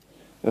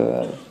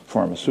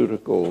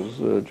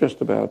 pharmaceuticals,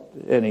 just about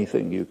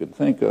anything you can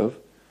think of,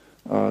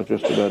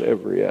 just about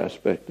every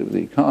aspect of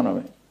the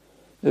economy.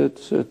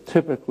 It's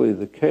typically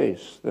the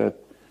case that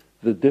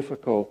the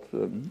difficult,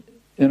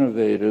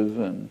 innovative,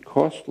 and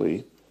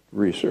costly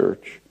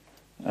research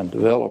and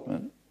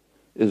development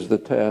is the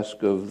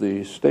task of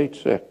the state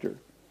sector.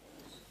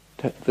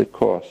 The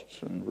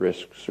costs and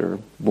risks are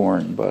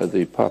borne by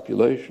the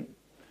population.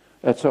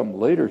 At some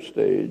later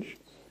stage,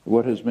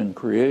 what has been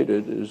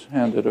created is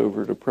handed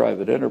over to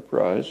private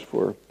enterprise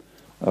for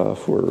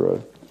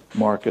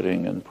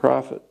marketing and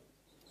profit.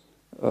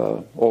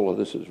 All of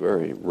this is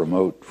very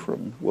remote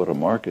from what a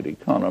market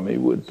economy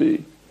would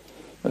be.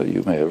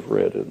 You may have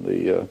read in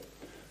the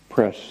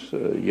press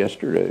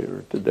yesterday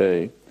or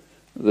today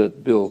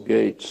that Bill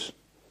Gates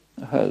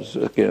has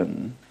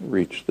again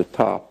reached the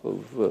top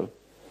of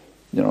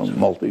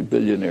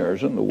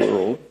multi-billionaires in the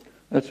world.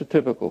 That's a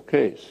typical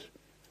case.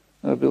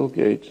 Bill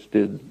Gates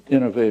did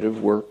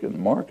innovative work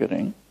in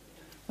marketing,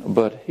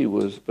 but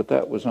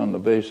that was on the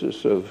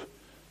basis of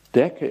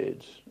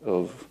decades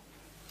of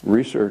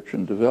research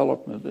and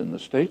development in the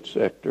state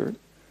sector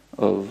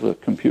of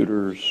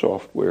computers,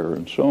 software,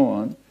 and so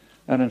on.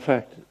 And in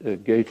fact,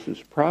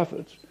 Gates's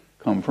profits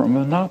come from a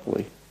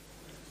monopoly.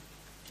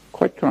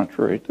 Quite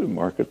contrary to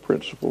market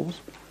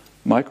principles,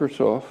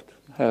 Microsoft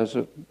has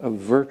a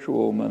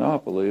virtual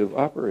monopoly of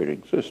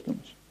operating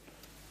systems.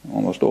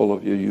 Almost all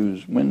of you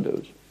use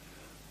Windows.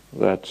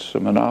 That's a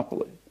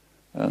monopoly.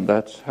 And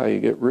that's how you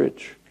get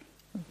rich,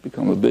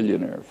 become a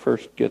billionaire.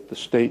 First get the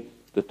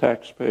state, the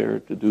taxpayer,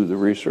 to do the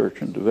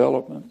research and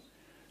development,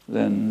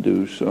 then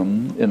do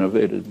some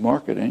innovative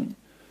marketing,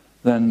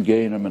 then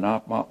gain a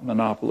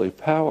monopoly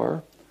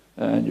power,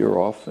 and you're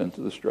off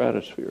into the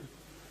stratosphere.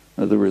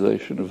 The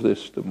relation of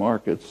this to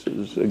markets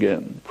is,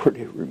 again,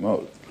 pretty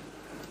remote.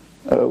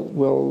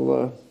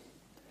 And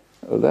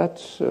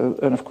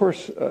of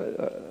course,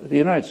 the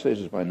United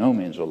States is by no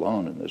means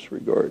alone in this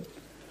regard.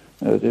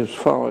 It is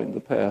following the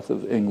path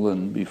of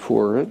England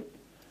before it,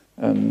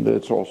 and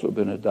it's also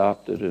been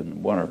adopted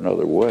in one or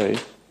another way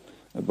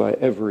by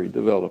every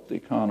developed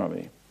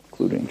economy,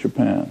 including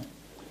Japan.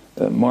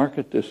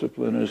 Market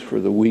discipline is for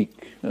the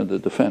weak and the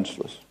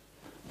defenseless,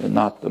 and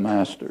not the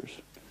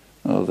masters.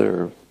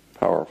 They're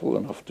powerful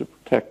enough to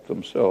protect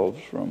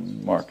themselves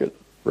from market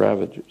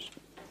ravages.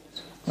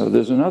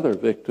 There's another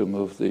victim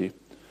of the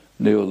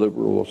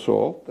neoliberal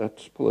assault,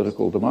 that's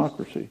political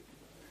democracy.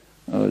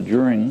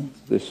 During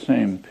this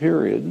same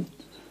period,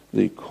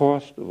 the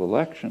cost of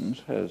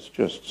elections has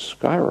just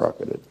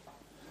skyrocketed.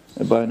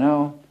 And by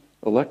now,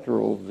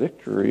 electoral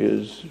victory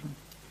is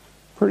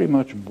pretty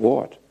much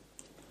bought.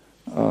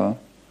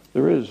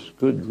 There is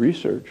good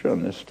research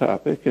on this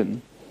topic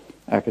in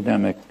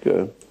academic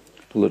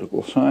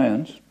political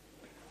science,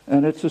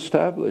 and it's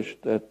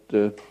established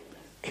that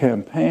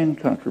campaign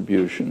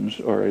contributions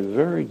are a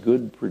very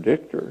good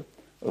predictor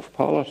of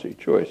policy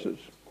choices.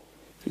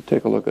 If you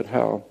take a look at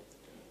how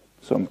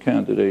some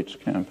candidate's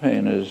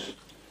campaign is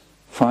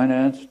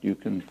financed, you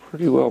can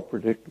pretty well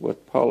predict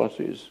what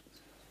policies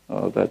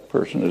that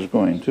person is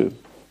going to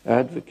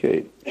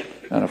advocate.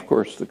 And of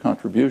course, the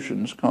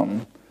contributions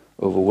come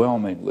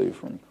overwhelmingly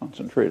from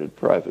concentrated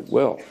private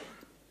wealth.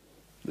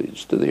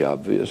 Leads to the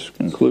obvious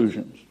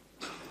conclusions.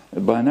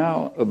 And by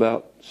now,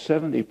 about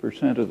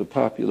 70% of the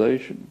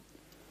population,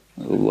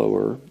 the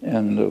lower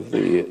end of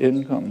the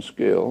income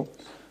scale,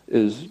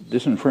 is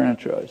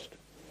disenfranchised.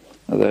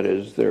 That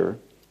is, their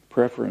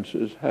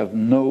preferences have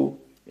no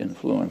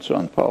influence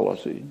on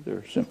policy.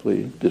 They're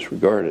simply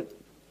disregarded.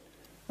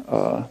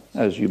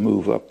 As you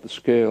move up the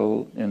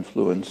scale,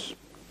 influence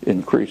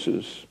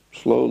increases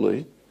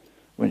slowly.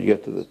 When you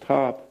get to the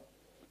top,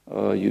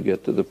 you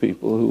get to the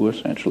people who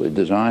essentially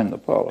design the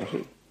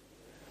policy.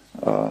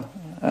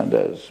 And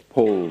as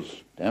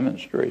polls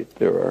demonstrate,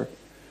 there are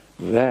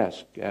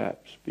vast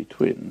gaps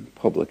between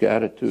public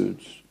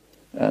attitudes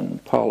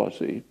and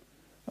policy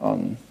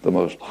on the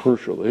most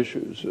crucial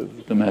issues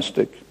of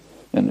domestic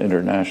and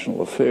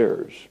international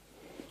affairs.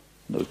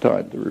 No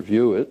time to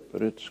review it,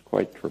 but it's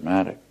quite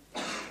dramatic.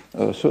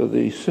 So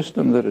the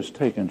system that has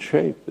taken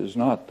shape is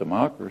not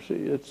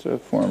democracy, it's a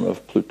form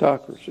of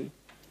plutocracy.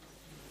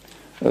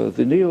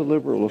 The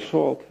neoliberal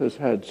assault has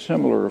had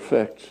similar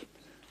effects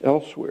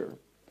elsewhere.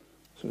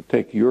 So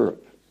take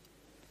Europe.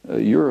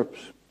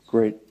 Europe's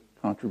great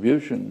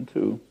contribution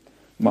to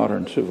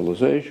modern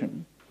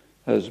civilization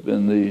has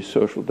been the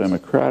social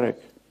democratic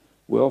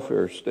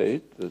welfare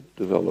state that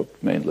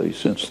developed mainly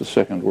since the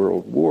Second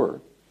World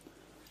War.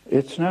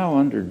 It's now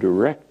under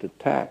direct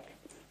attack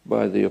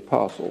by the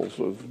apostles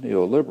of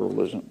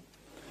neoliberalism.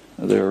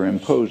 They're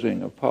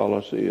imposing a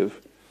policy of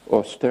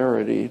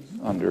austerity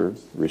under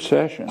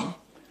recession,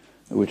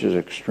 which is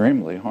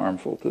extremely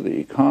harmful to the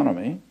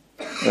economy.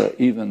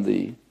 Even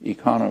the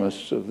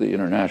economists of the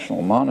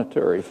International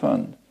Monetary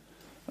Fund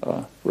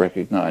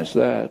recognize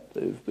that.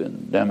 They've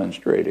been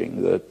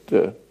demonstrating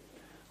that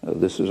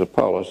This is a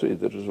policy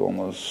that is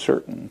almost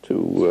certain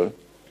to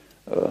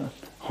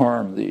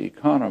harm the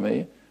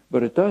economy,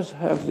 but it does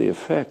have the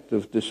effect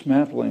of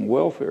dismantling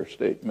welfare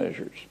state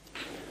measures,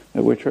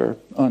 which are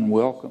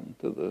unwelcome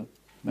to the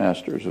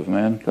masters of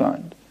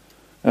mankind,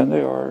 and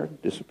they are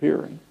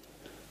disappearing.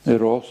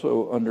 It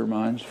also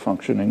undermines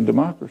functioning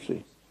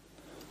democracy,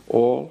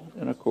 all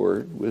in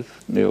accord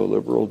with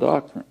neoliberal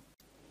doctrine.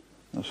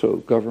 So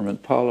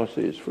government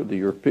policies for the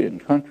European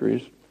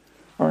countries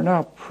are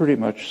now pretty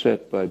much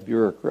set by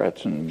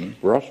bureaucrats in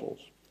Brussels,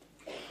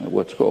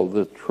 what's called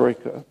the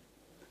Troika.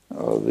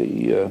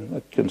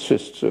 It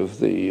consists of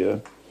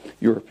the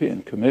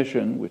European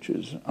Commission, which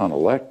is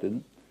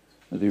unelected,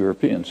 the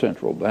European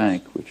Central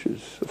Bank, which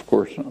is, of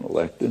course,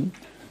 unelected,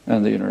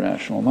 and the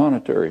International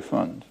Monetary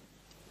Fund.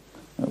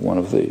 One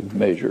of the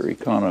major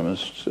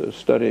economists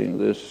studying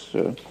this,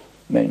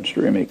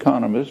 mainstream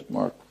economist,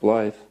 Mark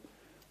Blyth,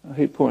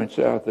 he points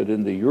out that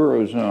in the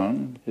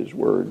Eurozone, his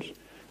words,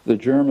 the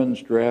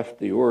Germans draft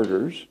the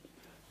orders,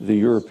 the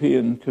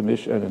European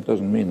Commission, and it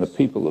doesn't mean the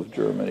people of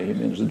Germany, he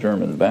means the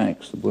German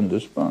banks, the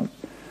Bundesbank,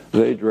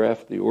 they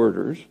draft the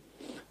orders,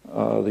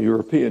 the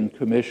European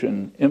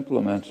Commission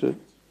implements it,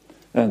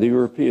 and the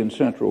European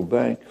Central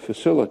Bank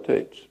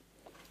facilitates,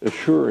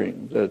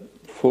 assuring that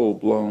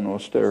full-blown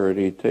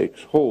austerity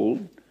takes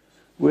hold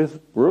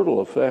with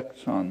brutal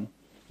effects on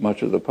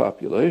much of the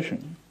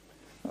population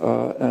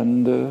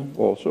and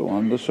also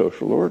on the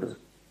social order.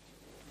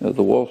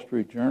 The Wall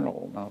Street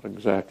Journal, not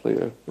exactly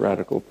a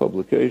radical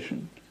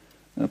publication,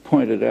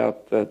 pointed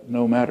out that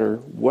no matter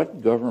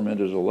what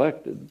government is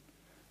elected,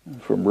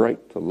 from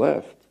right to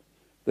left,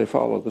 they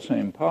follow the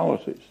same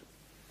policies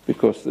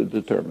because they're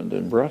determined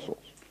in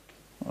Brussels.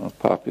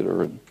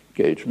 Popular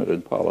engagement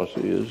in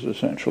policy has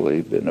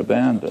essentially been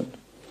abandoned.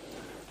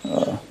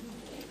 A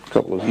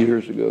couple of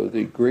years ago,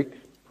 the Greek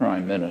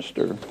Prime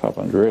Minister,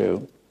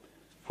 Papandreou,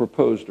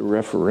 proposed a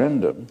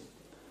referendum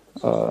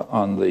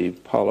on the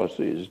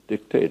policies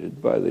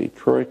dictated by the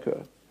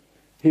Troika.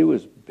 He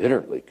was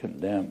bitterly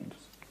condemned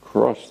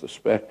across the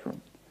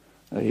spectrum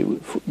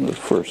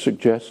for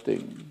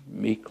suggesting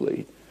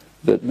meekly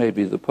that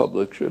maybe the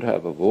public should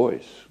have a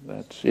voice.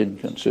 That's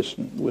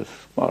inconsistent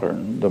with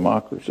modern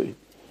democracy.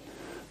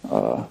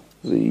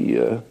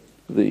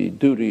 The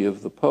duty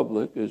of the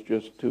public is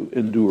just to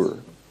endure,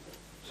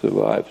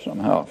 survive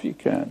somehow if you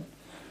can.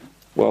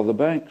 While the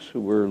banks, who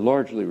were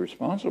largely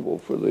responsible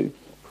for the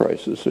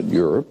crisis in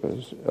Europe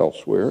as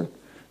elsewhere,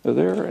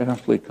 they're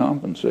amply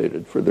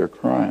compensated for their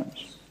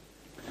crimes.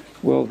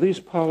 Well,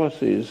 these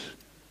policies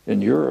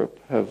in Europe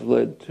have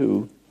led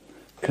to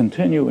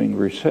continuing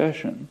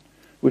recession,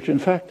 which in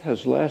fact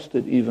has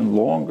lasted even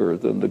longer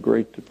than the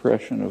Great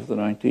Depression of the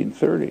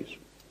 1930s.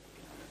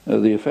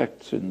 The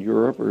effects in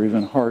Europe are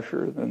even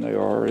harsher than they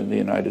are in the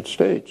United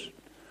States,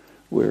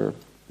 where,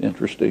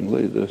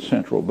 interestingly, the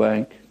central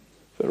bank,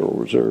 Federal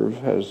Reserve,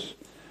 has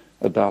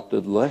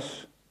adopted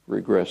less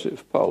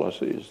regressive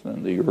policies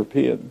than the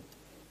European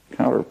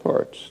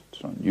counterparts.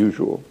 It's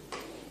unusual.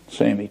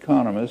 Same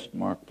economist,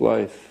 Mark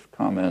Blyth,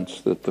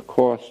 comments that the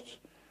costs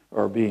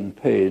are being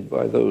paid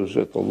by those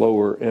at the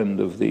lower end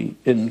of the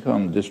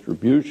income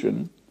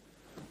distribution.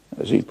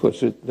 As he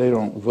puts it, they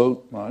don't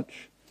vote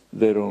much,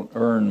 they don't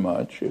earn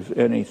much, if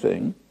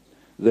anything,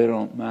 they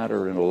don't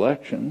matter in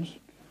elections,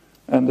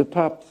 and the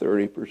top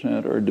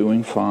 30% are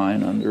doing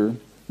fine under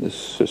this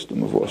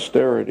system of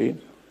austerity.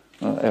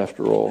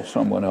 After all,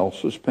 someone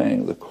else is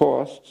paying the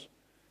costs,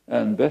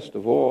 and best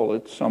of all,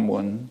 it's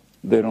someone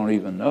they don't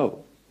even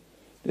know.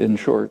 In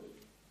short,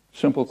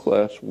 simple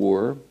class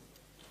war,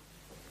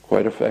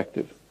 quite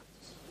effective.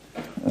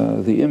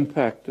 The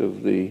impact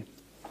of the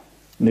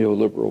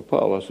neoliberal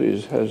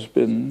policies has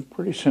been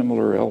pretty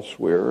similar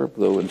elsewhere,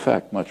 though in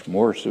fact much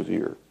more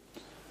severe.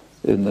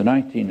 In the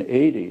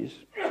 1980s,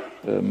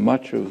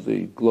 much of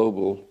the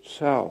global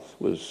South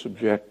was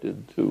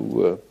subjected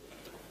to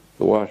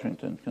the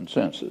Washington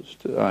Consensus,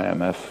 to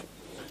IMF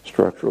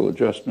structural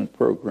adjustment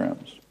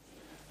programs.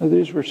 Now,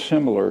 these were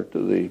similar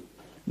to the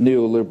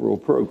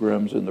neoliberal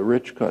programs in the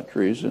rich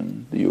countries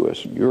in the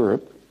US and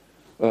Europe,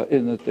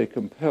 in that they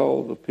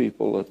compel the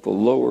people at the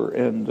lower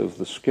end of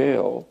the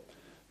scale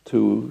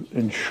to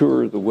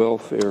ensure the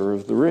welfare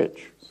of the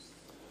rich.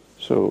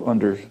 So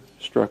under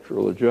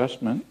structural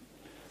adjustment,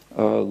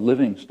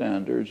 living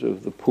standards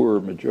of the poor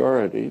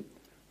majority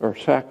are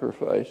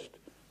sacrificed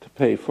to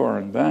pay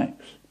foreign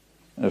banks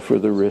for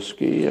the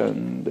risky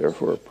and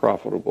therefore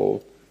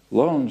profitable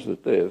loans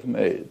that they have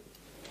made.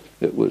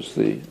 It was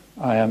the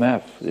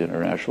IMF, the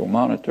International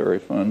Monetary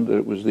Fund,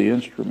 that was the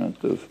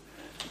instrument of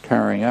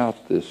carrying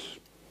out this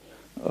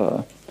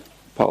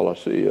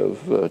policy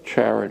of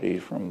charity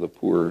from the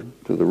poor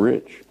to the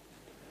rich.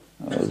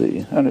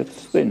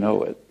 They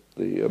know it.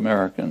 The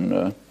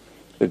American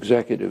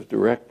executive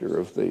director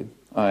of the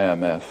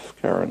IMF,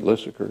 Karen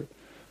Lissaker,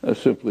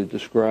 simply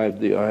described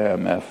the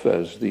IMF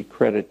as the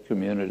credit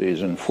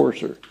community's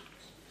enforcer.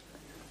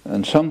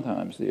 And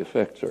sometimes the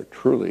effects are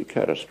truly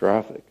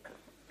catastrophic.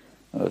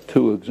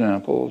 Two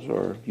examples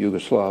are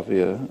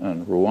Yugoslavia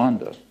and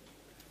Rwanda.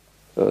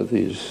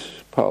 These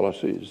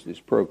policies, these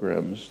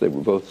programs, they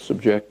were both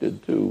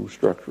subjected to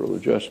structural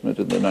adjustment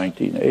in the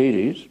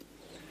 1980s.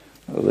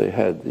 They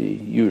had the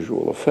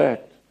usual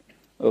effect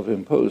of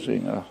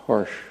imposing a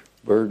harsh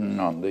burden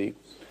on the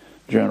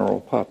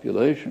general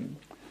population.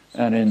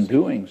 And in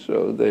doing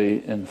so,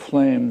 they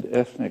inflamed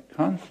ethnic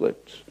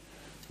conflicts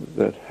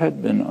that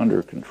had been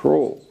under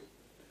control.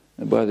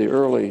 And by the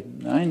early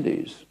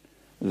 90s,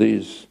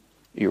 these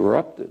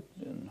erupted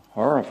in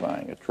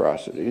horrifying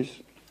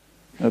atrocities,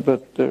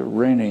 but the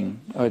reigning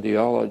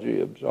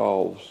ideology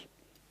absolves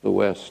the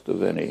West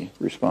of any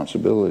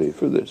responsibility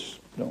for this.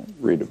 Don't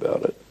read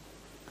about it.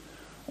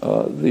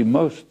 The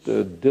most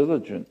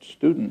diligent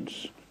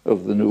students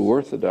of the New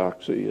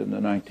Orthodoxy in the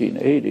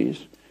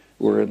 1980s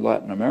were in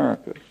Latin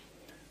America,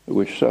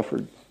 which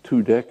suffered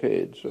 2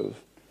 decades of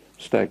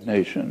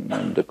stagnation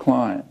and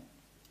decline.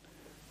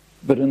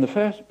 But in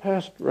the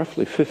past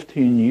roughly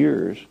 15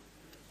 years,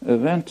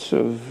 events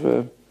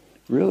of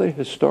really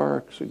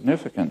historic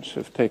significance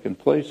have taken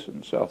place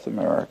in South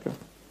America,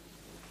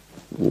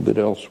 a little bit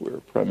elsewhere,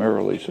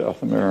 primarily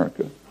South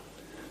America.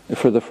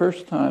 For the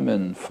first time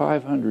in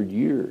 500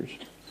 years,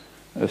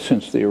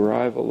 since the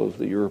arrival of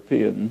the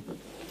European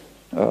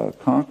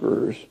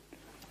conquerors,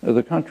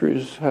 the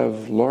countries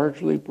have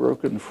largely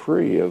broken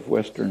free of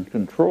Western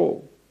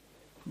control.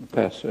 In the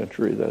past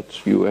century,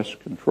 that's U.S.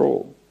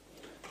 control.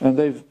 And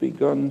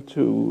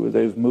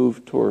they've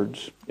moved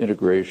towards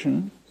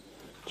integration.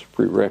 It's a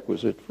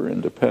prerequisite for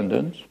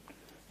independence.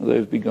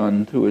 They've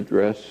begun to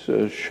address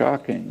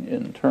shocking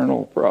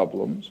internal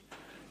problems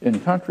in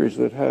countries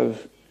that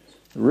have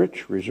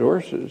rich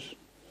resources,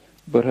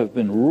 but have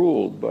been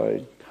ruled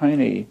by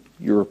tiny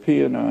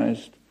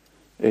Europeanized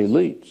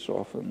elites,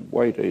 often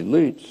white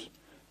elites,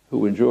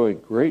 who enjoy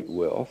great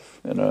wealth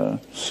in a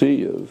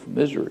sea of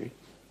misery.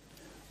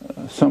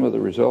 Some of the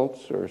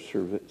results are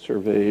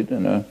surveyed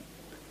in a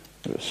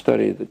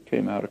study that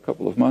came out a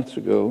couple of months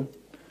ago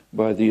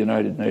by the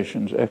United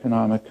Nations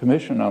Economic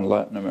Commission on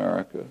Latin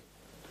America.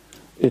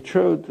 It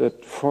showed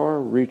that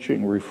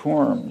far-reaching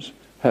reforms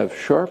have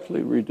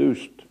sharply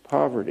reduced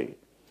poverty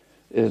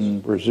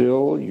in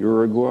Brazil,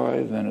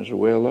 Uruguay,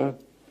 Venezuela,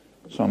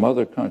 some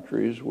other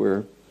countries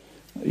where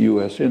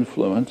U.S.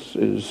 influence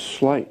is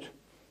slight,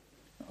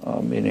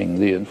 meaning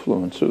the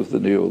influence of the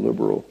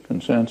neoliberal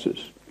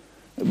consensus.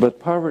 But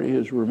poverty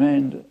has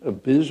remained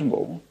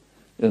abysmal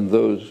in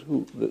those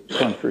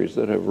countries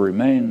that have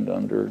remained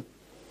under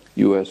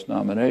U.S.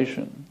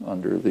 domination,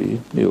 under the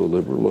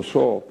neoliberal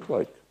assault,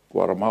 like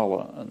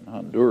Guatemala and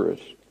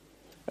Honduras.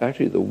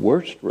 Actually, the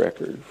worst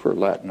record for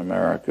Latin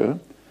America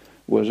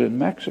was in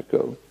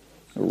Mexico,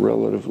 a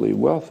relatively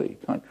wealthy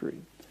country,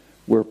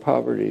 where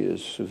poverty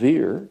is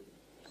severe,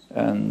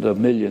 and 1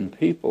 million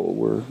people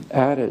were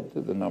added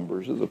to the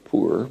numbers of the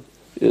poor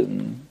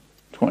in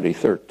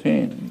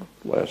 2013,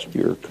 last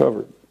year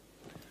covered.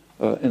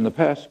 In the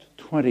past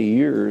 20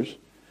 years,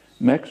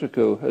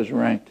 Mexico has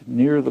ranked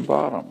near the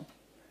bottom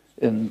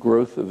in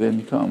growth of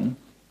income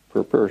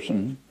per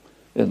person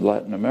in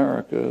Latin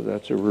America.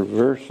 That's a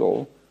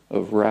reversal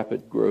of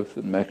rapid growth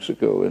in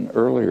Mexico in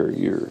earlier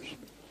years.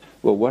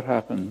 Well, what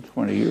happened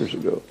 20 years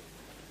ago?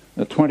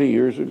 Now, 20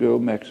 years ago,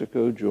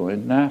 Mexico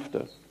joined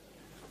NAFTA,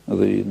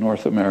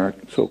 the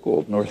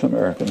so-called North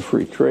American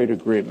Free Trade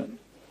Agreement.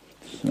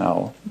 It's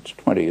now its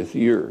 20th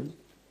year.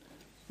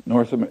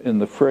 In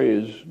the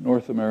phrase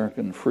North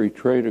American Free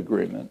Trade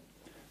Agreement,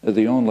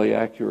 the only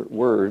accurate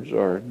words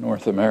are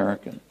North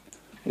American.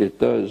 It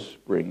does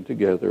bring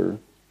together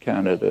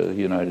Canada, the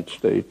United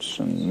States,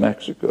 and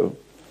Mexico.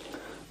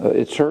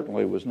 It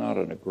certainly was not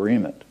an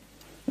agreement,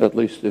 at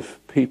least if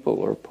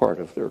people are part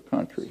of their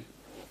country.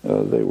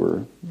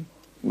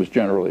 Was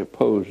generally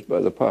opposed by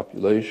the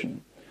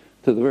population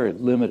to the very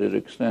limited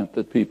extent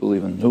that people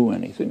even knew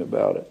anything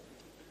about it.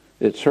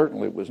 It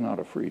certainly was not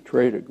a free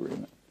trade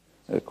agreement,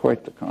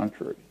 quite the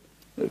contrary.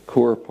 The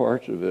core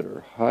parts of it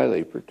are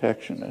highly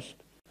protectionist.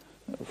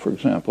 For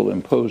example,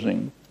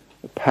 imposing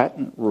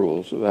patent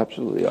rules of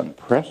absolutely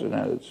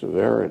unprecedented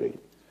severity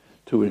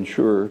to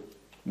ensure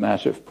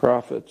massive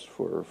profits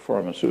for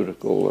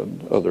pharmaceutical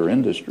and other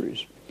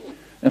industries.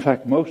 In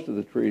fact, most of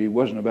the treaty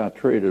wasn't about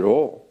trade at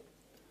all.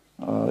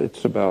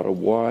 It's about a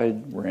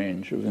wide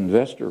range of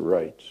investor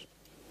rights.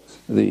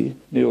 The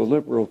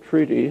neoliberal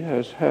treaty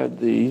has had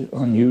the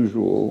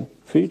unusual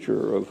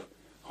feature of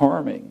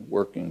harming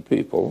working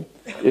people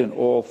in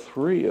all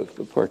 3 of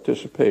the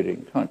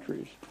participating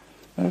countries.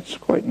 That's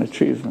quite an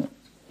achievement.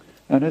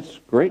 And it's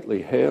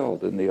greatly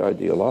hailed in the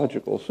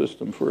ideological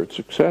system for its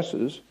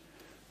successes,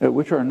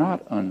 which are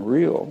not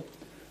unreal.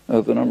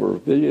 The number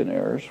of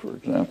billionaires, for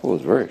example,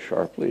 is very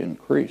sharply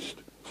increased,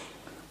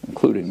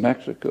 including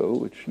Mexico,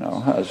 which now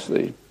has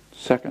the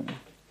 2nd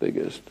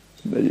biggest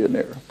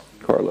billionaire,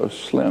 Carlos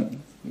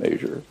Slim,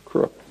 major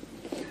crook.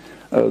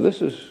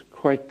 This is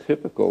quite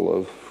typical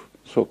of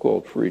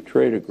so-called free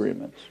trade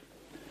agreements,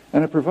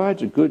 and it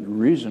provides a good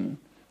reason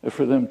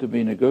for them to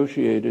be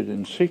negotiated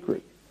in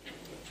secret,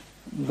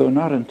 though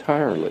not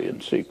entirely in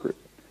secret.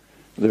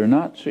 They're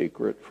not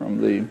secret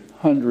from the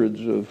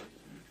hundreds of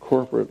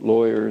corporate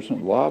lawyers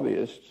and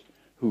lobbyists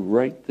who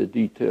write the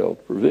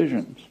detailed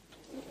provisions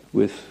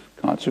with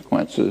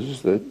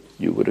consequences that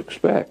you would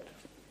expect.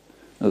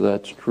 Now,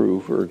 that's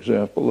true, for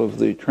example, of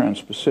the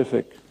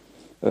Trans-Pacific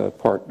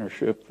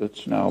partnership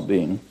that's now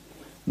being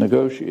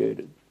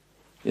negotiated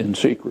in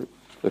secret,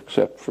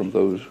 except from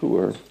those who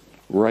are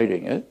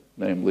writing it,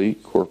 namely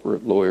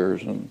corporate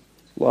lawyers and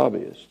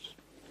lobbyists.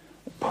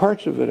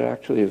 Parts of it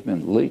actually have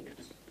been leaked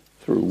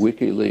through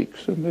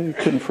WikiLeaks, and they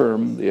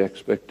confirm the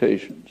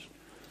expectations.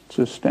 It's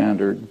a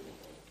standard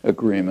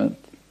agreement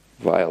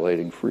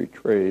violating free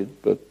trade,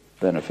 but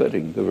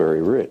benefiting the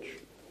very rich.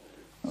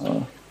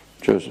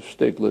 Joseph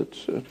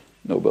Stiglitz, a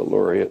Nobel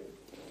laureate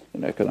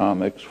in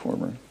economics,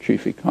 former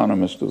chief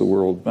economist of the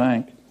World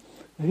Bank,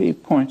 he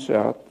points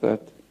out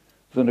that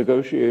the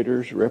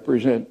negotiators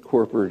represent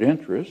corporate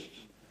interests,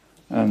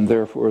 and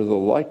therefore the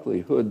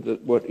likelihood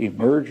that what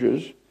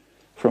emerges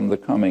from the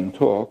coming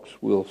talks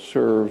will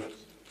serve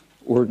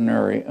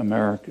ordinary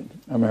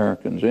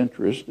Americans'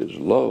 interest is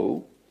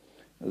low.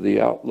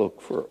 The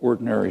outlook for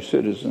ordinary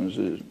citizens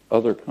in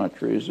other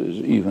countries is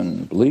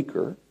even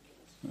bleaker.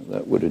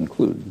 That would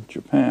include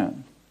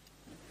Japan.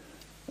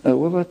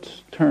 Well,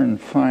 let's turn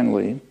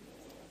finally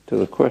to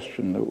the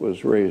question that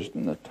was raised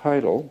in the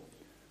title,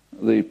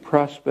 the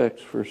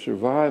prospects for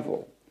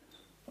survival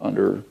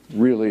under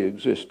really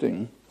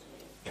existing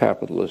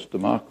capitalist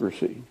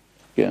democracy.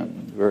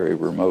 Again, very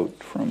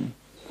remote from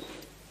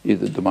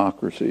either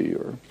democracy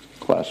or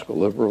classical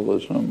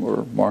liberalism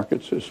or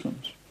market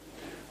systems.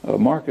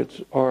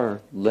 Markets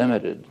are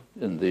limited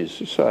in these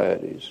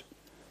societies,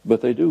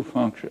 but they do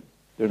function.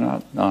 They're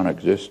not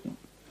non-existent.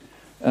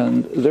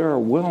 And there are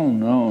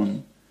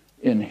well-known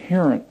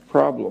inherent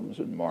problems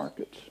in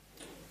markets,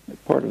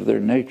 part of their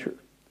nature.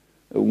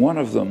 One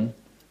of them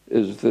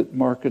is that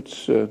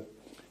markets,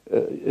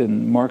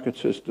 in market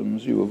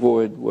systems, you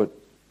avoid what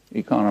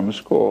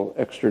economists call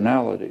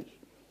externalities.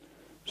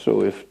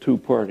 So if two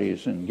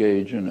parties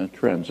engage in a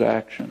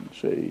transaction,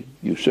 say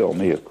you sell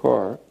me a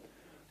car,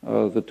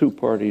 the two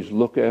parties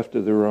look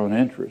after their own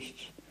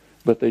interests,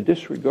 but they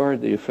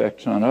disregard the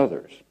effects on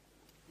others.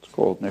 It's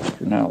called an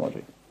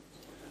externality.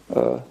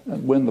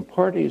 And when the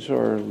parties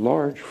are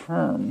large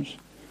firms,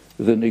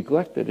 the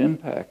neglected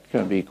impact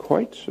can be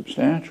quite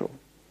substantial.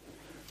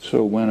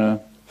 So when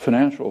a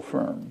financial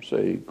firm,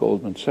 say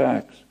Goldman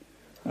Sachs,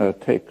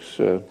 makes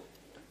a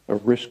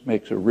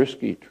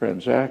risky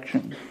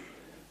transaction,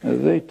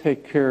 they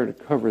take care to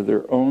cover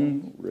their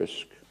own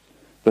risk,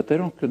 but they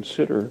don't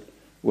consider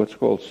what's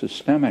called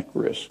systemic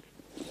risk.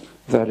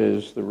 That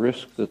is, the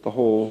risk that the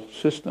whole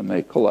system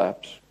may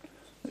collapse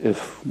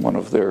if one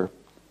of their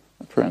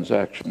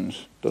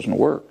transactions doesn't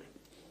work.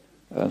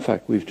 In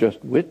fact, we've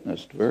just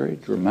witnessed very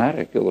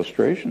dramatic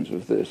illustrations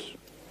of this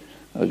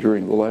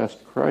during the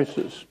last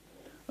crisis.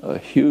 A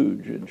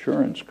huge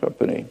insurance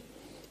company,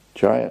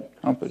 giant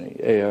company,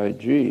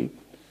 AIG,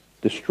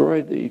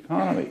 destroyed the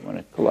economy when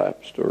it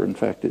collapsed, or in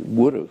fact it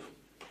would have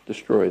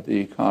destroyed the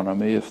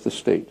economy if the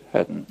state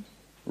hadn't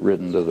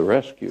ridden to the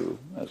rescue,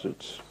 as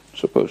it's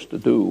supposed to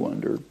do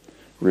under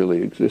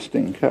really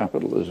existing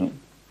capitalism.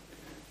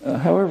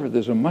 However,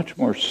 there's a much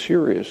more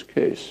serious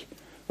case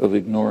of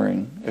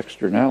ignoring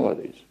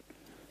externalities.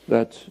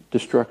 That's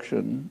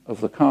destruction of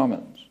the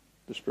commons,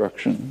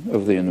 destruction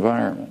of the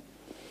environment.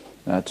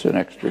 That's an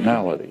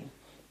externality,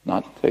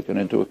 not taken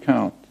into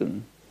account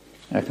in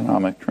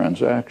economic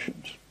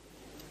transactions.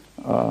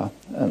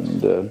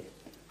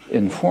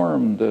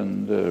 Informed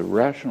and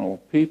rational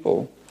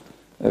people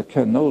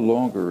can no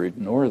longer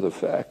ignore the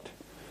fact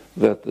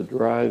that the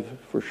drive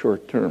for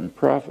short-term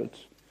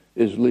profits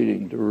is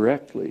leading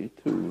directly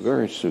to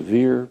very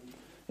severe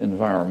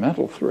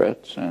environmental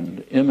threats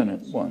and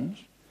imminent ones.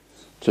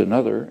 It's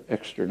another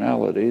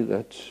externality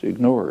that's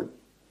ignored.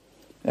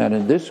 And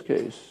in this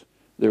case,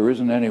 there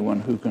isn't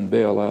anyone who can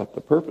bail out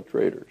the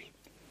perpetrators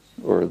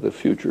or the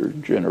future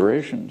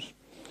generations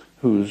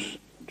whose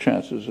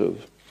chances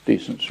of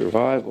decent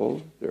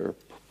survival they're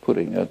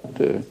putting at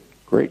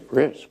great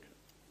risk.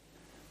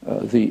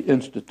 The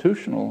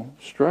institutional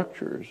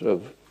structures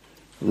of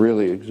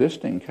really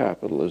existing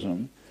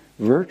capitalism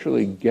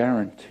virtually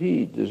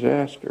guarantee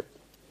disaster.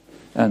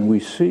 And we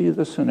see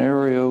the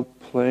scenario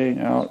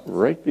playing out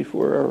right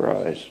before our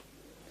eyes.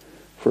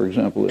 For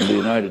example, in the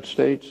United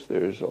States,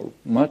 there's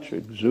much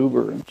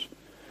exuberance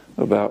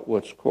about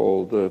what's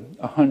called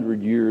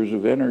 100 years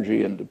of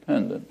energy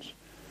independence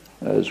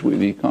as we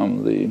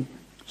become the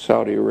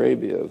Saudi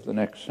Arabia of the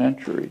next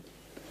century,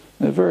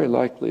 and very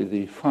likely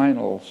the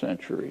final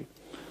century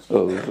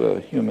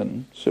of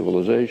human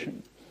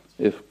civilization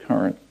if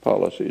current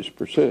policies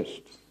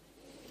persist.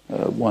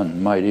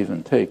 One might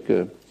even take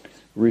a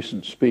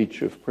recent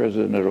speech of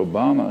President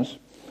Obama's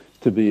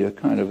to be a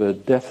kind of a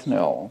death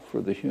knell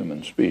for the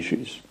human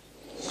species.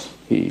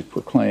 He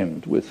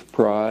proclaimed with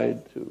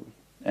pride, to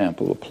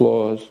ample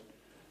applause,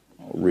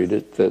 I'll read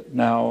it, that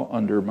now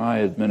under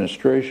my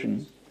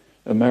administration,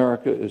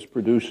 America is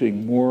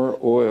producing more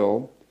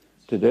oil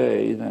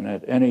today than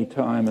at any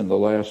time in the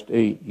last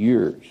 8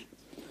 years.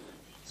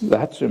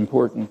 That's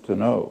important to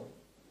know.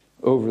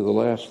 Over the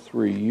last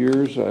 3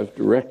 years, I've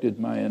directed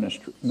my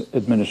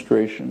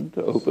administration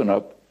to open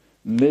up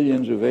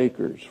millions of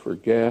acres for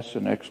gas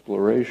and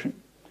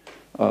exploration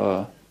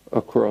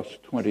across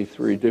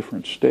 23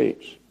 different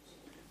states.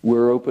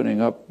 We're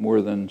opening up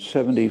more than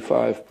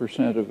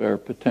 75% of our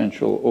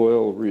potential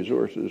oil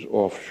resources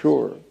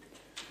offshore.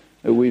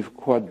 We've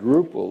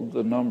quadrupled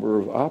the number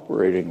of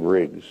operating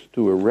rigs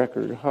to a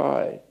record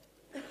high.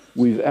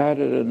 We've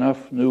added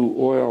enough new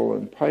oil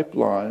and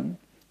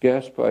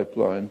gas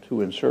pipeline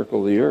to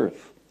encircle the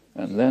earth,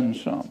 and then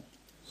some.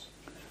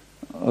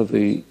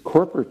 The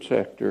corporate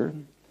sector,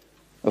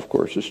 of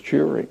course, is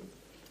cheering.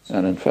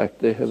 And in fact,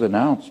 they have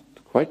announced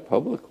quite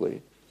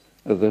publicly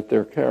that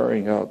they're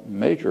carrying out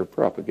major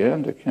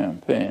propaganda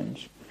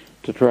campaigns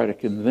to try to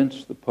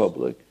convince the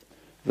public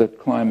that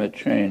climate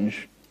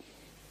change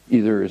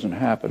either isn't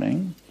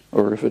happening,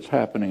 or if it's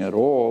happening at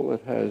all,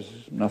 it has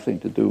nothing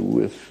to do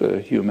with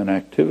human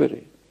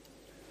activity.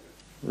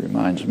 It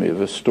reminds me of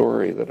a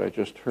story that I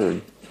just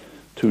heard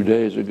 2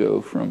 days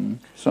ago from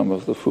some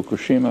of the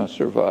Fukushima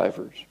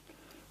survivors.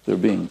 They're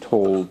being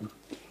told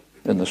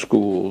in the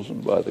schools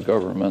and by the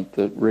government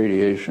that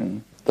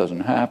radiation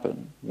doesn't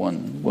happen.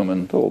 One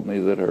woman told me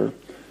that her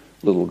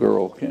little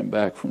girl came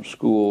back from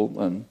school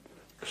and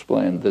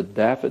explained that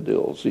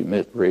daffodils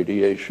emit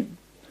radiation.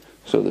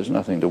 So there's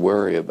nothing to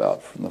worry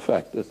about from the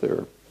fact that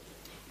they're a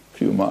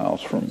few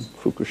miles from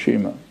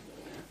Fukushima.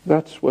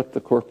 That's what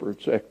the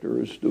corporate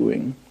sector is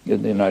doing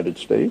in the United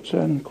States,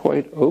 and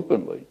quite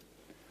openly.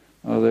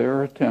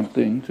 They're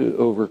attempting to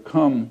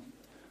overcome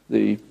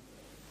the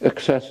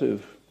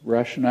excessive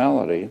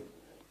rationality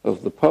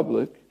of the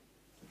public.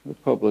 The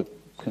public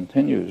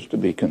continues to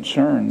be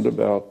concerned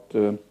about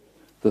the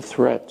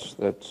threats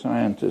that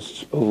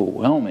scientists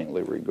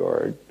overwhelmingly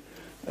regard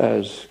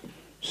as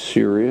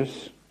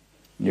serious,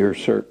 near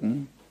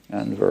certain,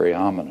 and very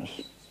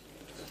ominous.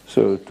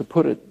 So to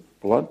put it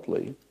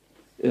bluntly,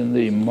 in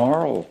the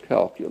moral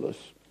calculus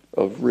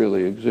of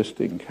really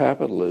existing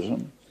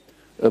capitalism,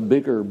 a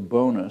bigger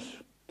bonus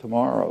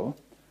tomorrow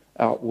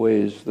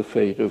outweighs the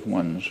fate of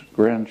one's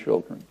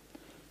grandchildren.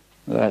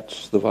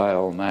 That's the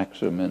vile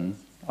maxim in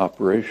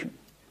operation.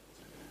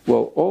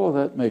 Well, all of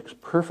that makes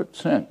perfect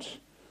sense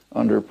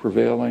under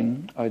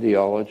prevailing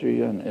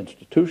ideology and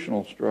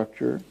institutional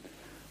structure,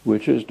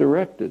 which is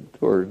directed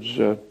towards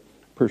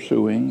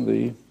pursuing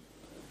the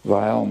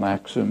vile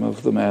maxim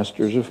of the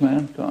masters of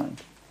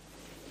mankind.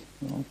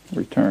 I'll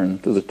return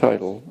to the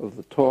title of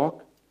the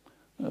talk.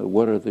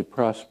 What are the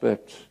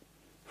prospects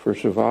for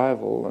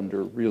survival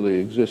under really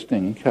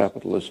existing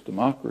capitalist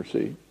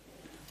democracy?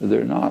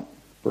 They're not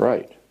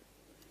bright.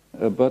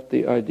 But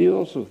the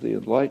ideals of the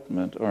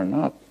Enlightenment are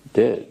not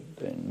dead.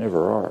 They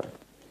never are.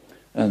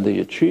 And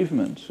the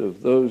achievements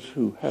of those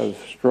who have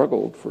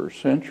struggled for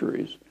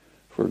centuries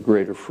for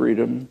greater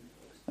freedom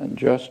and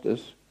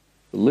justice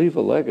leave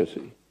a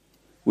legacy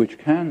which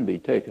can be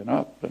taken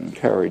up and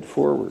carried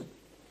forward.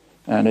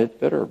 And it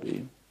better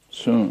be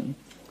soon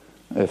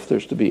if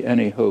there's to be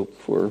any hope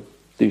for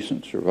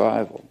decent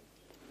survival.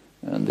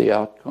 And the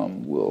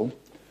outcome will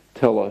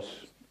tell us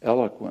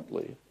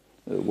eloquently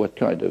what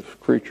kind of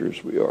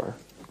creatures we are.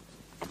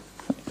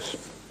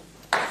 Thanks.